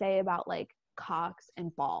that we say about like cocks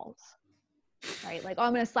and balls, right? Like, oh,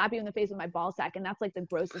 I'm going to slap you in the face with my ball sack, and that's like the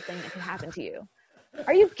grossest thing that could happen to you.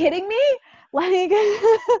 Are you kidding me? Like,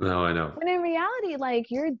 no, I know. When in reality, like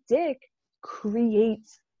your dick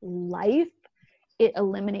creates life. It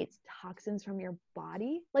eliminates toxins from your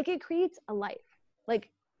body. Like it creates a life. Like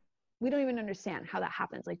we don't even understand how that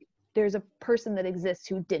happens. Like there's a person that exists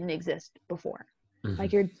who didn't exist before.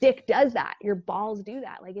 Like your dick does that. Your balls do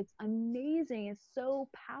that. Like it's amazing. It's so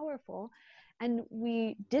powerful. And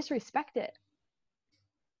we disrespect it.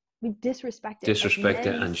 Disrespect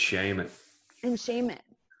it and shame it.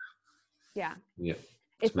 Yeah.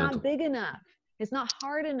 It's not big enough. It's not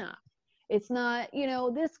hard enough. It's not, you know,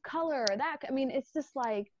 this color or that. I mean, it's just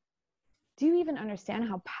like, do you even understand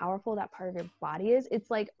how powerful that part of your body is? It's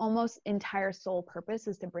like almost entire sole purpose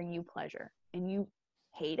is to bring you pleasure, and you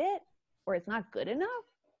hate it, or it's not good enough.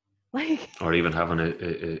 Like, or even having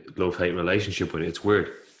a love-hate relationship with it. It's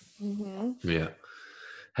weird. Yeah.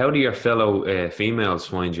 How do your fellow females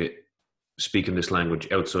find you speaking this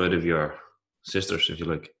language outside of your sisters, if you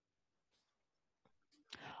like?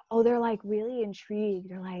 Oh, they're like really intrigued.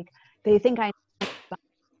 They're like, they think I know, but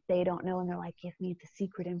they don't know, and they're like, give me the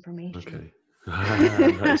secret information. Okay.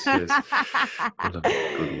 Nice, yes. Well, that's a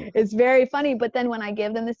good one. It's very funny, but then when I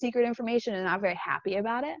give them the secret information and I'm very happy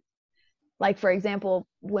about it, like, for example,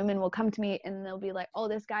 women will come to me and they'll be like, oh,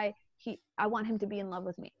 this guy, I want him to be in love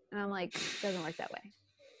with me. And I'm like, it doesn't work that way.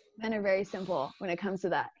 Men are very simple when it comes to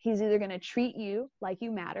that. He's either going to treat you like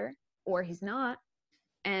you matter, or he's not.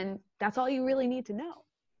 And that's all you really need to know.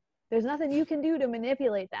 There's nothing you can do to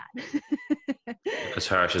manipulate that. As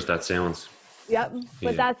harsh as that sounds. Yep.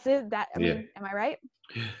 But that's it. I mean, am I right?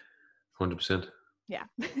 100%. Yeah.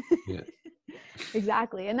 Yeah.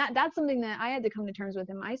 Exactly. And that's something that I had to come to terms with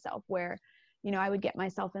in myself, where, you know, I would get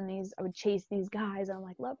myself in I would chase these guys. And I'm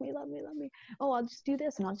like, love me, love me, love me. Oh, I'll just do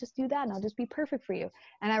this and I'll just do that and I'll just be perfect for you.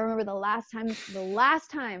 And I remember the last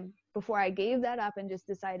time before I gave that up and just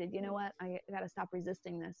decided, you know what, I got to stop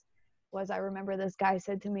resisting this, was I remember this guy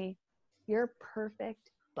said to me, you're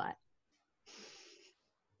perfect, but.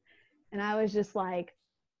 And I was just like,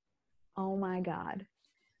 oh my God.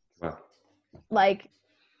 Wow. Like,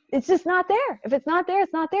 it's just not there. If it's not there,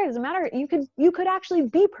 it's not there. It doesn't matter. You could actually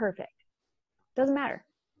be perfect. Doesn't matter.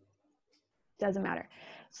 Doesn't matter.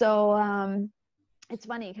 So it's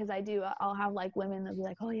funny because I'll have like women that'll be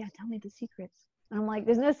like, oh yeah, tell me the secrets. And I'm like,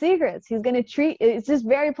 there's no secrets. He's going to it's just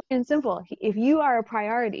very plain and simple. If you are a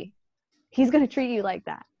priority, he's going to treat you like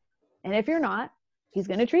that. And if you're not, he's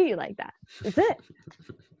going to treat you like that. That's it.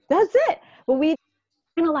 That's it. But we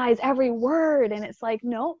analyze every word, and it's like,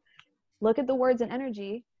 no, look at the words and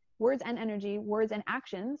energy, words and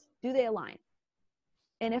actions. Do they align?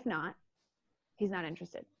 And if not, he's not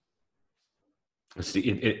interested.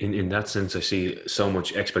 In that sense, I see so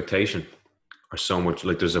much expectation, or so much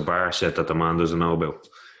like there's a bar set that the man doesn't know about.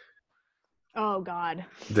 Oh God.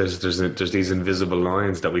 There's these invisible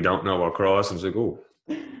lines that we don't know are crossed. It's like, oh,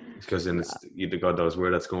 because then God knows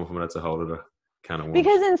where that's going from. And that's a whole other kind of worms.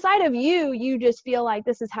 Because inside of you just feel like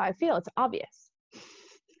this is how I feel. It's obvious.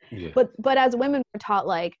 Yeah. But as women, we're taught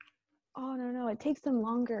like, oh no, it takes them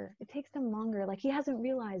longer. It takes them longer. Like, he hasn't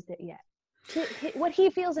realized it yet. What he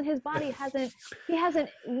feels in his body he hasn't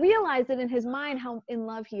realized it in his mind how in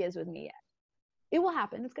love he is with me yet. It will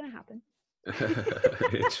happen. It's going to happen.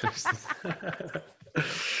 Interesting.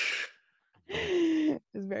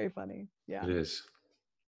 It's very funny. Yeah. It is.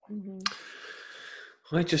 Mm-hmm.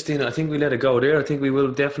 Right, Justina, I think we let it go there. I think we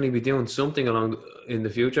will definitely be doing something along in the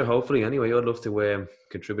future, hopefully. Anyway, I'd love to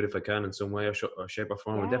contribute if I can in some way or shape or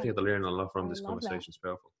form. We definitely have to learn a lot from this conversation. It's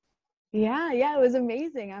powerful. Yeah, it was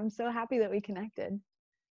amazing. I'm so happy that we connected.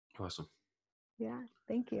 Awesome. Yeah,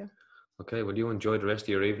 thank you. Okay, well, you enjoy the rest of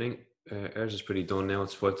your evening. Ours is pretty done now.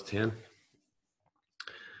 It's 5 to 10.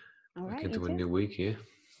 All right. Back into a new week, yeah.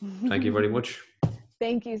 Thank you very much.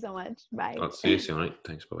 Thank you so much. Bye. I'll see you soon, right?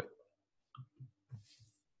 Thanks, bye.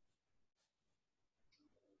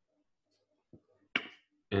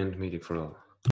 End meeting for all.